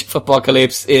M is Age of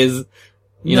Apocalypse is,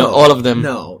 you know, all of them.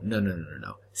 No.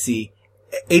 See,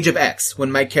 Age of X,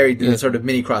 when Mike Carey did a sort of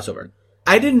mini crossover.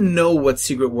 I didn't know what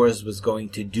Secret Wars was going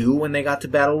to do when they got to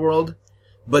Battleworld,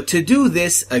 but to do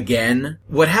this again,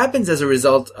 what happens as a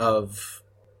result of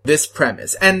this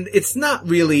premise, and it's not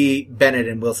really Bennett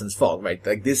and Wilson's fault, right?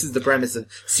 Like, this is the premise of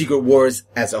Secret Wars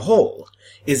as a whole,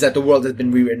 is that the world has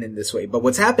been rewritten in this way. But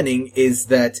what's happening is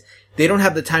that they don't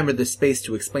have the time or the space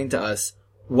to explain to us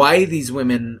why these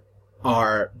women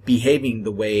are behaving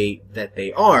the way that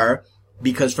they are,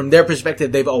 because from their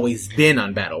perspective, they've always been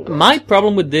on Battleworld. My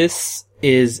problem with this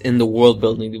is in the world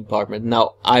building department.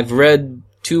 Now, I've read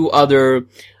 2 other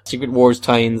Secret Wars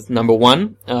tie-ins. Number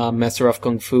 1, Master of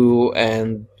Kung Fu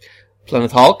and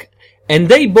Planet Hulk. And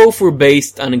they both were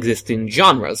based on existing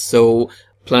genres. So,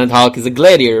 Planet Hulk is a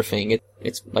gladiator thing.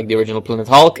 It's like the original Planet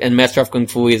Hulk, and Master of Kung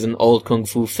Fu is an old Kung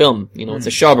Fu film. You know, it's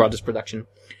a Shaw Brothers production.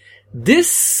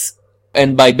 This,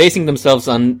 and by basing themselves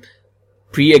on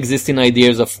pre-existing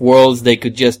ideas of worlds, they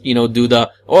could just, you know, do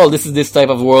this is this type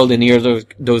of world, and here's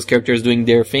those characters doing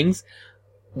their things.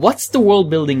 What's the world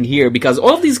building here? Because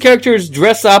all of these characters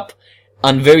dress up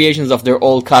on variations of their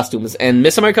old costumes, and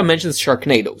Miss America mentions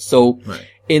Sharknado. So,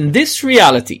 in this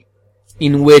reality,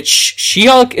 in which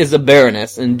She-Hulk is a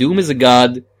baroness and Doom is a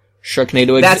god,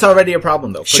 Sharknado exists. That's already a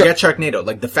problem, though. Forget Sharknado.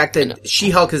 Like, the fact that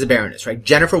She-Hulk is a baroness, right?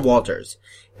 Jennifer Walters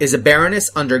is a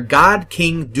baroness under God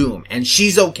King Doom, and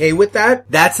she's okay with that?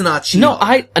 That's not She-Hulk.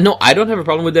 No, I don't have a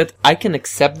problem with that. I can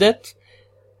accept that.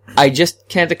 I just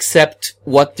can't accept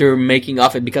what they're making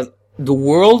of it, because the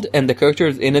world and the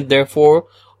characters in it, therefore,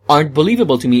 aren't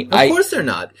believable to me. Of course they're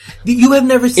not. You have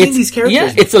never seen these characters.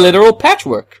 Yeah, it's a literal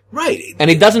patchwork. Right. And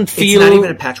it doesn't feel... It's not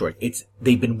even a patchwork.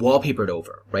 They've been wallpapered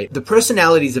over, right? The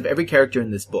personalities of every character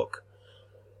in this book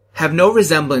have no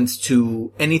resemblance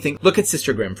to anything. Look at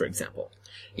Sister Grimm, for example.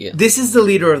 Yeah. This is the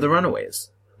leader of the Runaways.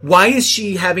 Why is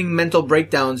she having mental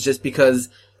breakdowns just because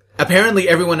apparently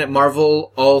everyone at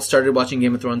Marvel all started watching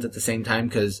Game of Thrones at the same time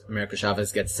because America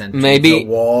Chavez gets sent to the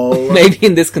wall? Maybe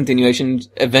in this continuation,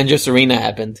 Avengers Arena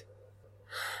happened.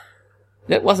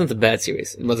 That wasn't a bad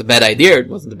series. It was a bad idea. It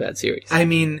wasn't a bad series. I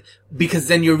mean, because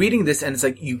then you're reading this and it's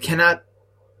like you cannot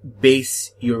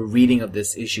base your reading of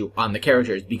this issue on the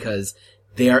characters because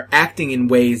they are acting in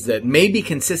ways that may be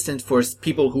consistent for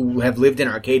people who have lived in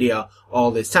Arcadia all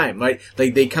this time, right?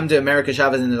 Like, they come to America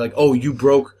Chavez and they're like, oh, you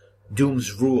broke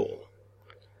Doom's rule.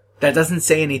 That doesn't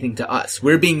say anything to us.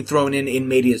 We're being thrown in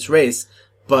medias res,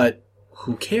 but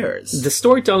who cares? The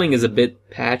storytelling is a bit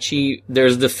patchy.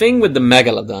 There's the thing with the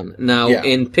Megalodon. Now,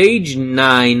 in page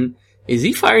 9, is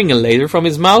he firing a laser from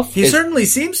his mouth? He certainly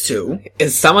seems to.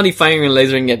 Is somebody firing a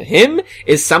laser at him?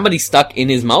 Is somebody stuck in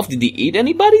his mouth? Did he eat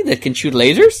anybody that can shoot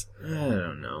lasers? I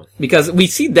don't know. Because we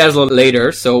see Dazzler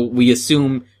later, so we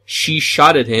assume she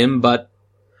shot at him, but...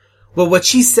 Well, what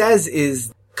she says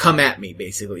is, come at me,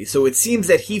 basically. So it seems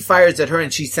that he fires at her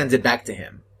and she sends it back to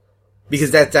him.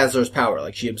 Because that's Dazzler's power.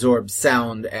 Like, she absorbs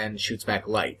sound and shoots back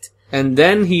light. And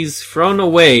then he's thrown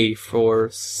away for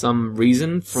some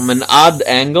reason from an odd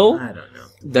angle. I don't know.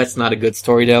 That's not a good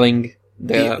storytelling.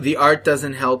 The art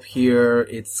doesn't help here.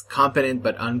 It's competent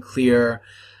but unclear.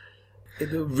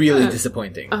 Really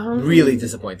disappointing. Really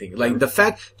disappointing. Like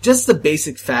just the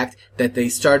basic fact that they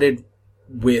started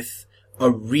with a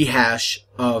rehash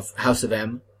of House of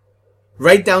M,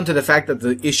 right down to the fact that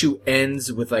the issue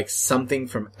ends with like something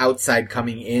from outside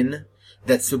coming in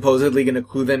that's supposedly going to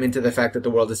clue them into the fact that the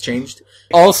world has changed.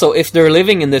 Also, if they're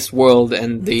living in this world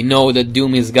and they know that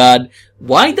Doom is God,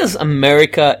 why does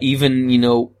America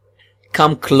even,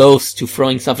 come close to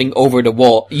throwing something over the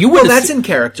wall? That's in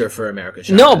character for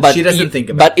America. No, but she doesn't think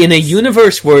about But in a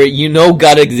universe where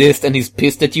God exists and he's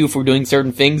pissed at you for doing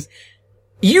certain things,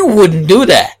 you wouldn't do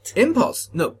that.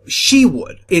 Impulse. No, she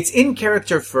would. It's in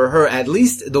character for her, at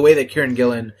least the way that Kieran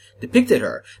Gillen depicted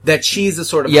her, that she's a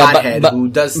sort of hothead who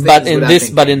does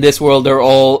things But in this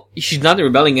world, she's not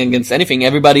rebelling against anything.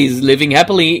 Everybody's living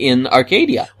happily in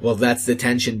Arcadia. Well, that's the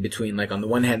tension between, like, on the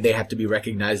one hand, they have to be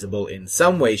recognizable in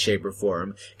some way, shape, or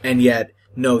form, and yet,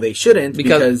 no, they shouldn't,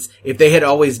 because if they had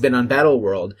always been on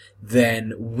Battleworld,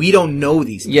 then we don't know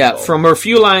these people. Yeah, from her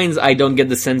few lines, I don't get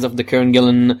the sense of the Kieran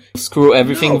Gillen screw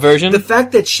everything version. The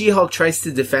fact that She-Hulk tries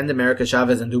to defend America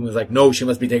Chavez and Doom is like, no, she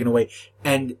must be taken away,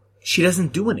 and she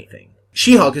doesn't do anything.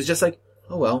 She-Hulk is just like,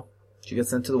 oh well, she gets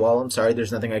sent to the wall, I'm sorry,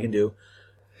 there's nothing I can do.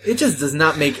 It just does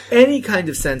not make any kind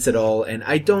of sense at all, and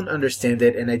I don't understand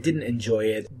it, and I didn't enjoy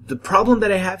it. The problem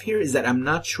that I have here is that I'm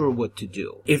not sure what to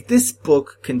do. If this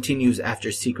book continues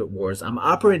after Secret Wars, I'm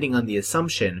operating on the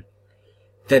assumption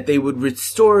that they would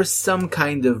restore some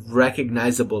kind of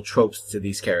recognizable tropes to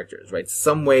these characters, right?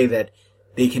 Some way that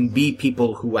they can be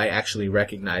people who I actually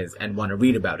recognize and want to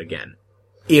read about again.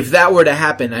 If that were to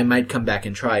happen, I might come back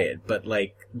and try it, but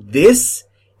this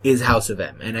is House of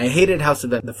M, and I hated House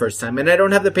of M the first time, and I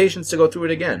don't have the patience to go through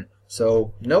it again.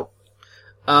 So, nope.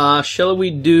 Shall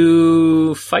we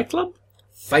do Fight Club?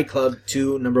 Fight Club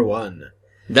 2, number 1.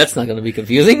 That's not going to be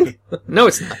confusing. No,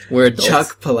 it's not. We're adults.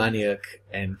 Chuck Palahniuk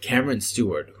and Cameron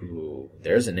Stewart, who,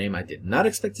 there's a name I did not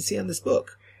expect to see on this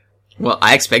book. Well,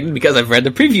 I expected because I've read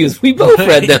the previews. We both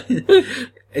read them.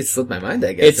 It slipped my mind,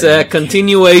 I guess. It's a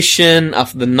continuation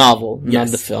of the novel, not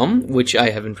the film, which I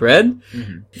haven't read.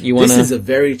 Mm-hmm. This is a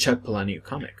very Chuck Palahniuk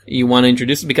comic. You want to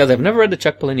introduce it? Because I've never read the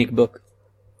Chuck Palahniuk book.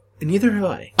 Neither have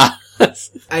I.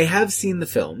 I have seen the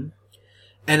film,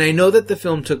 and I know that the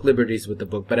film took liberties with the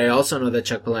book, but I also know that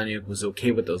Chuck Palahniuk was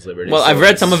okay with those liberties. Well, I've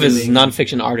read some of his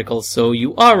nonfiction articles, so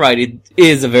you are right. It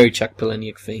is a very Chuck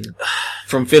Palahniuk thing.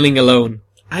 From Feeling Alone.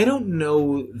 I don't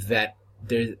know that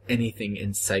there's anything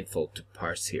insightful to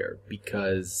parse here,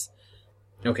 because,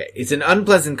 okay, it's an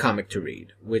unpleasant comic to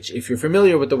read, which, if you're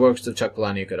familiar with the works of Chuck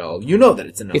Palahniuk at all, you know that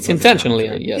it's an unpleasant It's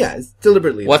intentionally, yes. Yeah, it's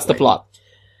deliberately. What's the plot?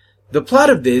 The plot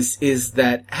of this is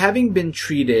that, having been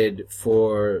treated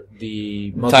for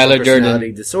the multiple Tyler personality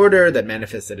Durden disorder that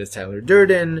manifested as Tyler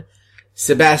Durden,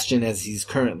 Sebastian, as he's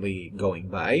currently going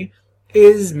by,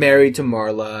 is married to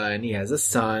Marla, and he has a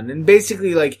son, and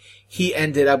basically, he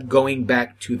ended up going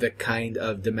back to the kind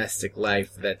of domestic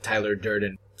life that Tyler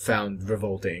Durden found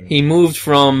revolting. He moved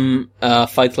from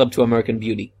Fight Club to American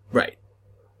Beauty. Right.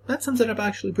 That sums it up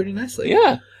actually pretty nicely.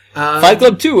 Yeah. Fight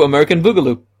Club 2, American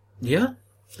Boogaloo. Yeah.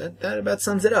 That about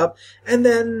sums it up. And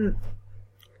then,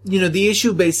 the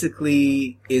issue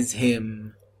basically is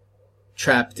him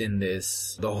trapped in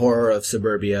the horror of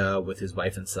suburbia with his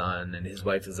wife and son, and his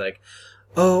wife is like,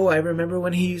 oh, I remember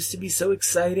when he used to be so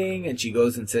exciting, and she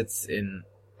goes and sits in,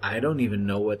 I don't even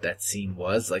know what that scene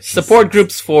was. Support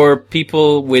groups for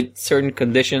people with certain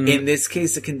conditions. In this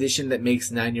case, a condition that makes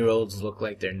 9-year-olds look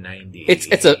like they're 90.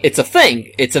 It's a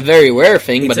thing. It's a very rare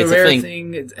thing, but it's a rare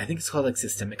thing. I think it's called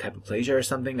systemic hypoplasia or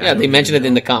something. Yeah, they mention it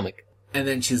in the comic. And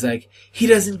then she's like, he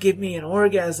doesn't give me an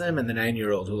orgasm. And the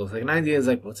 9-year-old who looks like 90 is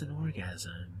like, what's an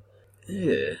orgasm?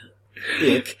 Ugh.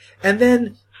 Ick. And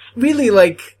then, really,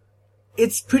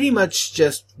 it's pretty much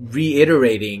just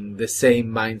reiterating the same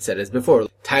mindset as before.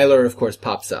 Tyler, of course,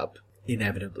 pops up,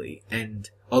 inevitably. And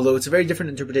although it's a very different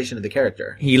interpretation of the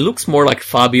character. He looks more like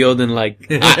Fabio than I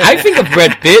think of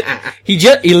Brad Pitt. He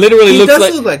literally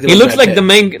looks like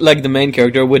the main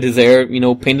character with his hair,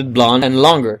 painted blonde and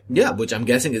longer. Yeah, which I'm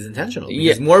guessing is intentional.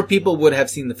 Because more people would have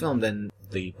seen the film than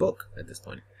the book at this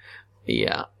point.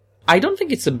 Yeah. I don't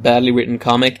think it's a badly written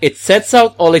comic. It sets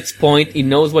out all its point. It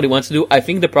knows what it wants to do. I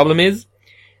think the problem is,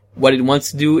 what it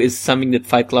wants to do is something that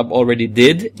Fight Club already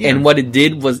did. Yeah. And what it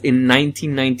did was in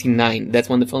 1999. That's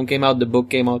when the film came out. The book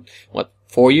came out,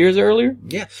 4 years earlier?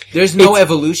 Yeah. There's no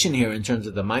evolution here in terms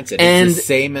of the mindset. It's the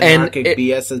same anarchic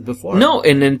BS as before. No,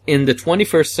 and in the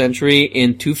 21st century,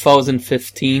 in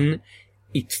 2015,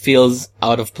 it feels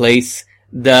out of place.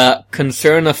 The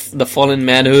concern of the fallen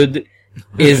manhood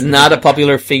is not a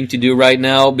popular thing to do right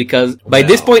now because by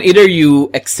this point either you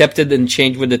accepted and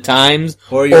changed with the times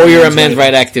or you're a men's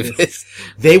rights activist.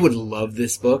 They would love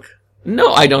this book.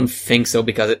 No, I don't think so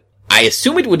because I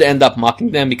assume it would end up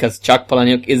mocking them because Chuck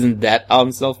Palahniuk isn't that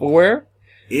self-aware.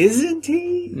 Isn't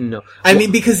he? No. I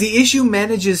mean, because the issue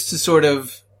manages to sort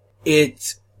of,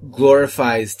 it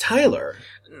glorifies Tyler.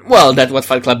 Well, that's what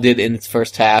Fight Club did in its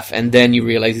first half, and then you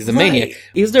realize he's a maniac.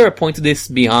 Is there a point to this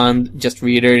beyond just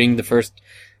reiterating the first...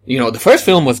 the first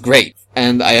film was great,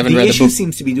 and I haven't read the book. The issue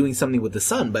seems to be doing something with the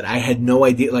son, but I had no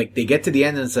idea. Like, they get to the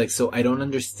end and it's like, so I don't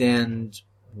understand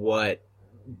what...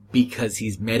 Because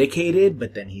he's medicated,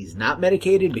 but then he's not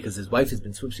medicated because his wife has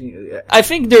been switching. I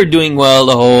think they're doing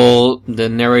well. The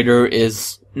narrator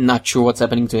is not sure what's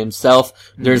happening to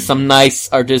himself. There's some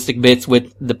nice artistic bits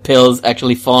with the pills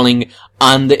actually falling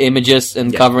on the images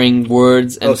and covering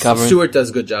words and covering. Stewart does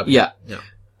a good job. Yeah.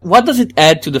 What does it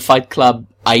add to the Fight Club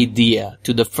idea,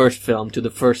 to the first film, to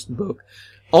the first book?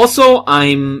 Also,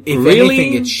 if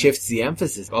anything, it shifts the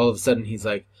emphasis. All of a sudden, he's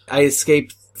like, I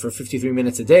escaped for 53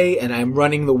 minutes a day, and I'm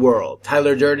running the world.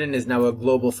 Tyler Durden is now a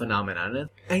global phenomenon.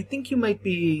 I think you might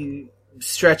be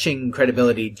stretching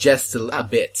credibility just a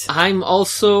bit. I'm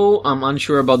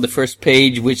unsure about the first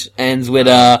page, which ends with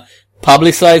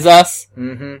publicize us,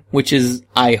 which is,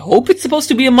 I hope it's supposed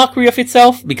to be a mockery of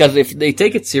itself, because if they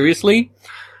take it seriously,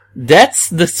 that's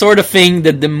the sort of thing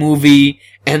that the movie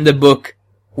and the book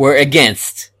were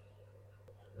against.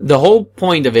 The whole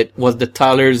point of it was that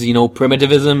Tyler's,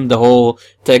 primitivism, the whole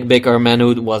Tech Baker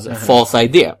manhood was a false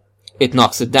idea. It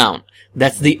knocks it down.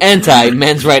 That's the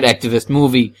anti-men's rights activist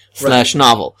movie /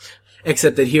 novel.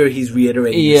 Except that here he's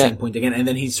reiterating the same point again, and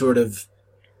then he sort of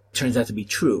turns out to be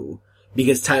true.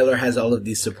 Because Tyler has all of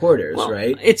these supporters,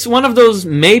 right? It's one of those,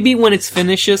 maybe when it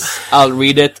finishes, I'll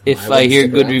read it if I hear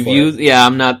good reviews. Yeah,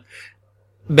 I'm not...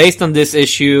 Based on this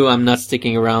issue, I'm not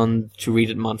sticking around to read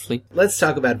it monthly. Let's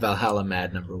talk about Valhalla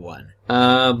Mad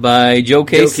 #1. By Joe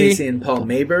Casey. Joe Casey and Paul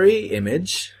Maybury,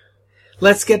 Image.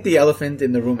 Let's get the elephant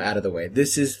in the room out of the way.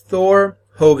 This is Thor,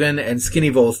 Hogan, and Skinny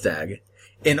Volstagg,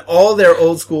 in all their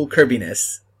old school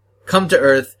Kirbiness, come to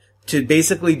Earth to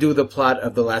basically do the plot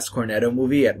of the last Cornetto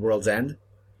movie at World's End.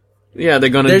 Yeah, they're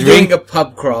doing a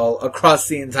pub crawl across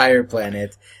the entire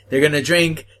planet. They're gonna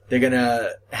drink, they're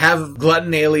gonna have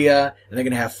gluttonalia, and they're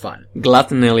gonna have fun.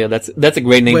 Gluttonalia, that's a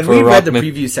great name for a rock. When we read the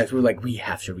preview section, we were like, we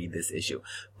have to read this issue.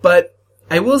 But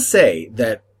I will say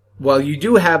that while you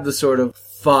do have the sort of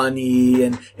funny,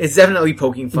 and it's definitely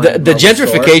poking fun. The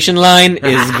gentrification line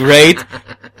is great.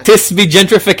 Tis be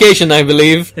gentrification, I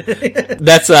believe.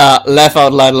 That's a laugh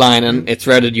out loud line, and it's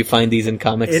rare that you find these in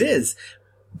comics. It is.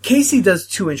 Casey does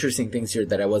two interesting things here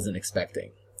that I wasn't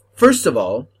expecting. First of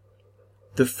all,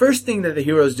 the first thing that the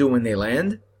heroes do when they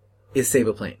land is save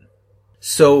a plane.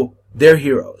 So, they're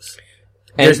heroes.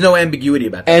 There's no ambiguity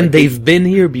about that. And they've been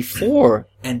here before.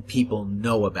 And people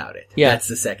know about it. Yeah. That's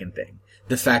the second thing.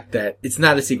 The fact that it's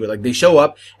not a secret. Like, they show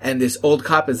up, and this old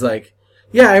cop is like,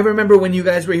 yeah, I remember when you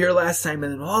guys were here last time,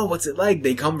 and then, oh, what's it like?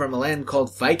 They come from a land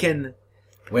called Viken,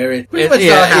 where it's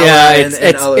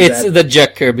the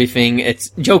Jack Kirby thing.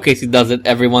 Joe Casey does it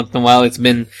every once in a while. It's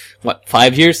been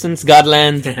 5 years since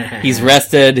Godland. He's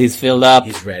rested. He's filled up.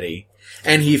 He's ready,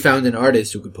 and he found an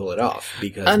artist who could pull it off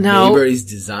because Maybury's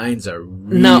designs are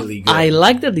really good. I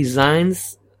like the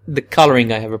designs. The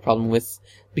coloring I have a problem with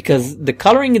because the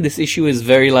coloring in this issue is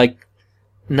very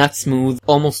not smooth,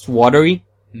 almost watery.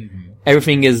 Mm-hmm.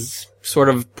 Everything is sort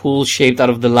of pool shaped out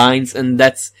of the lines, and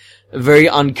that's very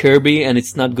un-Kirby, and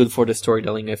it's not good for the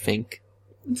storytelling, I think.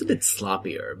 It's a bit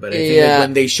sloppier, but I think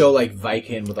when they show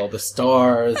Viking with all the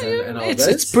stars and all that.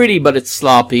 It's pretty, but it's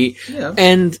sloppy. Yeah.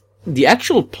 And the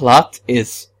actual plot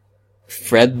is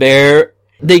threadbare.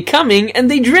 They coming and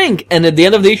they drink, and at the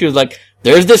end of the issue it's like,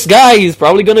 there's this guy, he's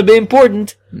probably gonna be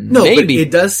important. No, maybe. But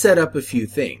it does set up a few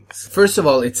things. First of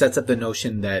all, it sets up the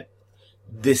notion that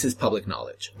this is public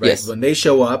knowledge, right? Yes. When they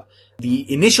show up,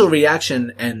 the initial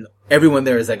reaction, and everyone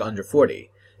there is under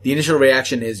 40. The initial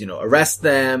reaction is, arrest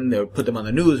them, they'll put them on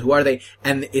the news, who are they?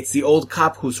 And it's the old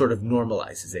cop who sort of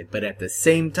normalizes it. But at the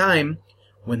same time,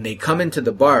 when they come into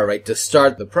the bar, right, to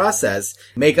start the process,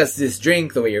 make us this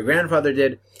drink the way your grandfather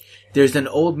did, there's an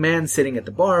old man sitting at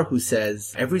the bar who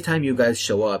says, every time you guys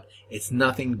show up, it's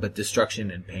nothing but destruction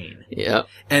and pain. Yeah.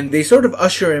 And they sort of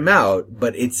usher him out,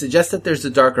 but it suggests that there's a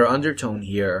darker undertone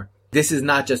here. This is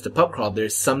not just a pub crawl.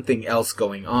 There's something else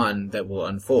going on that will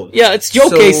unfold. Yeah, it's Joe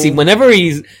Casey.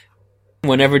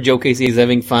 Whenever Joe Casey is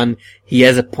having fun, he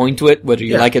has a point to it, whether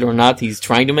you like it or not. He's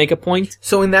trying to make a point.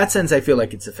 So in that sense, I feel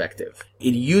like it's effective.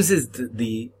 It uses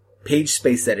the page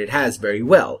space that it has very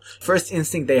well. First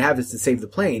instinct they have is to save the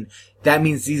plane. That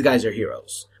means these guys are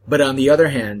heroes. But on the other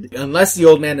hand, unless the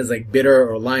old man is like bitter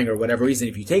or lying or whatever reason,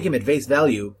 if you take him at face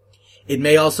value, it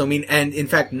may also mean, and in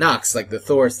fact Nox, like the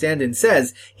Thor stand-in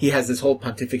says, he has this whole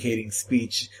pontificating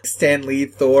speech, Stan Lee,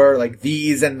 Thor, like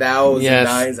these and thous and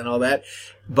thys and all that.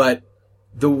 But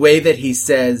the way that he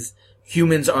says,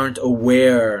 humans aren't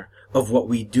aware of what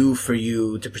we do for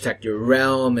you to protect your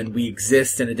realm, and we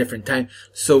exist in a different time.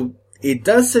 So it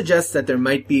does suggest that there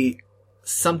might be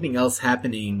something else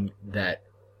happening that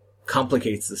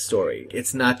complicates the story.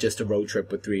 It's not just a road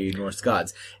trip with 3 Norse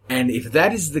gods. And if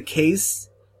that is the case,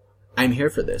 I'm here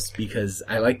for this because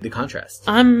I like the contrast.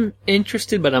 I'm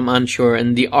interested, but I'm unsure.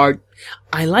 And the art,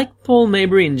 I like Paul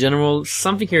Mabry in general.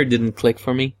 Something here didn't click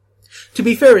for me. To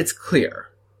be fair, it's clear.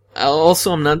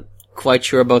 Also, I'm not quite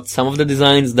sure about some of the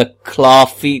designs. The claw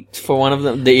feet for one of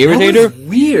them, the irritator. That was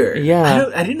weird. Yeah.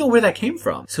 I didn't know where that came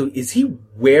from. So is he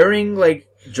wearing like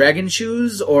dragon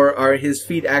shoes, or are his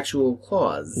feet actual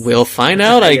claws? We'll find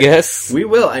out, I guess. We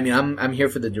will. I mean, I'm here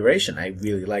for the duration. I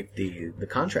really like the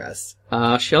contrast.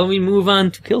 Shall we move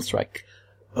on to Killstrike?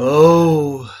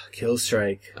 Oh,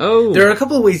 Killstrike. Oh. There are a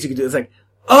couple of ways you could do it. It's like,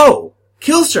 oh,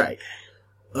 Killstrike.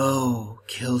 Oh,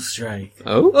 Killstrike.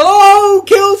 Oh? Oh,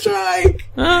 Killstrike!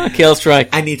 Killstrike.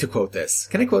 I need to quote this.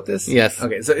 Can I quote this? Yes.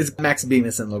 Okay, so it's Max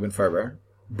Bemis and Logan Farber.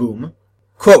 Boom.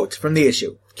 Quote from the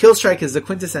issue. Killstrike is the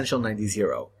quintessential 90s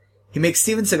hero. He makes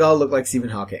Steven Seagal look like Stephen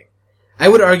Hawking. I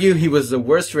would argue he was the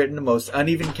worst written, most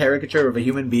uneven caricature of a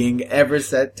human being ever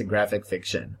set to graphic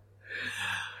fiction.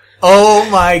 Oh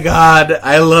my god,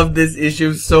 I love this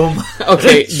issue so much.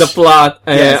 Okay, the plot.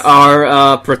 Yes.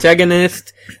 Our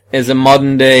protagonist is a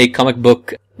modern day comic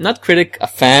book, not critic, a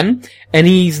fan, and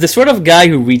he's the sort of guy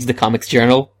who reads the Comics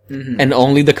Journal, and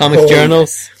only the Comics Journal.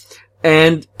 Yes.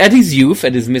 And at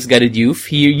his misguided youth,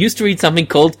 he used to read something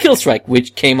called Killstrike,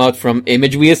 which came out from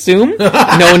Image, we assume.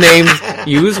 No names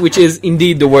used, which is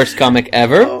indeed the worst comic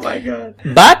ever. Oh my god.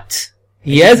 But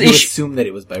he has You issues. assume that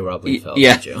it was by Rob Liefeld,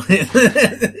 Yeah. did you?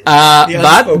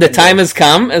 But the time has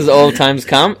come, as all times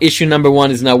come. Issue number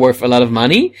 1 is now worth a lot of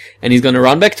money, and he's gonna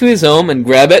run back to his home and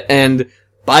grab it, and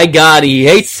by God, he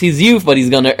hates his youth, but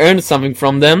he's gonna earn something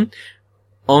from them.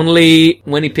 Only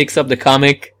when he picks up the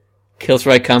comic,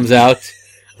 Killstrike comes out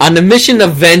on a mission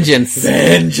of vengeance.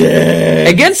 Vengeance!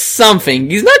 Against something.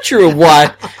 He's not sure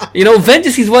what.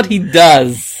 Vengeance is what he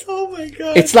does. Oh my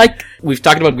god. It's like, we've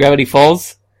talked about Gravity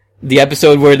Falls, the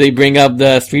episode where they bring up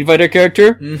the Street Fighter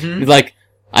character. Mm-hmm. He's like,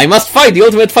 I must fight the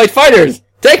Ultimate Fight Fighters!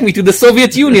 Take me to the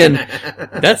Soviet Union!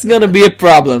 That's gonna be a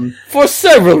problem. For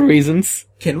several reasons.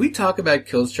 Can we talk about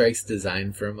Killstrike's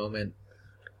design for a moment?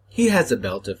 He has a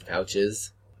belt of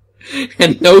pouches.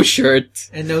 And no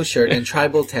shirt. And no shirt, and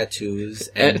tribal tattoos,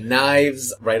 and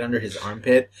knives right under his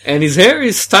armpit. And his hair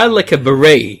is styled like a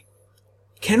beret.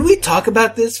 Can we talk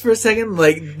about this for a second?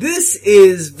 Like, this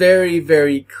is very,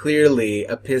 very clearly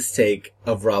a piss take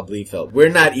of Rob Liefeld. We're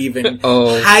not even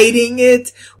hiding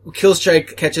it.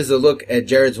 Killstrike catches a look at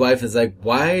Jared's wife and is like,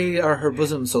 why are her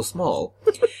bosoms so small?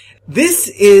 This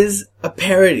is a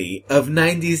parody of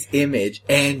 90s Image,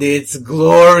 and it's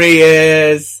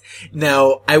glorious.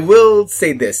 Now, I will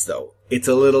say this, though. It's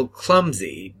a little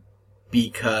clumsy,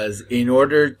 because in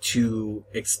order to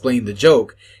explain the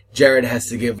joke, Jared has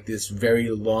to give this very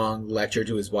long lecture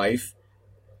to his wife.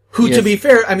 Who, to be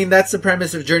fair, I mean, that's the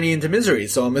premise of Journey into Misery,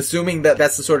 so I'm assuming that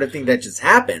that's the sort of thing that just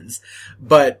happens.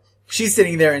 But she's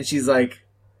sitting there and she's like,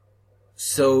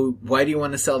 so why do you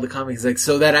want to sell the comics? Like,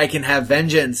 so that I can have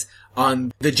vengeance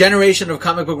on the generation of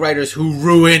comic book writers who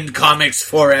ruined comics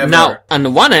forever. Now, on the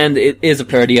one end, it is a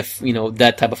parody of,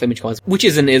 that type of Image comics, which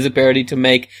is a parody to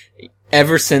make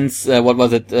ever since,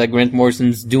 Grant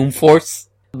Morrison's Doom Force.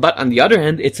 But on the other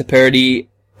hand, it's a parody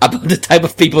about the type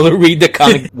of people who read the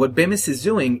comic. What Bemis is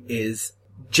doing is,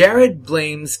 Jared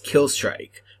blames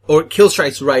Killstrike, or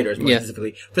Killstrike's writers, more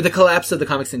specifically, for the collapse of the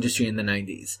comics industry in the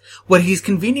 90s. What he's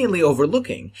conveniently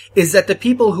overlooking is that the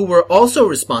people who were also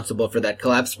responsible for that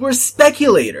collapse were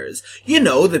speculators.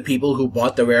 The people who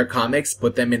bought the rare comics,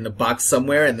 put them in the box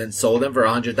somewhere, and then sold them for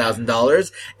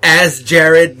 $100,000, as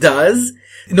Jared does.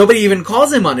 Nobody even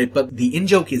calls him on it, but the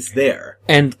in-joke is there.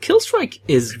 And Killstrike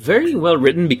is very well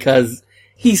written because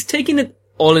he's taking it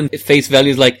all in face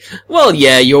value. Like, well,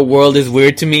 yeah, your world is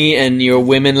weird to me, and your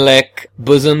women lack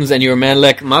bosoms, and your men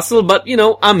lack muscle, but,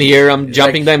 I'm here, I'm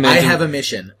jumping dimensions. I have a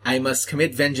mission. I must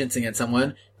commit vengeance against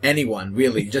someone. Anyone,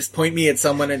 really. Just point me at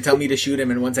someone and tell me to shoot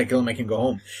him, and once I kill him, I can go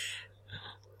home.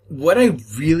 What I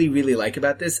really, really like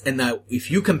about this, and now, if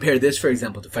you compare this, for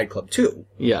example, to Fight Club 2.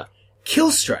 Yeah.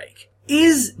 Killstrike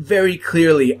is very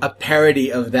clearly a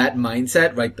parody of that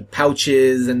mindset, right? The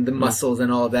pouches and the muscles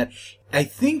and all of that. I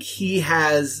think he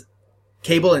has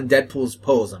Cable and Deadpool's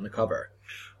pose on the cover.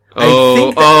 I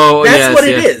think that's what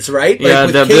it is, right? Yeah,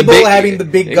 like with Cable having the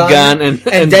big gun and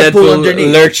Deadpool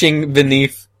underneath. lurching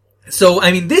beneath. So,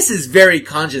 I mean, this is very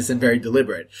conscious and very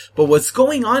deliberate. But what's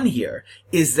going on here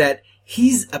is that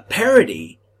he's a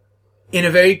parody in a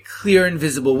very clear and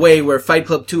visible way, where Fight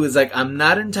Club 2 is like, I'm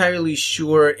not entirely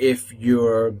sure if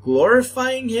you're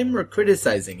glorifying him or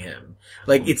criticizing him.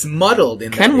 Like, it's muddled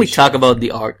in Can we talk about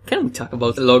the art? Can we talk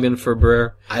about Logan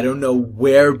Ferber? I don't know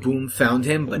where Boom found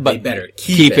him, but they better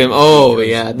keep him. Oh,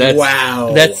 yeah.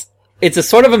 Wow. It's a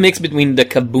sort of a mix between the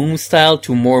Kaboom style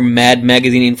to more Mad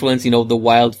Magazine influence, you know, the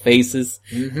wild faces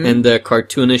and the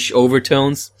cartoonish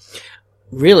overtones.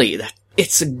 Really,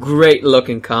 it's a great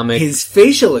looking comic. His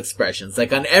facial expressions,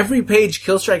 like on every page,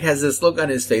 Killstrike has this look on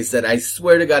his face that I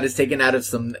swear to God is taken out of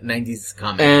some 90s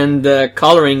comic. And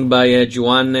coloring by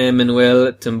Juan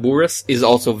Manuel Tamburas is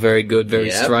also very good,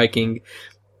 very striking.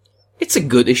 It's a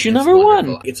good issue, number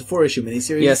wonderful. 1. It's a 4-issue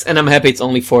miniseries. Yes, and I'm happy it's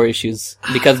only 4 issues,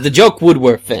 because the joke would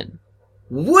wear thin.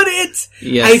 Would it?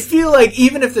 Yes. I feel like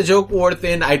even if the joke wore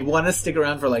thin, I'd want to stick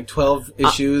around for like 12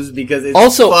 issues because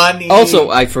it's funny. Also,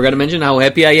 I forgot to mention how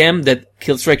happy I am that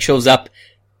Killstrike shows up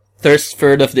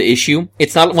third of the issue.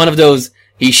 It's not one of those,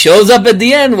 he shows up at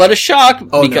the end, what a shock!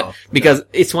 Because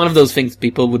it's one of those things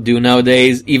people would do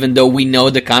nowadays, even though we know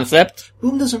the concept.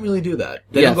 Boom doesn't really do that.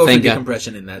 They don't go for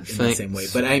decompression in the same way.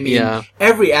 But I mean,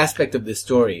 every aspect of this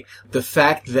story, the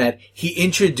fact that he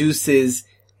introduces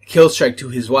Killstrike to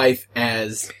his wife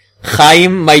as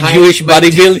Chaim, my Jewish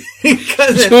bodybuilder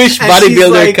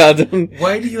like, cousin.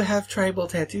 Why do you have tribal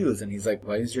tattoos? And he's like,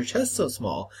 why is your chest so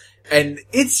small? And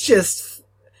it's just,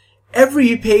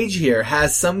 every page here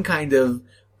has some kind of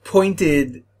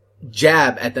pointed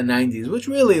jab at the 90s, which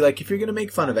really, like, if you're gonna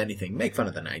make fun of anything, make fun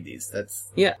of the 90s.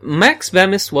 Yeah, Max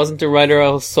Bemis wasn't the writer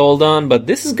I was sold on, but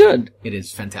this is good. It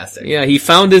is fantastic. Yeah, he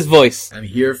found his voice. I'm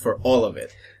here for all of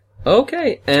it.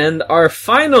 Okay, and our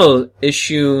final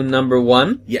issue, number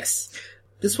 1. Yes.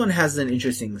 This one has an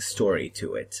interesting story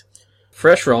to it.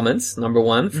 Fresh Romance, number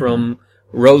 1, from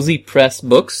Rosie Press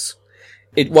Books.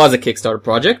 It was a Kickstarter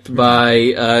project by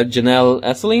Janelle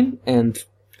Esseline and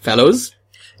fellows.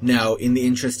 Now, in the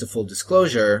interest of full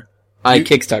disclosure, I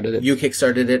kickstarted it. You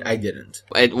kickstarted it, I didn't.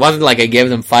 It wasn't like I gave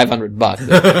them $500.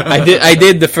 I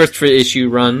did the first 3 issue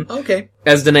run. Okay.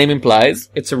 As the name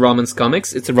implies, it's a romance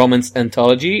comics. It's a romance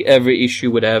anthology. Every issue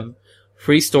would have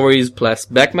 3 stories plus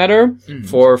back matter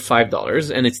for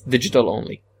 $5, and it's digital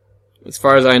only. As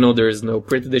far as I know, there is no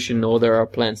print edition. No, there are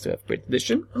plans to have print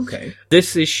edition. Okay.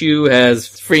 This issue has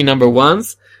 3 number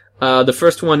 1s. The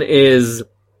first one is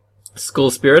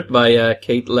School Spirit by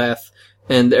Kate Lath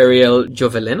and Ariel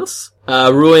Jovelenos.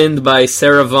 Ruined by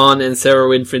Sarah Vaughn and Sarah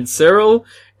Winfried Searle.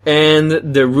 And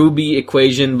The Ruby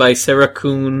Equation by Sarah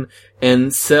Kuhn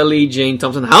and Sally Jane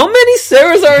Thompson. How many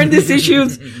Sarahs are in these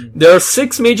issues? There are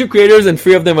 6 major creators and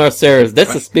 3 of them are Sarahs.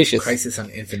 That's suspicious. Crisis on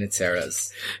Infinite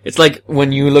Sarahs. It's like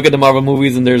when you look at the Marvel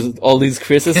movies and there's all these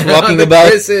Chris's walking about.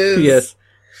 Chris's. Yes.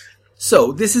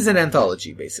 So, this is an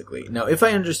anthology, basically. Now, if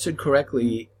I understood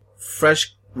correctly,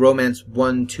 Fresh Romance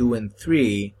 1, 2, and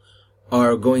 3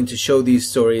 are going to show these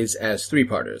stories as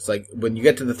 3-parters. Like, when you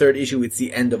get to the 3rd issue, it's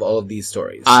the end of all of these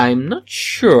stories. I'm not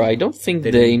sure. I don't think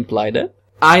they imply that.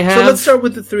 So let's start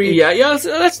with the 3. Yeah,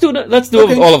 so let's do that. Let's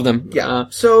do all of them. Yeah.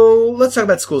 So, let's talk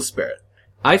about School Spirit.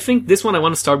 I think this one I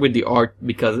want to start with the art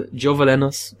because Joe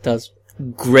Valenos does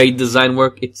great design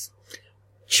work. It's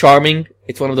charming.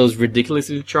 It's one of those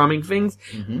ridiculously charming things.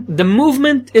 The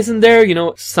movement isn't there, you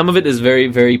know, some of it is very,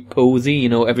 very posy, you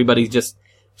know, everybody's just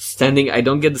standing. I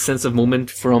don't get the sense of movement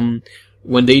from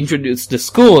when they introduced the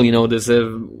school, you know, there's a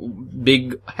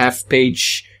big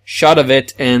half-page shot of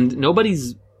it and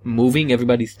nobody's moving,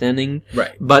 everybody's standing.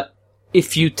 Right. But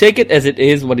if you take it as it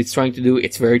is, what it's trying to do,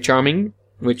 it's very charming,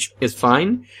 which is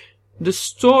fine. The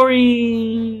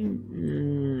story,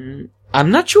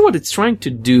 I'm not sure what it's trying to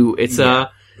do. It's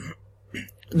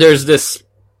there's this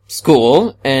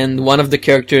school, and one of the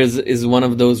characters is one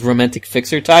of those romantic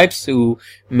fixer types who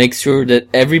makes sure that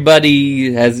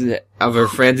everybody of her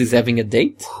friends is having a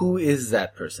date. Who is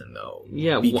that person, though?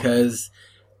 Yeah. Because,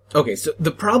 okay, so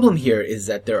the problem here is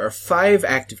that there are 5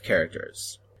 active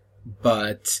characters,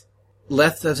 but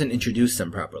Leth doesn't introduce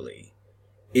them properly.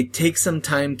 It takes some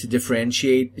time to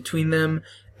differentiate between them,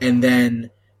 and then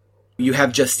you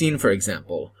have Justine, for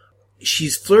example.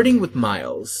 She's flirting with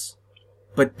Miles,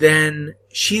 but then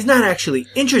she's not actually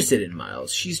interested in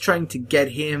Miles. She's trying to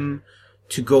get him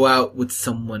to go out with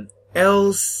someone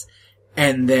else.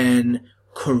 And then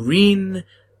Corinne,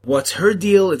 what's her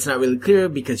deal? It's not really clear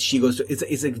because she goes to,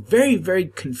 it's like very, very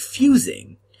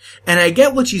confusing. And I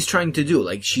get what she's trying to do.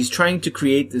 Like, she's trying to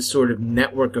create this sort of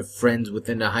network of friends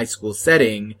within a high school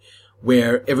setting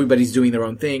where everybody's doing their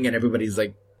own thing and everybody's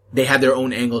like, they have their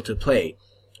own angle to play.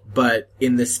 But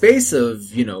in the space of,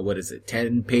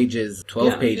 10 pages,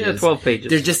 12 pages. Yeah, 12 pages.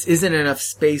 There just isn't enough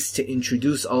space to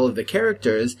introduce all of the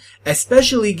characters,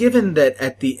 especially given that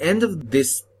at the end of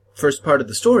this first part of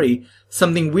the story,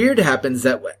 something weird happens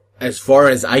that, as far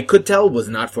as I could tell, was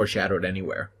not foreshadowed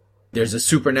anywhere. There's a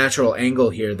supernatural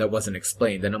angle here that wasn't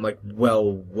explained, and I'm like, well,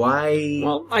 why?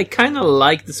 Well, I kind of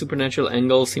like the supernatural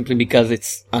angle simply because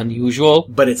it's unusual.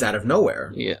 But it's out of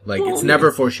nowhere. Yeah. Like, Well, it's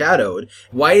never foreshadowed.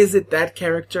 Why is it that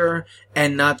character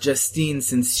and not Justine,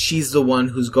 since she's the one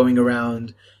who's going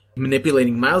around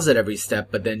manipulating Miles at every step,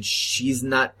 but then she's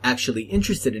not actually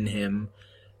interested in him,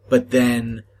 but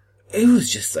then it was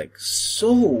just like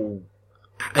so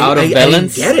Out of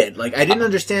balance? I didn't get it. Like, I didn't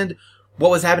understand what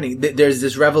was happening. There's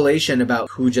this revelation about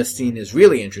who Justine is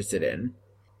really interested in,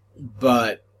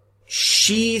 but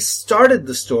she started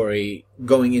the story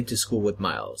going into school with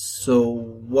Miles. So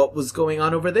what was going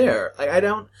on over there? I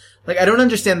don't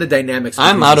understand the dynamics.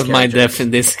 I'm out of my depth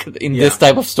in this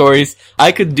type of stories.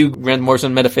 I could do Grant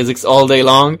Morrison metaphysics all day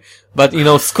long, but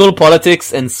school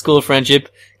politics and school friendship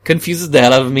confuses the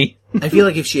hell out of me. I feel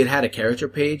like if she had had a character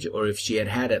page, or if she had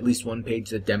had at least one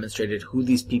page that demonstrated who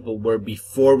these people were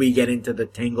before we get into the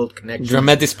tangled connection,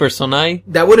 Dramatis personae,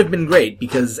 that would have been great,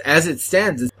 because as it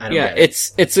stands, I don't get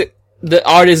it. the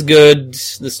art is good,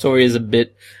 the story is a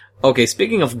bit, okay,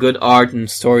 speaking of good art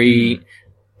and story,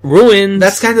 Ruined.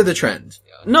 That's kind of the trend.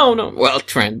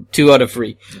 Trend. 2 out of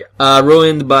 3. Yeah.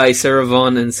 Ruined by Sarah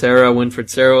Vaughan and Sarah Winfred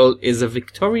Serrell is a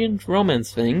Victorian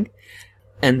romance thing.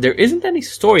 And there isn't any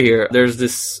story here. There's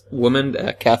this woman,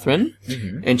 Catherine,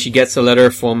 and she gets a letter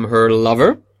from her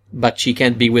lover, but she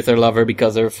can't be with her lover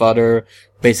because her father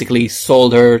basically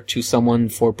sold her to someone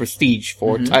for prestige,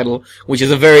 for title, which is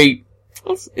a very,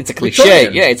 it's a cliche.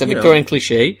 Victorian, Yeah, it's a Victorian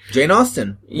cliche. Jane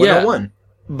Austen, 101. Yeah.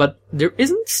 But there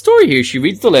isn't a story here. She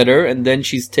reads the letter, and then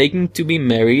she's taken to be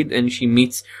married, and she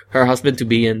meets her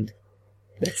husband-to-be, and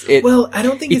that's it. Well, I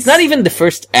don't think it's not even the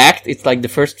first act. It's like the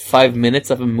first 5 minutes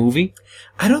of a movie.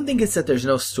 I don't think it's that there's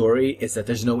no story, it's that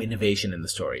there's no innovation in the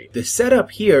story. The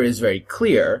setup here is very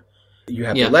clear. You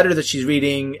have the letter that she's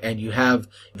reading, and you have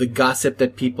the gossip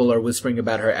that people are whispering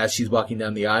about her as she's walking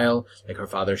down the aisle. Like, her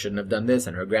father shouldn't have done this,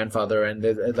 and her grandfather,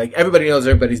 and like, everybody knows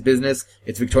everybody's business.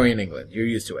 It's Victorian England. You're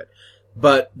used to it.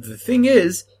 But the thing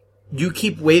is, you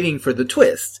keep waiting for the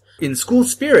twist. In School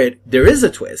Spirit, there is a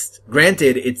twist.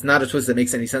 Granted, it's not a twist that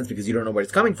makes any sense because you don't know where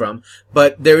it's coming from,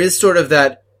 but there is sort of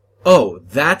that, oh,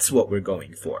 that's what we're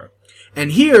going for.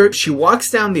 And here, she walks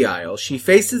down the aisle, she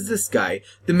faces this guy,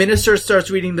 the minister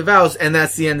starts reading the vows, and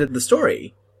that's the end of the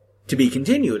story. To be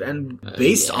continued. And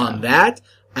based on that,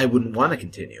 I wouldn't want to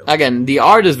continue. Again, the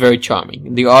art is very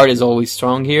charming. The art is always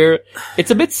strong here.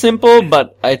 It's a bit simple,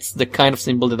 but it's the kind of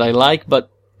simple that I like, but...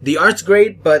 The art's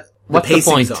great, but the what's the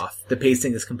pacing's point? off. The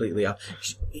pacing is completely off.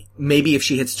 Maybe if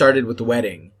she had started with the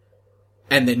wedding,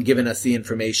 and then given us the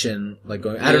information, like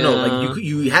going, I don't know, like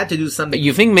you had to do something.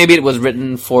 You think maybe it was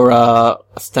written for a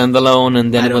standalone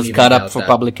and then it was cut up for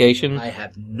publication? I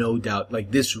have no doubt.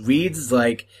 Like, this reads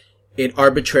like it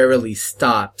arbitrarily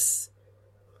stops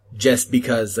just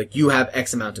because, like, you have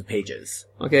X amount of pages.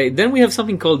 Okay, then we have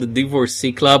something called the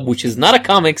Divorcee Club, which is not a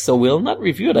comic, so we'll not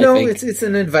review it, I think. No, it's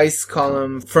an advice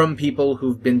column from people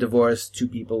who've been divorced to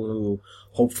people who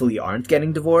hopefully aren't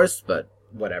getting divorced, but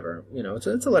whatever.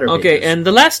 It's a letter of Okay, pages. and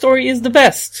the last story is the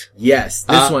best. Yes,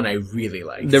 this one I really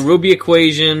liked. The Ruby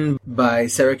Equation. By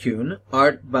Sarah Kuhn,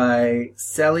 art by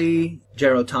Sally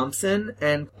Gerald Thompson,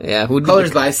 and Yeah,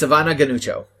 colors by Savannah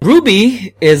Ganuccio.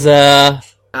 Ruby is a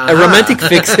romantic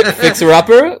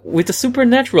fixer-upper with a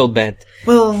supernatural bent.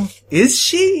 Well, is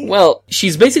she? Well,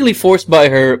 she's basically forced by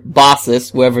her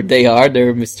bosses, whoever they are,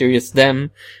 they're mysterious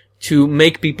them, to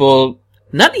make people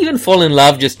not even fall in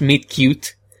love, just meet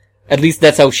cute. At least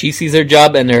that's how she sees her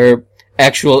job, and her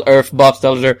actual Earth boss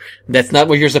tells her, that's not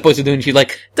what you're supposed to do, and she's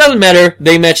like, doesn't matter,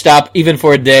 they matched up, even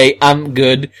for a day, I'm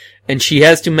good. And she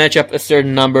has to match up a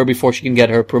certain number before she can get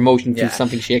her promotion to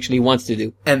something she actually wants to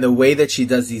do. And the way that she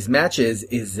does these matches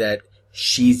is that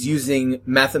she's using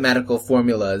mathematical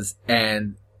formulas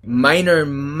and minor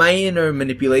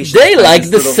manipulations. They like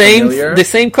the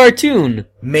same cartoon.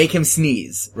 Make him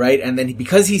sneeze, right? And then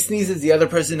because he sneezes, the other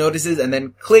person notices, and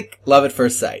then click, love at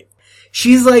first sight.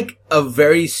 She's like a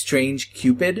very strange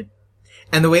Cupid.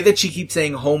 And the way that she keeps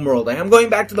saying homeworld, like, I'm going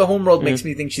back to the homeworld, makes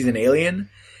me think she's an alien.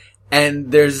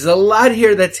 And there's a lot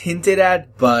here that's hinted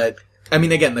at, but, I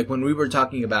mean, again, like when we were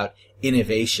talking about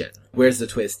innovation, where's the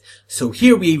twist? So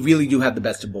here we really do have the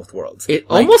best of both worlds. It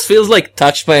almost feels like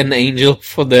Touched by an Angel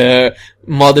for the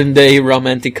modern day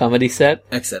romantic comedy set.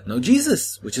 Except no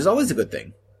Jesus, which is always a good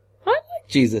thing. I like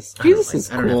Jesus. I don't Jesus like-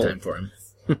 is I don't cool. have time for him.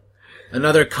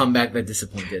 Another comeback that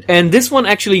disappointed. And this one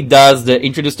actually does the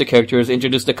introduce the characters,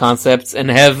 introduce the concepts,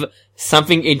 and have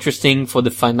something interesting for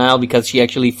the finale because she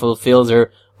actually fulfills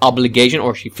her obligation,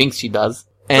 or she thinks she does.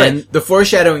 And Right. The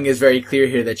foreshadowing is very clear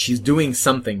here that she's doing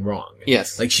something wrong.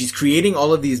 yes, Like, she's creating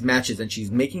all of these matches and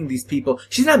she's making these people,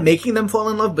 she's not making them fall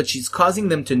in love, but she's causing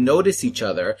them to notice each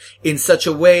other in such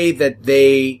a way that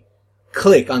they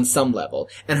click on some level.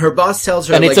 And her boss tells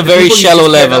her, And like, it's a the very people you shallow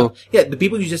just paired level. up- yeah, the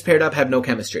people you just paired up have no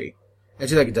chemistry. And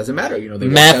she's like, it doesn't matter, they worked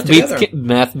math out beats together.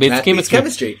 math beats Math beats chemistry.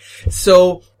 chemistry.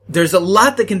 So, there's a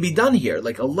lot that can be done here,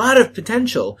 like a lot of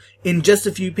potential in just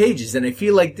a few pages, and I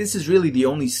feel like this is really the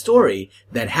only story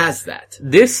that has that.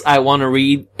 This I want to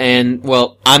read, and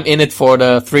well, I'm in it for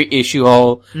the 3-issue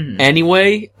haul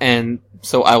anyway, and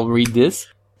so I'll read this.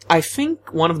 I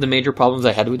think one of the major problems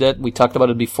I had with that, we talked about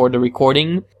it before the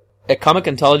recording, a comic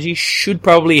anthology should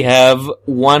probably have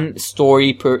one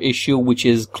story per issue which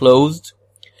is closed,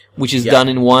 which is done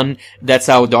in one. That's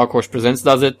how Dark Horse Presents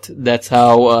does it. That's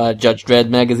how Judge Dredd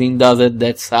magazine does it.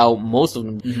 That's how most of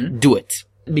them do it.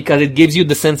 Because it gives you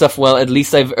the sense of, well, at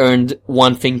least I've earned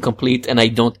one thing complete and I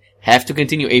don't have to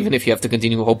continue, even if you have to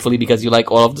continue, hopefully, because you like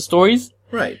all of the stories.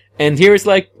 Right. And here it's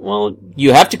like, well,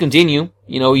 you have to continue.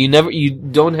 You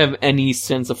don't have any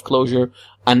sense of closure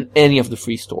on any of the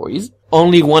 3 stories.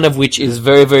 Only one of which is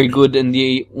very, very good, and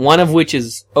the one of which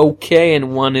is okay,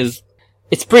 and one is,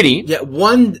 it's pretty. Yeah,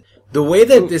 the way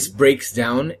that this breaks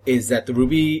down is that the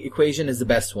Ruby equation is the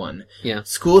best one. Yeah.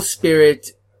 School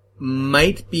Spirit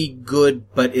might be good,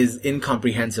 but is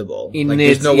incomprehensible. It Like,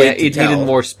 needs, there's no way to it tell. needed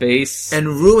more space. And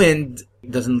Ruined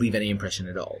doesn't leave any impression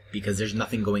at all, because there's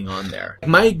nothing going on there.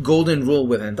 My golden rule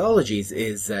with anthologies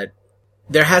is that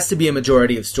there has to be a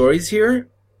majority of stories here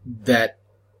that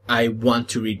I want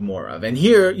to read more of. And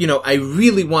here, I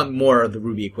really want more of the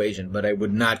Ruby equation, but I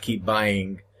would not keep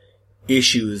buying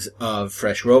issues of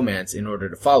Fresh Romance in order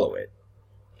to follow it.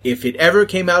 If it ever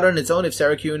came out on its own, if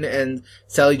Sarah Kuhn and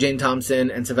Sally Jane Thompson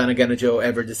and Savannah Genajo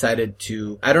ever decided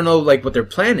to, I don't know, like, what their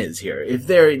plan is here. If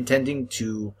they're intending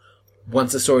to,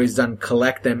 once the story's done,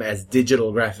 collect them as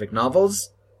digital graphic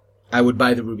novels, I would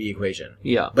buy the Ruby equation.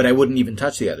 Yeah. But I wouldn't even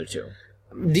touch the other two.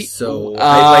 So,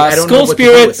 I don't know Skull what to do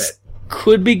with Spirits it.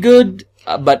 could be good,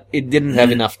 but it didn't have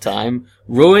enough time.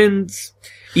 Ruins,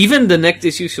 even the next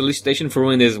issue solicitation for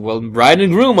Ruin is, well, bride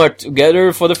and groom are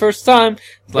together for the first time.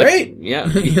 It's like, Great. Yeah.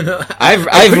 I've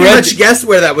I've pretty read, much guessed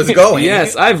where that was going.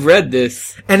 yes, I've read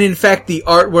this. And in fact, the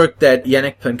artwork that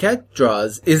Yannick Panquet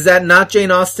draws, is that not Jane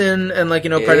Austen and Pride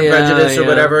and Prejudice or yeah.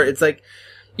 whatever? It's like,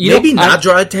 You maybe know, not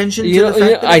draw attention to the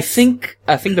fact that I think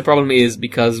the problem is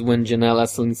because when Janelle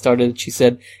Asselin started, she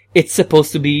said it's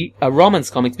supposed to be a romance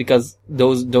comics because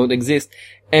those don't exist.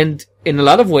 And in a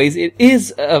lot of ways, it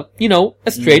is, a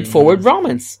straightforward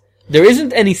romance. There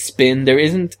isn't any spin. There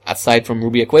isn't, aside from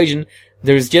Ruby Equation,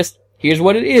 there's just, here's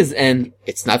what it is. And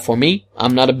it's not for me.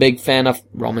 I'm not a big fan of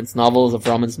romance novels, of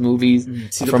romance movies,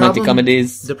 See, of the romantic problem-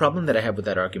 comedies. The problem that I have with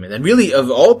that argument, and really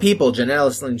of all people, Janelle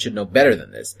Asselin should know better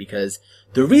than this, because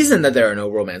the reason that there are no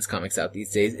romance comics out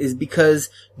these days is because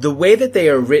the way that they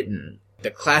are written,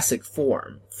 the classic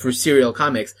form for serial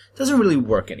comics, doesn't really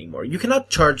work anymore. You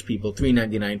cannot charge people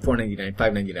 $3.99, $4.99,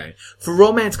 $5.99 for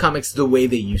romance comics the way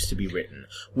they used to be written.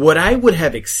 What I would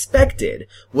have expected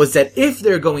was that if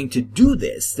they're going to do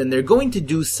this, then they're going to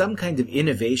do some kind of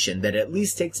innovation that at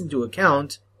least takes into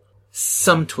account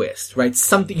some twist, right?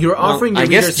 Something you're offering. I Your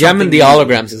guess reader Gem and something the new.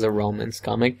 Holograms is a romance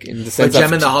comic in the But sense Gem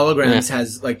of and the Holograms yeah.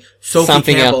 has, like, Sophie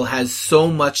Something Campbell else. has so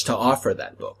much to offer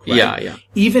that book, right? Yeah.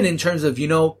 Even in terms of,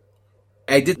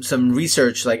 I did some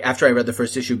research, like, after I read the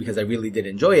first issue because I really did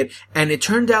enjoy it, and it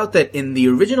turned out that in the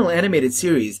original animated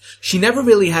series, she never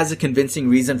really has a convincing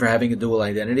reason for having a dual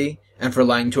identity and for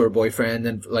lying to her boyfriend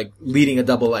and, like, leading a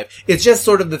double life. It's just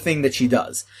sort of the thing that she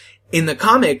does. In the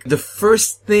comic, the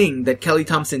first thing that Kelly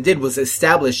Thompson did was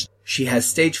establish she has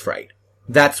stage fright.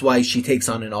 That's why she takes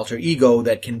on an alter ego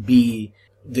that can be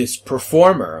this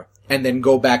performer and then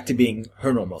go back to being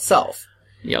her normal self.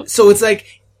 Yep. So it's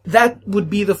like, that would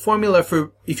be the formula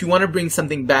for if you want to bring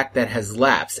something back that has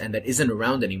lapsed and that isn't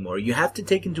around anymore. You have to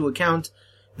take into account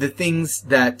the things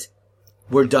that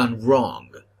were done wrong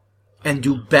and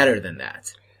do better than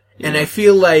that. Yeah. And I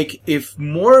feel like if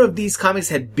more of these comics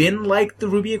had been like the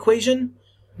Ruby Equation,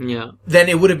 then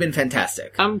it would have been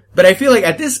fantastic. But I feel like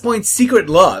at this point, Secret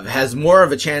Love has more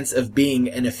of a chance of being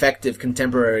an effective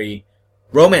contemporary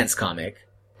romance comic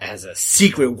as a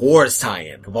Secret Wars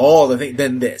tie-in of all the things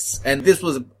than this. And this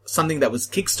was something that was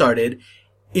kickstarted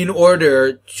in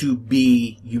order to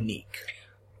be unique.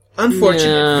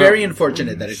 Unfortunate. Very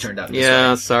unfortunate that it turned out this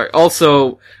way. Sorry.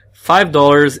 Also,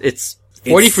 $5, it's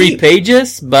 43 cheap.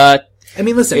 pages, but I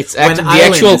mean, listen, it's when the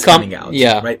Island actual is coming out,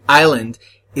 yeah. right? Island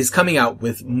is coming out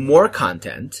with more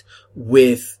content,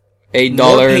 with $8,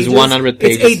 more pages. 100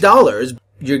 pages. It's $8.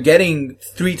 You're getting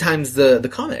 3 times the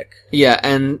comic. Yeah,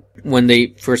 and when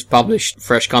they first published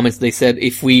Fresh Comics, they said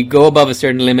if we go above a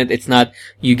certain limit, it's not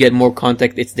you get more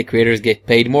content, it's the creators get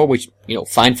paid more, which,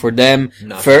 fine for them.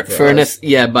 Not for fairness, us.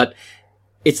 yeah, but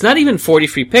it's not even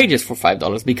 43 pages for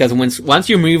 $5 because once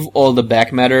you remove all the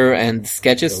back matter and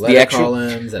sketches, The letter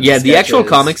columns and the actual sketches.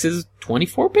 comics is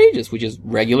 24 pages, which is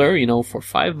regular, for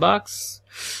 $5.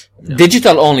 No.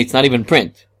 Digital only, it's not even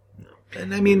print.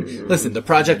 And I mean, listen, the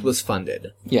project was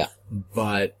funded. Yeah.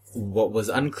 But what was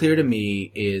unclear to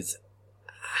me is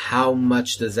how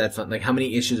much does that fund, how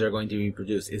many issues are going to be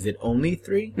produced? Is it only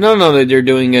 3? No, they're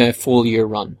doing a full year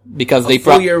run because A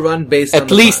full year run based on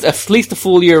at least a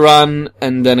full year run,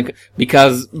 and then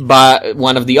because by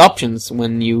one of the options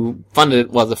when you funded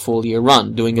it was a full year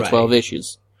run, doing it Right. 12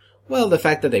 issues. Well, the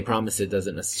fact that they promised it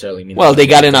doesn't necessarily mean. Well, they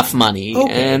got enough money, Okay.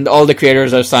 and all the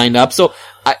creators are signed up. So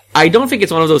I don't think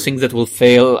it's one of those things that will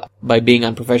fail by being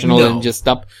unprofessional No. and just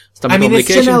stop I mean, it's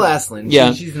publication. Janelle Aslan.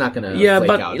 Yeah. She's not gonna. Yeah, flake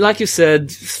but out. like you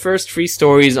said, first 3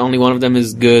 stories, only one of them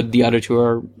is good. The other 2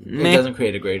 are It meh. doesn't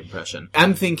create a great impression.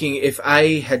 I'm thinking if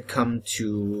I had come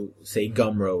to, say,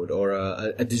 Gumroad or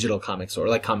a digital comic store,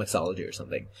 like Comixology or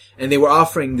something, and they were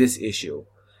offering this issue,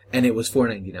 and it was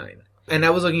 $4.99, and I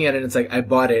was looking at it, and it's like I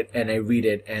bought it and I read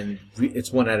it, and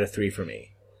it's 1 out of 3 for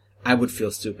me, I would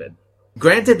feel stupid.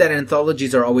 Granted that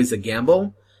anthologies are always a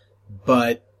gamble,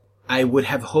 but I would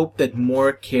have hoped that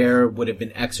more care would have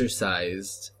been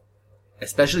exercised,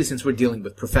 especially since we're dealing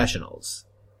with professionals,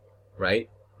 right?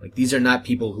 Like, these are not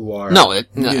people who are No, new.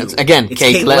 it's again, It's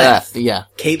Kate Leth. Yeah.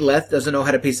 Kate Leth doesn't know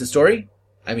how to pace a story?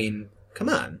 I mean, come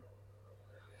on.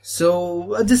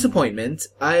 So, a disappointment.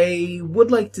 I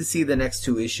would like to see the next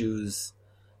 2 issues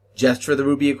just for the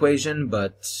Ruby equation,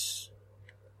 but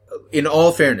in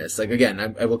all fairness,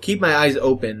 again, I will keep my eyes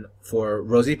open for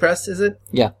Rosie Press, is it?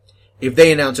 Yeah. If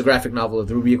they announce a graphic novel of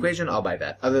the Ruby equation, I'll buy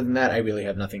that. Other than that, I really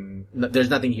have nothing, there's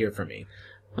nothing here for me.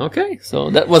 Okay, so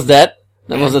that was that.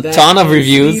 That was a And ton that of is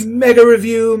reviews. the mega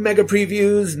review, mega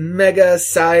previews, mega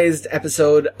sized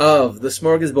episode of The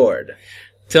Smorgasbord.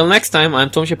 Till next time, I'm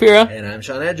Tom Shapira. And I'm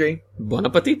Sean Edry. Bon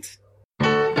appetit.